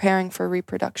preparing for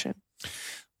reproduction?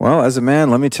 Well, as a man,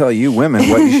 let me tell you women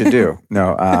what you should do.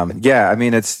 No, I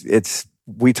mean, it's,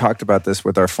 we talked about this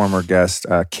with our former guest,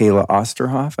 Kayla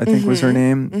Osterhoff, I think was her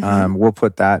name. We'll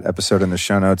put that episode in the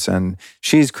show notes, and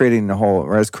she's has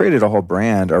created a whole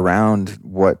brand around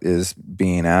what is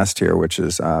being asked here, which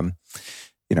is,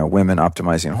 women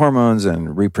optimizing hormones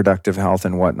and reproductive health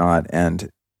and whatnot. And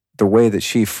the way that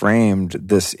she framed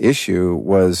this issue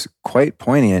was quite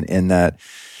poignant in that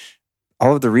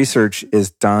all of the research is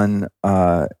done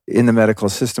in the medical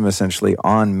system essentially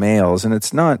on males. And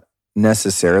it's not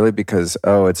necessarily because,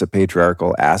 it's a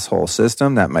patriarchal asshole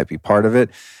system. That might be part of it.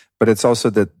 But it's also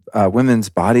that women's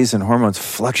bodies and hormones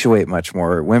fluctuate much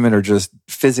more. Women are just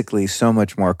physically so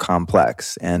much more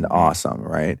complex and awesome,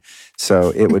 right?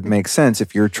 So it would make sense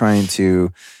if you're trying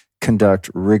to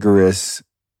conduct rigorous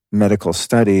medical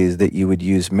studies that you would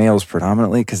use males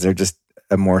predominantly because they're just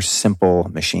a more simple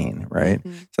machine, right?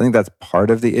 So I think that's part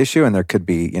of the issue, and there could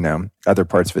be, other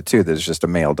parts of it too. There's just a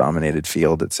male-dominated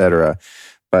field, et cetera.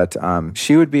 But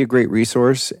she would be a great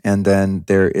resource. And then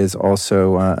there is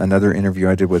also another interview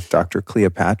I did with Dr.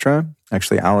 Cleopatra.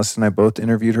 Actually, Alice and I both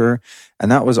interviewed her, and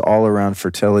that was all around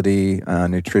fertility,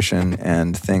 nutrition,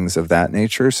 and things of that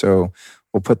nature. So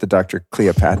we'll put the Dr.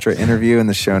 Cleopatra interview in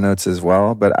the show notes as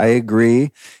well. But I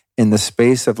agree, in the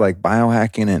space of like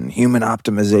biohacking and human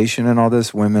optimization and all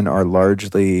this, women are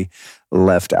largely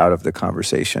left out of the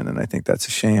conversation. And I think that's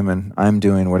a shame. And I'm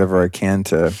doing whatever I can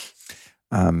to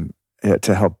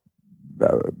help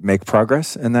make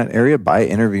progress in that area by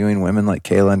interviewing women like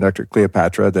Kayla and Dr.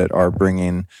 Cleopatra that are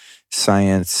bringing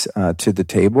science to the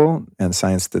table, and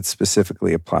science that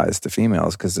specifically applies to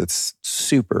females, because it's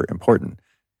super important.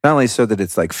 Not only so that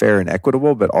it's like fair and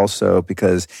equitable, but also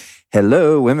because,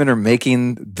 women are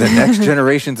making the next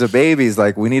generations of babies.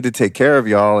 Like, we need to take care of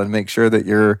y'all and make sure that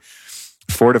you're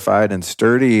fortified and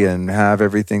sturdy and have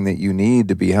everything that you need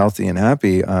to be healthy and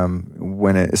happy,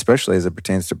 especially as it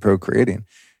pertains to procreating.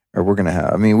 or we're going to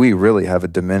have, I mean, we really have a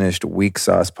diminished weak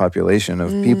sauce population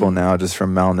of people now just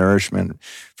from malnourishment,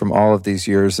 from all of these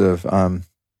years of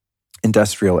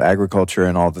industrial agriculture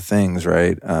and all the things,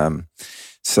 right?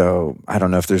 So I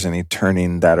don't know if there's any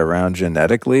turning that around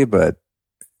genetically, but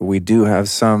we do have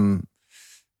some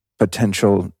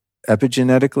potential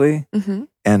epigenetically,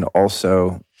 and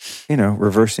also,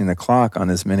 reversing the clock on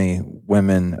as many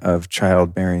women of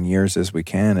childbearing years as we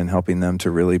can and helping them to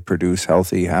really produce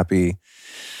healthy, happy,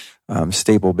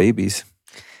 stable babies.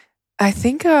 I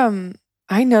think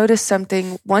I noticed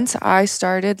something once I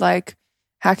started like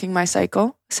hacking my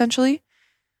cycle, essentially.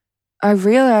 I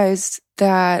realized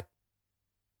that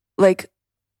like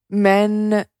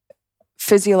men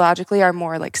physiologically are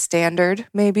more like standard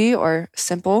maybe or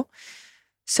simple.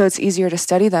 So it's easier to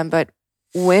study them. But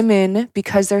women,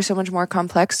 because they're so much more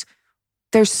complex,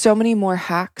 there's so many more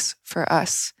hacks for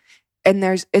us. And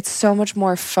it's so much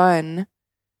more fun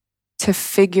to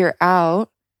figure out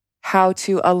how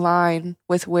to align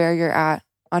with where you're at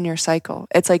on your cycle.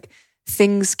 It's like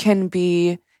things can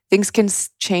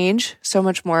change so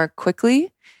much more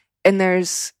quickly, and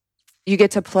you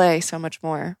get to play so much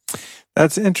more.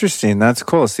 That's interesting. That's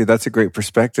cool. See, that's a great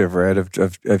perspective, right?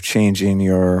 Of changing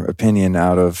your opinion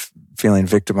out of feeling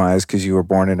victimized because you were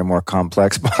born in a more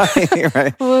complex body,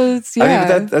 right? Well, yeah.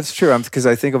 I mean, that's true. Because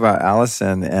I think about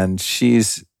Allison, and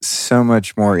she's so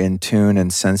much more in tune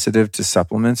and sensitive to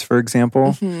supplements, for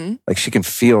example. Like she can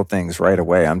feel things right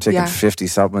away. I'm taking 50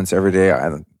 supplements every day. I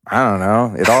don't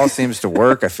know. It all seems to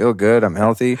work. I feel good. I'm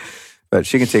healthy. But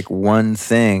she can take one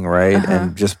thing, right,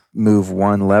 and just move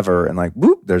one lever and like,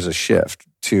 whoop, there's a shift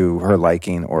to her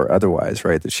liking or otherwise,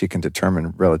 right, that she can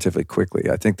determine relatively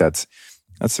quickly. I think that's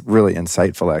really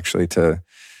insightful, actually, to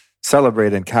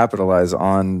celebrate and capitalize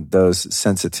on those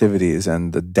sensitivities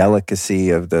and the delicacy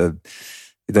of the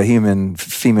human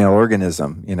female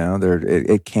organism.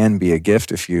 It can be a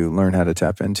gift if you learn how to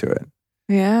tap into it.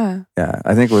 Yeah. Yeah.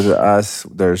 I think with us,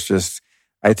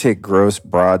 I take gross,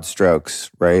 broad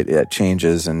strokes, right? It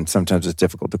changes, and sometimes it's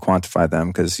difficult to quantify them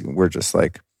because we're just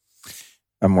like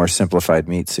a more simplified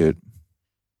meat suit.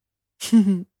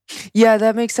 Yeah,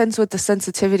 that makes sense with the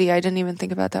sensitivity. I didn't even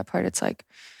think about that part. It's like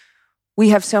we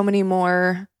have so many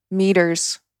more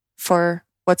meters for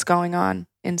what's going on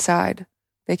inside.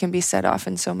 They can be set off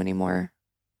in so many more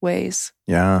ways.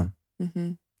 Yeah.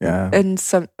 Yeah. And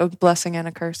a blessing and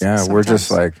a curse. Yeah, sometimes. We're just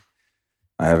like,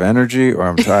 I have energy or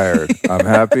I'm tired. I'm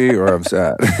happy or I'm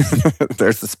sad.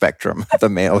 There's the spectrum, the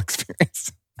male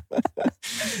experience.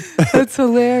 That's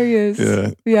hilarious.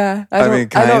 Yeah. I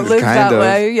don't live that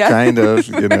way. Yeah. Kind of,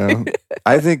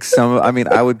 I think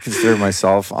I would consider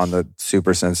myself on the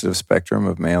super sensitive spectrum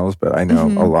of males, but I know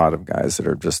a lot of guys that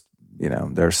are just,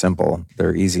 they're simple.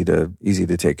 They're easy to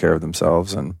take care of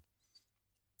themselves and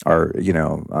are,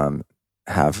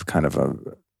 have kind of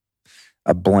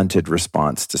a blunted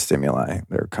response to stimuli.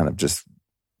 They're kind of just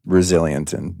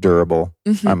resilient and durable.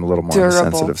 I'm a little more on the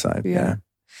sensitive side. Yeah.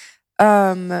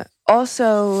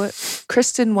 Also,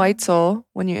 Kristen Weitzel,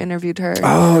 when you interviewed her.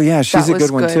 Oh yeah, she's a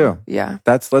good one too. Yeah.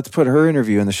 Let's put her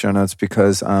interview in the show notes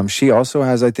because she also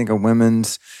has, I think, a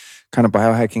women's kind of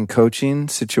biohacking coaching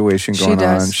situation going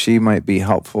on. She might be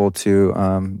helpful to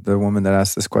the woman that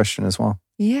asked this question as well.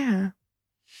 Yeah.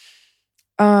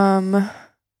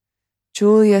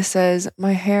 Julia says,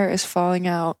 my hair is falling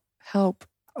out. Help.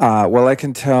 Well, I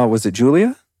can tell. Was it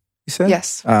Julia? You said?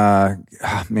 Yes.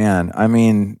 Man, I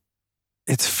mean,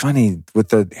 it's funny with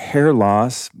the hair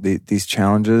loss, these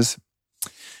challenges.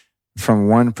 From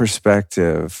one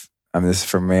perspective, I mean, this is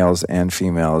for males and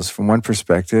females. From one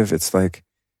perspective, it's like,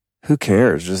 who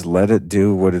cares? Just let it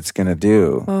do what it's going to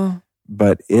do. Oh.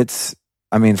 But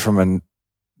from a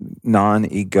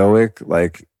non-egoic,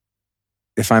 like,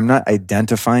 if I'm not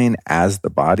identifying as the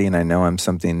body and I know I'm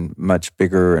something much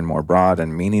bigger and more broad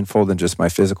and meaningful than just my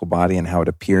physical body and how it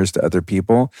appears to other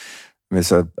people,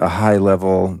 it's a high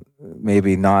level,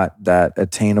 maybe not that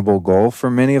attainable goal for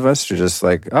many of us to just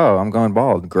like, oh, I'm going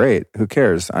bald. Great. Who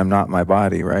cares? I'm not my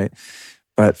body, right?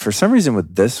 But for some reason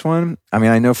with this one,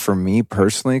 I know for me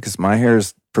personally, because my hair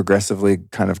is progressively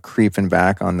kind of creeping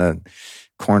back on the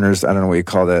corners. I don't know what you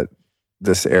call that.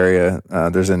 This area,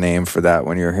 there's a name for that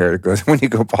when your hair goes, when you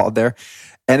go bald there.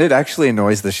 And it actually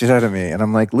annoys the shit out of me. And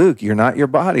I'm like, Luke, you're not your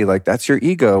body. Like, that's your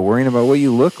ego worrying about what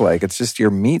you look like. It's just your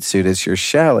meat suit. It's your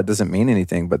shell. It doesn't mean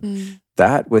anything. But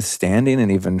that withstanding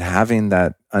and even having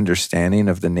that understanding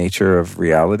of the nature of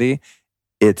reality,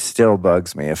 it still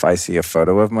bugs me. If I see a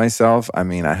photo of myself, I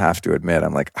have to admit,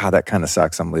 I'm like, that kind of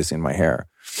sucks. I'm losing my hair.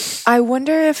 I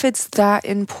wonder if it's that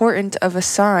important of a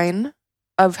sign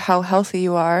of how healthy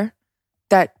you are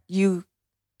that you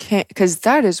can't, because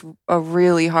that is a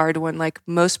really hard one. Like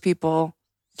most people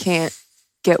can't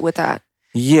get with that.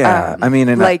 Yeah. I mean,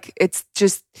 and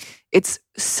it's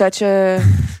such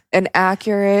an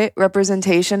accurate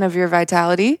representation of your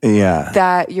vitality. Yeah.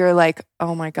 That you're like,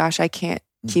 oh my gosh, I can't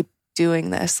keep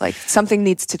doing this. Like something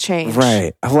needs to change.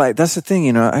 Right. Like that's the thing,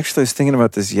 actually I was thinking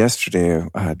about this yesterday,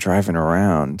 driving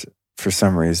around for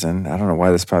some reason. I don't know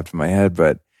why this popped in my head,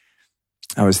 but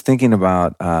I was thinking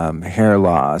about hair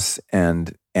loss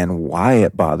and why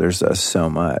it bothers us so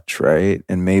much, right?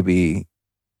 And maybe,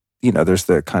 there's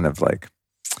the kind of like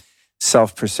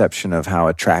self-perception of how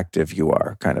attractive you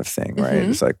are kind of thing, right?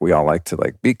 Mm-hmm. It's like we all like to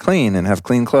like be clean and have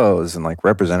clean clothes and like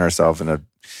represent ourselves in a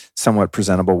somewhat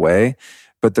presentable way.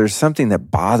 But there's something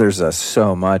that bothers us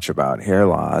so much about hair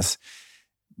loss,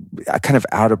 kind of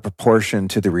out of proportion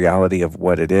to the reality of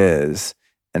what it is.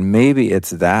 And maybe it's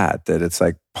that it's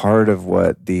like part of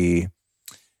what the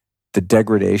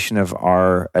degradation of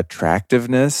our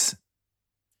attractiveness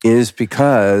is,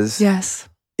 because yes,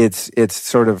 it's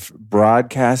sort of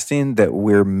broadcasting that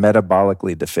we're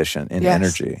metabolically deficient in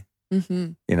energy.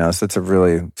 Mm-hmm. So it's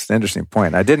it's an interesting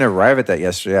point. I didn't arrive at that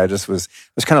yesterday. I just was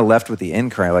kind of left with the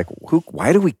inquiry, like,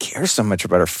 why do we care so much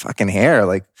about our fucking hair?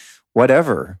 Like,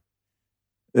 whatever.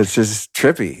 It's just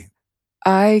trippy.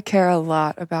 I care a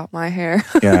lot about my hair.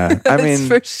 Yeah, I mean,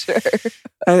 for sure.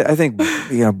 I think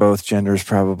both genders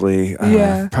probably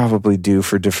do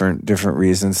for different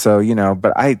reasons. So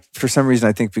but for some reason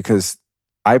I think because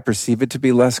I perceive it to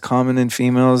be less common in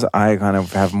females, I kind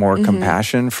of have more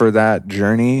compassion for that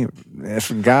journey.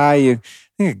 If a guy,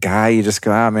 you just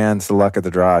go, man, it's the luck of the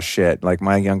draw shit. Like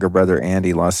my younger brother,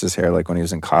 Andy, lost his hair like when he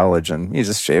was in college and he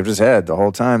just shaved his head the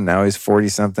whole time. Now he's 40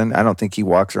 something. I don't think he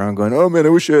walks around going, oh man, I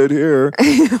wish I had hair.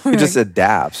 Right. He just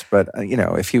adapts. But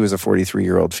if he was a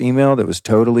 43-year-old female that was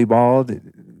totally bald,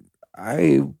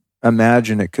 I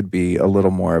imagine it could be a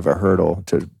little more of a hurdle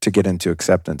to get into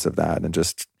acceptance of that and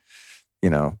just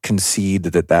concede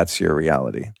that that's your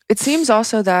reality. It seems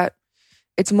also that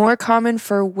it's more common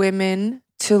for women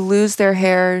to lose their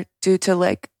hair due to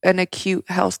like an acute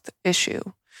health issue,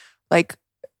 like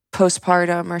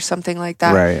postpartum or something like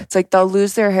that. Right. It's like they'll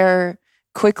lose their hair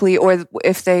quickly, or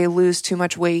if they lose too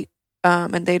much weight,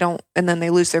 and then they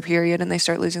lose their period and they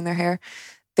start losing their hair,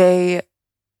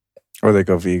 or they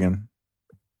go vegan.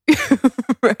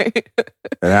 Right.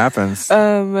 It happens.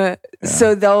 So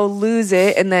they'll lose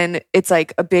it, and then it's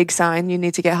like a big sign you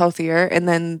need to get healthier, and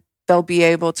then they'll be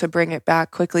able to bring it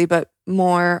back quickly. But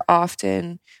more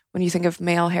often, when you think of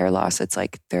male hair loss, it's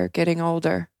like they're getting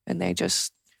older and they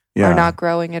just are not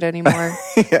growing it anymore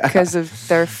because of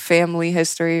their family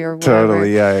history or whatever.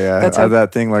 Totally, yeah. That's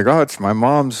that thing like, it's my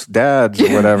mom's dad's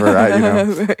or whatever.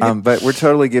 Right. But we're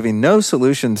totally giving no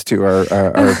solutions to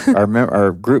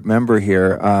our group member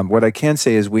here. What I can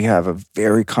say is we have a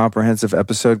very comprehensive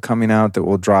episode coming out that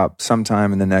will drop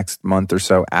sometime in the next month or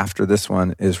so after this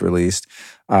one is released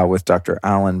with Dr.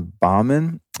 Alan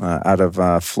Bauman out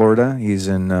of Florida. He's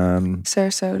in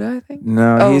Sarasota, I think.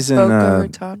 No, he's in Boca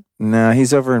Raton. No,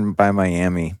 he's over by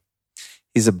Miami.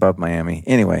 He's above Miami.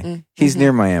 Anyway, he's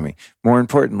near Miami. More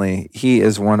importantly, he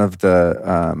is one of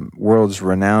the world's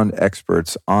renowned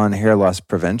experts on hair loss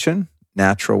prevention,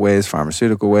 natural ways,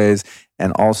 pharmaceutical ways,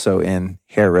 and also in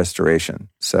hair restoration.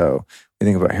 So we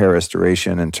think about hair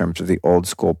restoration in terms of the old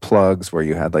school plugs where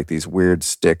you had like these weird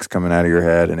sticks coming out of your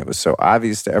head and it was so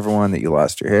obvious to everyone that you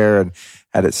lost your hair and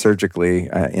had it surgically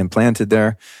implanted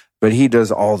there. But he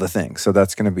does all the things. So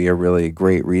that's going to be a really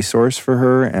great resource for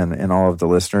her and all of the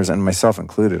listeners, and myself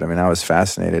included. I mean, I was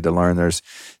fascinated to learn there's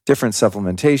different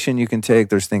supplementation you can take.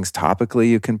 There's things topically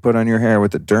you can put on your hair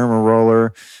with the derma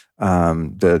roller,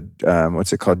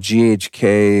 what's it called?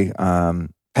 GHK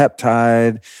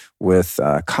peptide with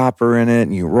copper in it,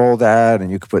 and you roll that, and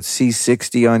you could put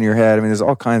C60 on your head. I mean, there's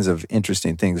all kinds of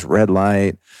interesting things, red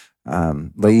light,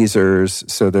 lasers.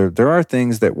 So there are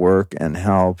things that work and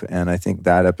help, and I think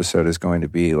that episode is going to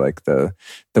be like the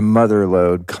mother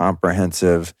load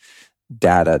comprehensive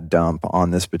data dump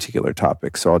on this particular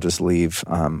topic. So I'll just leave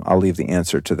the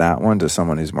answer to that one to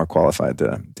someone who's more qualified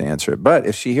to answer it. But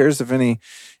if she hears of any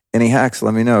hacks,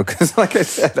 let me know, because like I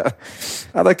said,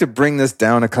 I'd like to bring this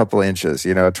down a couple inches,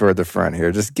 toward the front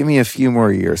here. Just give me a few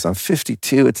more years. I'm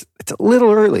 52. It's a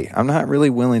little early. I'm not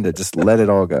really willing to just let it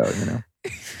all go,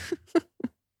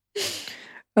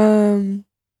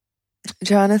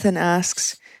 Jonathan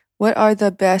asks, what are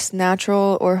the best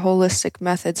natural or holistic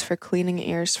methods for cleaning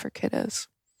ears for kiddos?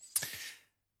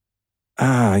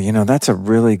 That's a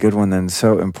really good one and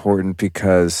so important,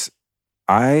 because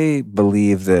I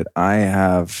believe that I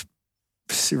have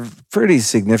pretty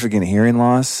significant hearing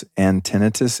loss and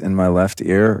tinnitus in my left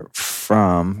ear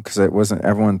from, because it wasn't,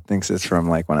 everyone thinks it's from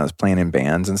like when I was playing in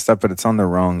bands and stuff, but it's on the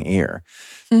wrong ear.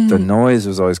 Mm-hmm. The noise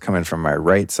was always coming from my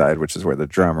right side, which is where the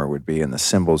drummer would be, and the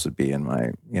cymbals would be in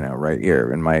my, right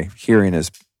ear. And my hearing is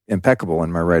impeccable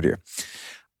in my right ear.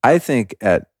 I think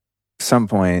at some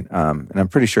point, and I'm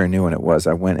pretty sure I knew when it was,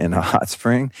 I went in a hot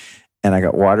spring and I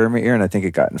got water in my ear, and I think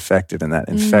it got infected, and that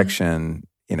infection,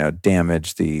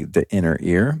 damaged the inner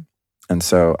ear. And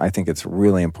so I think it's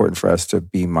really important for us to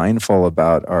be mindful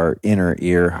about our inner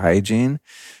ear hygiene.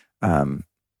 I'm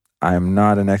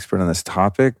not an expert on this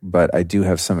topic, but I do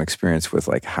have some experience with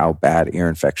like how bad ear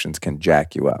infections can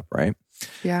jack you up, right?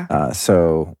 Yeah.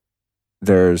 So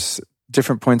there's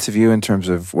different points of view in terms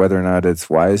of whether or not it's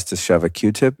wise to shove a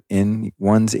Q-tip in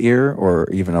one's ear or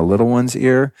even a little one's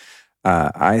ear.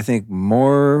 I think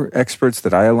more experts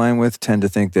that I align with tend to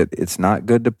think that it's not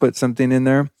good to put something in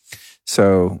there.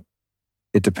 So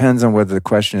it depends on whether the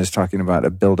question is talking about a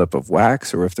buildup of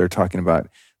wax or if they're talking about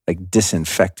like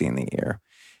disinfecting the ear.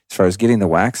 As far as getting the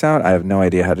wax out, I have no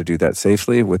idea how to do that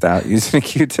safely without using a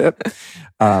Q-tip.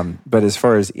 But as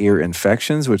far as ear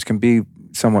infections, which can be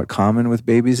somewhat common with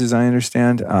babies, as I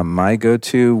understand, my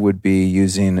go-to would be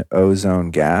using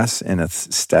ozone gas in a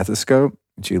stethoscope.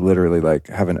 You literally like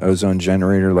have an ozone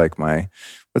generator, like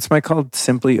what's my called?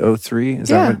 Simply O3? Is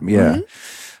that what? Yeah. Mm-hmm.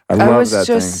 I love that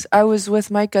thing. I was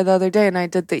with Micah the other day and I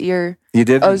did the ear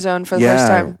ozone for the first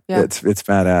time. Yeah, it's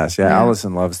badass. Yeah,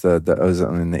 Allison loves the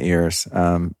ozone in the ears.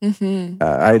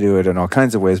 I do it in all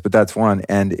kinds of ways, but that's one.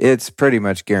 And it's pretty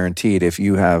much guaranteed if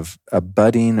you have a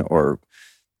budding or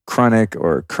chronic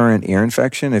or current ear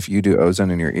infection, if you do ozone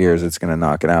in your ears, it's going to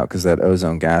knock it out because that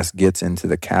ozone gas gets into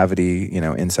the cavity,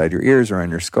 inside your ears or in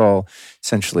your skull,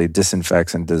 essentially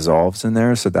disinfects and dissolves in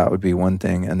there. So that would be one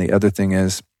thing. And the other thing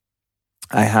is,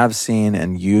 I have seen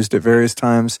and used at various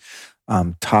times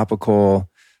topical,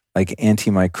 like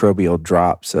antimicrobial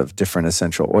drops of different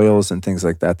essential oils and things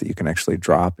like that you can actually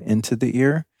drop into the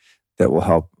ear that will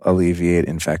help alleviate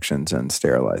infections and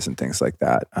sterilize and things like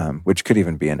that, which could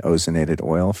even be an ozonated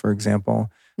oil, for example.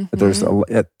 Mm-hmm. But there's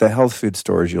at the health food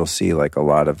stores, you'll see like a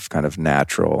lot of kind of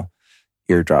natural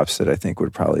ear drops that I think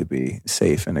would probably be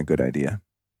safe and a good idea.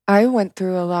 I went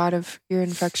through a lot of ear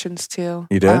infections too.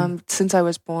 You did? Since I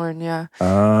was born, yeah.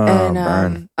 Oh,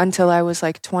 and until I was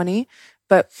like 20.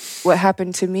 But what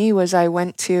happened to me was I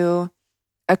went to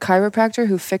a chiropractor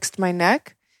who fixed my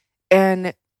neck,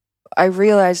 and I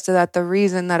realized that the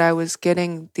reason that I was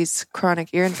getting these chronic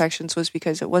ear infections was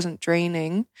because it wasn't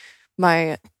draining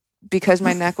because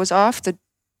my neck was off,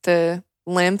 the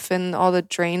lymph and all the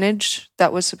drainage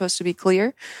that was supposed to be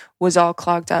clear was all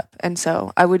clogged up. And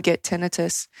so I would get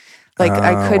tinnitus. Like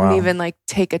I couldn't even like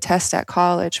take a test at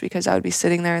college because I would be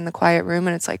sitting there in the quiet room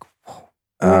and it's like, whoa,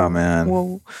 oh man.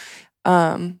 Whoa.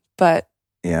 But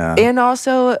yeah. And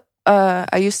also,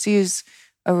 I used to use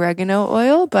oregano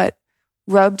oil, but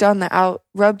rubbed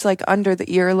like under the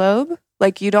earlobe.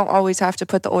 Like you don't always have to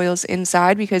put the oils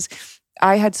inside because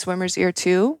I had swimmer's ear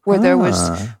too, where there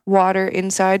was water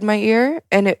inside my ear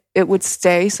and it would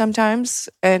stay sometimes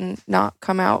and not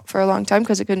come out for a long time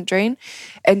because it couldn't drain.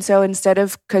 And so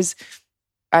because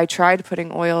I tried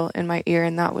putting oil in my ear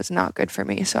and that was not good for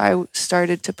me. So I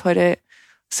started to put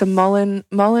some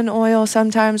mullein oil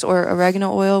sometimes or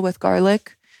oregano oil with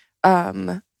garlic,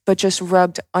 but just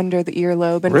rubbed under the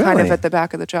earlobe and kind of at the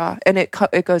back of the jaw. And it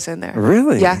goes in there.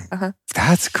 Really? Yeah. Uh-huh.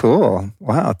 That's cool.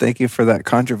 Wow. Thank you for that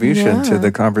contribution to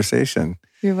the conversation.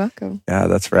 You're welcome. Yeah,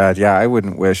 that's rad. Yeah, I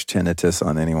wouldn't wish tinnitus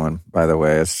on anyone, by the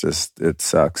way. It's just, it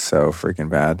sucks so freaking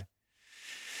bad.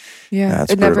 Yeah,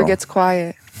 it never gets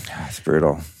quiet. It's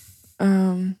brutal.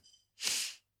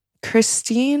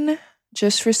 Christine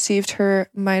just received her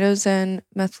Mitozen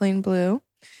Methylene Blue.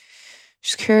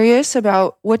 She's curious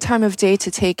about what time of day to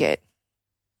take it.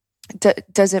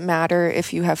 Does it matter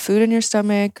if you have food in your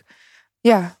stomach?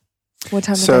 Yeah. What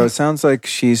time of day? So it sounds like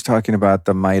she's talking about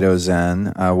the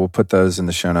Mitozen. We'll put those in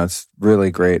the show notes.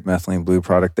 Really great Methylene Blue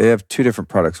product. They have two different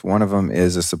products. One of them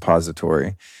is a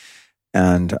suppository.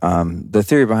 And the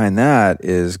theory behind that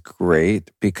is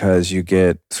great because you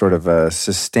get sort of a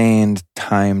sustained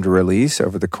timed release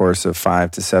over the course of 5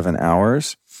 to 7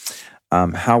 hours.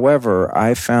 However,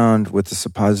 I found with the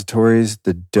suppositories,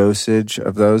 the dosage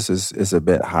of those is a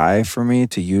bit high for me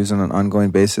to use on an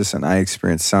ongoing basis. And I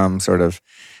experienced some sort of,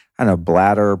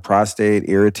 bladder, prostate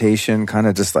irritation, kind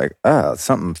of just like,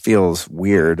 something feels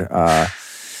weird.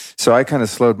 So I kind of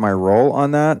slowed my roll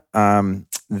on that.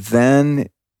 Then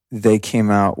they came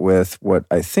out with what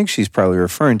I think she's probably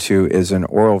referring to is an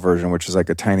oral version, which is like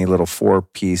a tiny little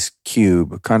 4-piece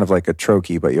cube, kind of like a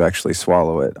troche, but you actually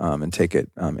swallow it and take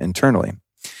it internally.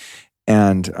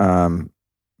 And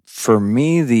For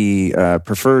me, the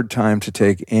preferred time to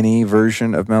take any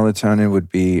version of melatonin would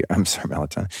be,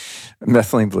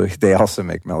 methylene blue. They also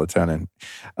make melatonin,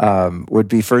 would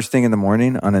be first thing in the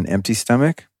morning on an empty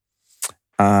stomach.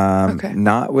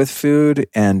 Not with food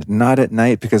and not at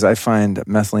night, because I find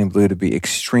methylene blue to be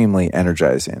extremely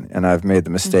energizing. And I've made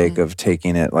the mistake of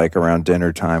taking it like around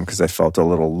dinner time because I felt a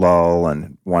little lull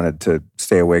and wanted to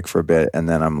stay awake for a bit. And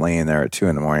then I'm laying there at 2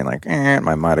 a.m, like,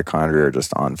 my mitochondria are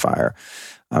just on fire.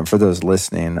 For those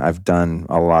listening, I've done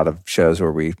a lot of shows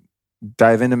where we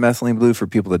dive into methylene blue for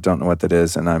people that don't know what that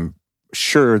is. And I'm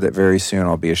sure that very soon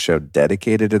I'll be a show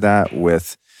dedicated to that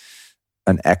with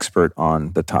an expert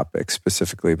on the topic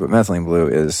specifically. But methylene blue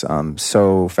is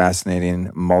so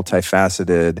fascinating,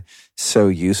 multifaceted, so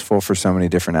useful for so many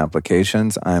different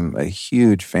applications. I'm a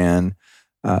huge fan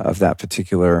of that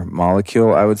particular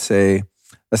molecule. I would say,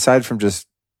 aside from just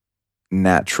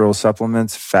natural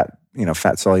supplements,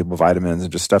 fat-soluble vitamins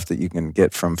and just stuff that you can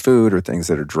get from food or things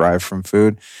that are derived from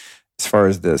food, as far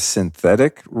as the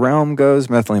synthetic realm goes,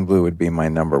 methylene blue would be my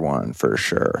number one for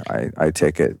sure. I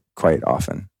take it quite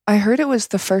often. I heard it was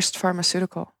the first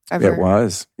pharmaceutical ever. It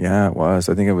was. Yeah, it was.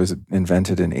 I think it was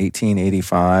invented in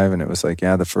 1885, and it was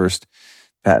the first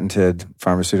patented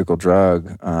pharmaceutical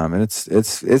drug. And it's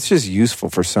just useful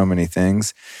for so many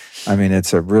things. I mean,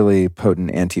 it's a really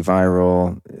potent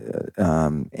antiviral,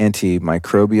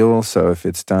 antimicrobial. So if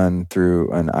it's done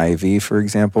through an IV, for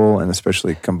example, and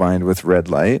especially combined with red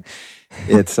light,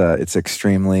 it's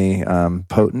extremely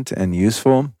potent and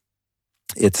useful.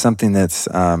 It's something that's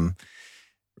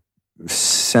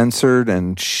censored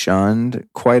and shunned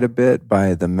quite a bit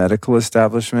by the medical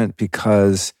establishment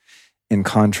because, in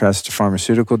contrast to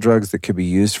pharmaceutical drugs that could be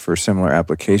used for similar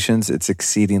applications, it's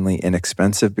exceedingly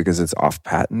inexpensive because it's off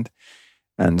patent.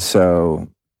 And so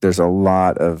there's a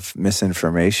lot of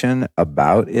misinformation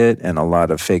about it and a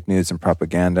lot of fake news and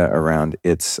propaganda around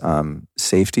its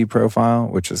safety profile,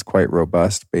 which is quite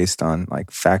robust based on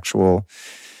factual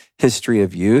history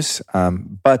of use.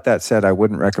 But that said, I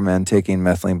wouldn't recommend taking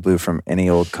methylene blue from any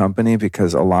old company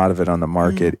because a lot of it on the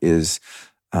market is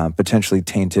potentially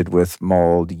tainted with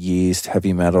mold, yeast,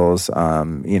 heavy metals.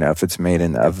 If it's made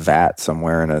in a vat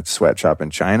somewhere in a sweatshop in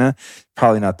China,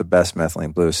 probably not the best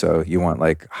methylene blue. So you want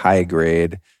high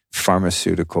grade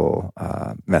pharmaceutical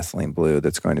methylene blue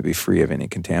that's going to be free of any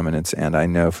contaminants. And I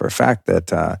know for a fact that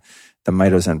the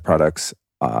Mitozen products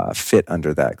fit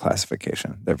under that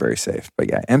classification. They're very safe. But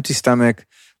yeah, empty stomach,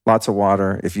 lots of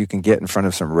water. If you can get in front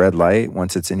of some red light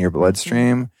once it's in your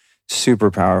bloodstream, super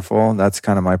powerful. That's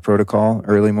kind of my protocol.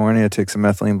 Early morning, I take some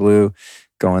methylene blue,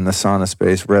 go in the sauna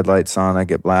space, red light sauna,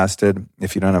 get blasted.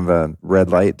 If you don't have a red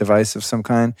light device of some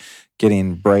kind,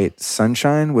 getting bright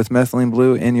sunshine with methylene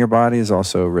blue in your body is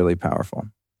also really powerful.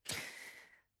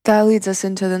 That leads us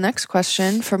into the next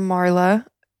question from Marla.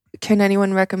 Can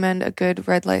anyone recommend a good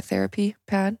red light therapy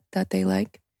pad that they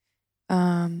like?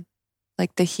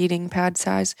 Like the heating pad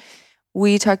size.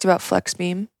 We talked about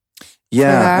FlexBeam.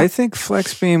 Yeah, I think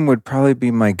FlexBeam would probably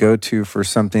be my go-to for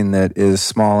something that is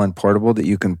small and portable that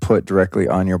you can put directly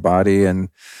on your body and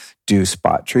do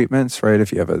spot treatments, right?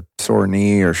 If you have a sore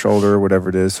knee or shoulder, whatever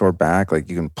it is, sore back, you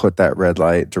can put that red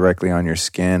light directly on your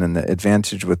skin. And the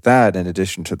advantage with that, in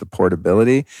addition to the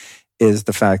portability, is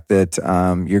the fact that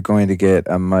you're going to get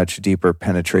a much deeper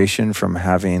penetration from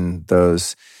having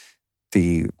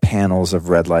the panels of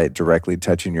red light directly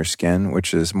touching your skin,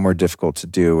 which is more difficult to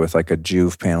do with a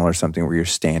Juve panel or something where you're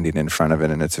standing in front of it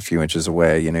and it's a few inches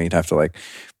away. You'd have to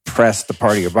press the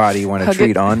part of your body you want to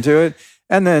treat onto it.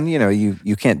 And then,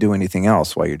 you can't do anything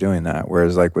else while you're doing that.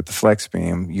 Whereas with the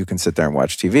FlexBeam, you can sit there and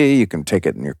watch TV. You can take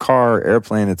it in your car,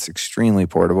 airplane. It's extremely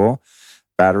portable.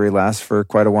 Battery lasts for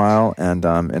quite a while, and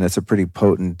it's a pretty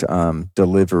potent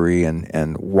delivery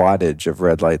and wattage of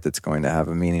red light that's going to have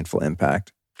a meaningful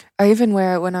impact. I even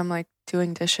wear it when I'm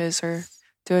doing dishes or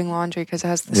doing laundry because it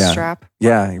has the strap.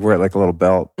 Yeah, you wear it like a little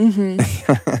belt.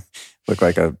 Mm-hmm. Look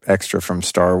like an extra from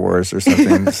Star Wars or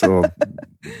something. This little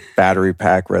battery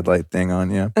pack red light thing on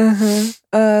you.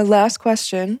 Uh-huh. Last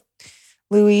question.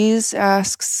 Louise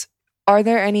asks, are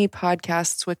there any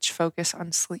podcasts which focus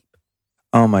on sleep?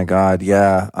 Oh my God,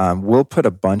 yeah. We'll put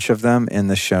a bunch of them in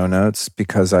the show notes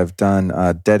because I've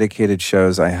done dedicated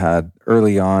shows I had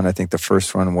early on. I think the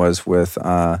first one was with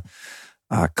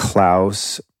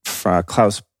Klaus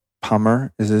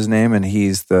Pummer is his name, and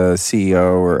he's the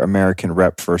CEO or American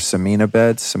rep for Samina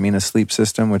Beds, Samina Sleep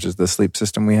System, which is the sleep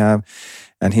system we have.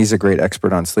 And he's a great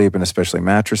expert on sleep and especially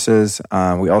mattresses.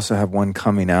 We also have one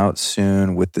coming out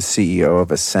soon with the CEO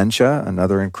of Essentia,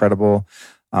 another incredible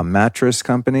mattress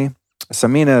company.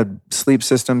 Samina Sleep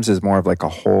Systems is more of like a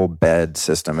whole bed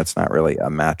system. It's not really a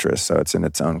mattress, so it's in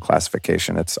its own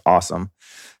classification. It's awesome.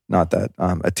 Not that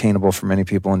attainable for many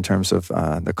people in terms of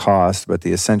the cost, but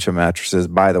the Essentia mattresses,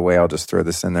 by the way, I'll just throw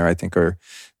this in there, I think are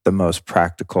the most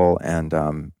practical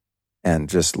and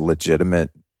just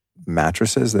legitimate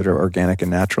mattresses that are organic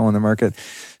and natural in the market.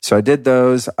 So I did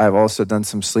those. I've also done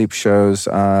some sleep shows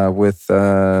with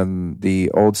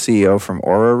the old CEO from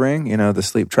Oura Ring, the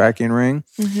sleep tracking ring.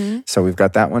 Mm-hmm. So we've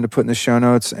got that one to put in the show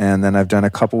notes. And then I've done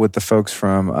a couple with the folks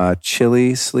from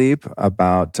Chili Sleep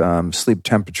about sleep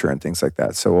temperature and things like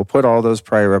that. So we'll put all those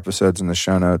prior episodes in the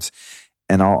show notes,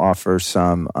 and I'll offer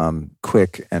some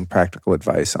quick and practical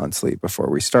advice on sleep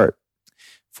before we start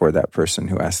for that person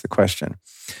who asked the question.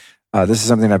 This is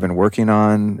something I've been working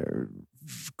on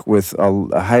with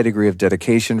a high degree of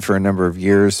dedication for a number of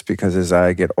years, because as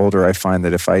I get older, I find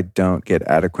that if I don't get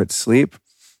adequate sleep,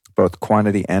 both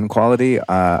quantity and quality,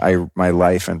 my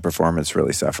life and performance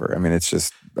really suffer. I mean, it's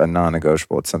just a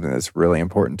non-negotiable. It's something that's really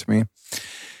important to me.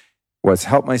 What's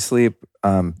helped my sleep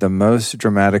the most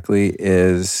dramatically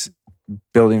is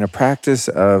building a practice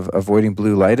of avoiding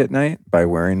blue light at night by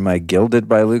wearing my gilded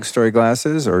by Luke Story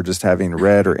glasses, or just having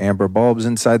red or amber bulbs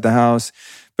inside the house.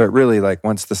 But really, like,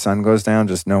 once the sun goes down,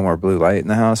 just no more blue light in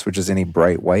the house, which is any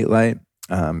bright white light.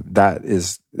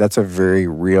 That's a very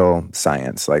real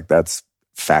science. Like, that's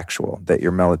factual, that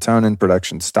your melatonin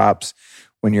production stops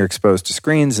when you're exposed to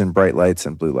screens and bright lights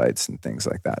and blue lights and things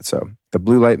like that. So the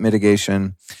blue light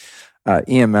mitigation.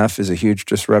 EMF is a huge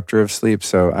disruptor of sleep,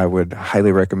 so I would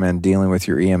highly recommend dealing with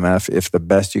your EMF. If the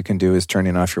best you can do is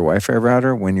turning off your Wi-Fi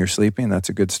router when you're sleeping, that's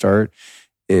a good start.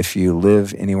 If you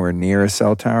live anywhere near a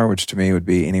cell tower, which to me would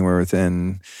be anywhere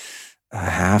within a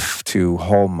half to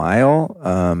whole mile,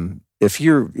 if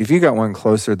you got one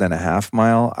closer than a half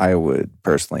mile, I would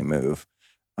personally move.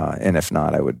 And if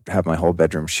not, I would have my whole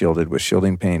bedroom shielded with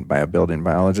shielding paint by a building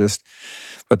biologist.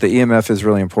 But the EMF is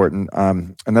really important.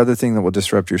 Another thing that will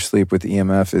disrupt your sleep with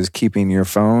EMF is keeping your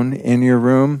phone in your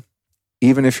room.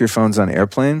 Even if your phone's on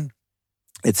airplane,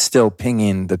 it's still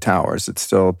pinging the towers. It's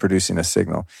still producing a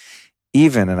signal.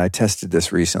 Even, and I tested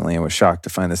this recently and was shocked to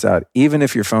find this out, even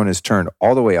if your phone is turned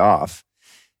all the way off,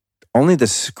 only the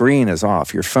screen is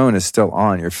off. Your phone is still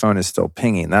on. Your phone is still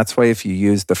pinging. That's why if you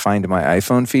use the Find My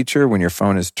iPhone feature, when your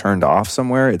phone is turned off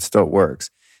somewhere, it still works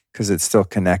because it's still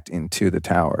connecting to the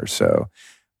tower. So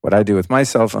what I do with my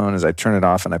cell phone is I turn it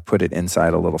off and I put it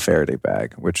inside a little Faraday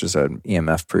bag, which is an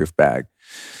EMF-proof bag,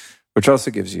 which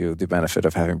also gives you the benefit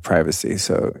of having privacy.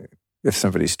 So if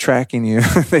somebody's tracking you,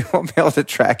 they won't be able to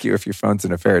track you if your phone's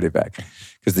in a Faraday bag,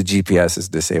 because the GPS is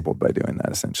disabled by doing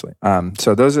that, essentially.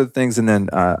 So those are the things. And then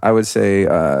I would say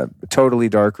totally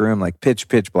dark room, like pitch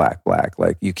black.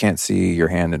 Like you can't see your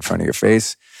hand in front of your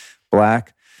face,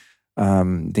 black,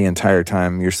 the entire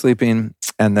time you're sleeping.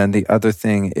 And then the other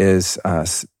thing is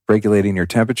regulating your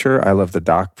temperature. I love the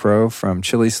Doc Pro from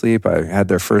Chili Sleep. I had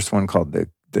their first one called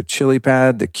the Chili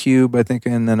Pad, the Cube, I think.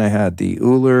 And then I had the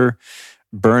Uller.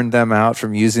 Burned them out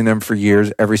from using them for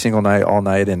years, every single night, all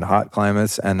night in hot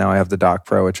climates. And now I have the Doc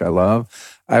Pro, which I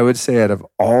love. I would say out of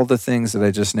all the things that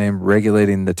I just named,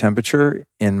 regulating the temperature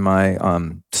in my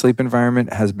sleep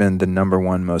environment has been the number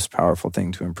one most powerful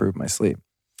thing to improve my sleep.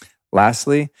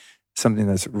 Lastly, something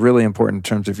that's really important in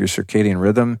terms of your circadian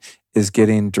rhythm is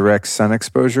getting direct sun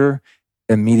exposure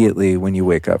immediately when you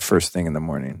wake up first thing in the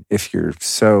morning. If you're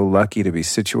so lucky to be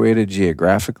situated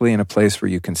geographically in a place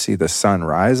where you can see the sun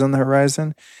rise on the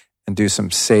horizon and do some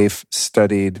safe,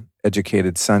 studied,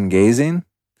 educated sun gazing,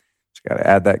 you got to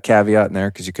add that caveat in there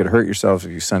because you could hurt yourself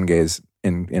if you sun gaze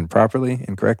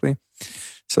incorrectly.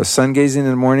 So sun gazing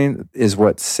in the morning is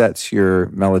what sets your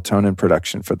melatonin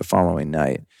production for the following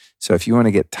night. So if you want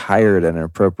to get tired at an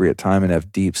appropriate time and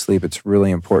have deep sleep, it's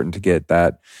really important to get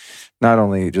that not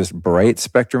only just bright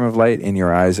spectrum of light in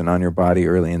your eyes and on your body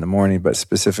early in the morning, but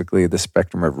specifically the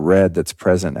spectrum of red that's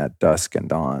present at dusk and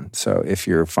dawn. So if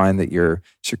you find that your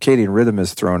circadian rhythm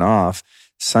is thrown off,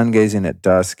 sun gazing at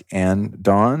dusk and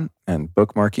dawn and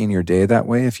bookmarking your day that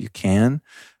way, if you can,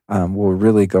 will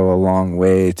really go a long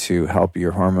way to help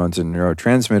your hormones and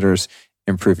neurotransmitters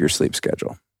improve your sleep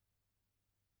schedule.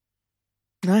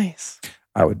 Nice.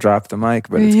 I would drop the mic,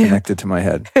 but it's connected to my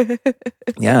head.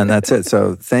 Yeah, and that's it.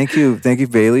 So thank you,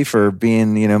 Bailey, for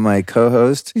being, my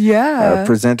co-host,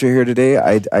 presenter here today.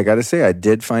 I got to say, I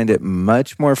did find it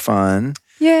much more fun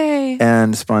Yay.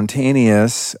 And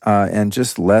spontaneous and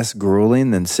just less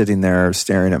grueling than sitting there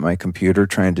staring at my computer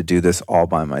trying to do this all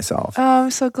by myself. Oh,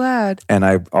 I'm so glad. And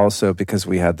I also, because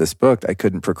we had this booked, I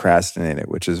couldn't procrastinate it,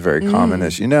 which is very common,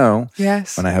 as you know.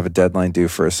 Yes. When I have a deadline due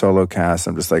for a solo cast,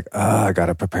 I'm just like, I got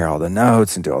to prepare all the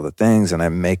notes and do all the things. And I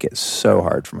make it so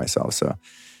hard for myself. So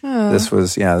this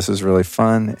was really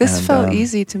fun. This felt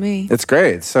easy to me. It's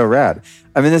great. It's so rad.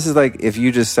 I mean, this is like if you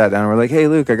just sat down and were like, hey,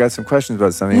 Luke, I got some questions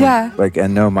about something. Yeah. Like,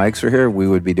 and no mics were here, we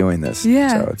would be doing this.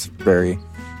 Yeah. So it's very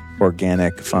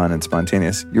organic, fun, and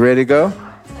spontaneous. You ready to go?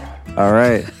 All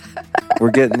right.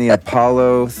 We're getting the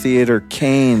Apollo Theater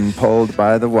cane pulled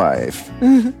by the wife.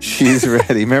 She's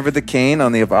ready. Remember the cane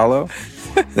on the Apollo?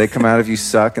 They come out if you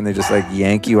suck and they just like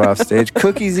yank you off stage.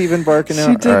 Cookie's even barking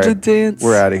out. She did the dance.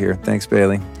 We're out of here. Thanks,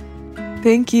 Bailey.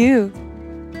 Thank you.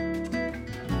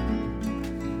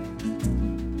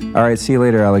 All right, see you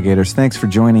later, alligators. Thanks for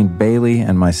joining Bailey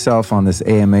and myself on this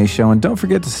AMA show. And don't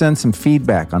forget to send some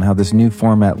feedback on how this new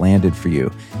format landed for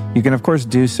you. You can, of course,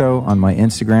 do so on my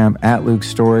Instagram,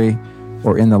 @LukeStory,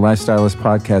 or in the Lifestylist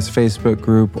Podcast Facebook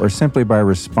group, or simply by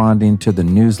responding to the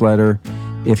newsletter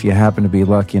if you happen to be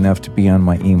lucky enough to be on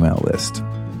my email list.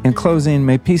 In closing,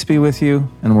 may peace be with you,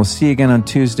 and we'll see you again on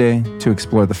Tuesday to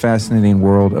explore the fascinating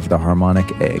world of the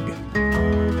harmonic egg.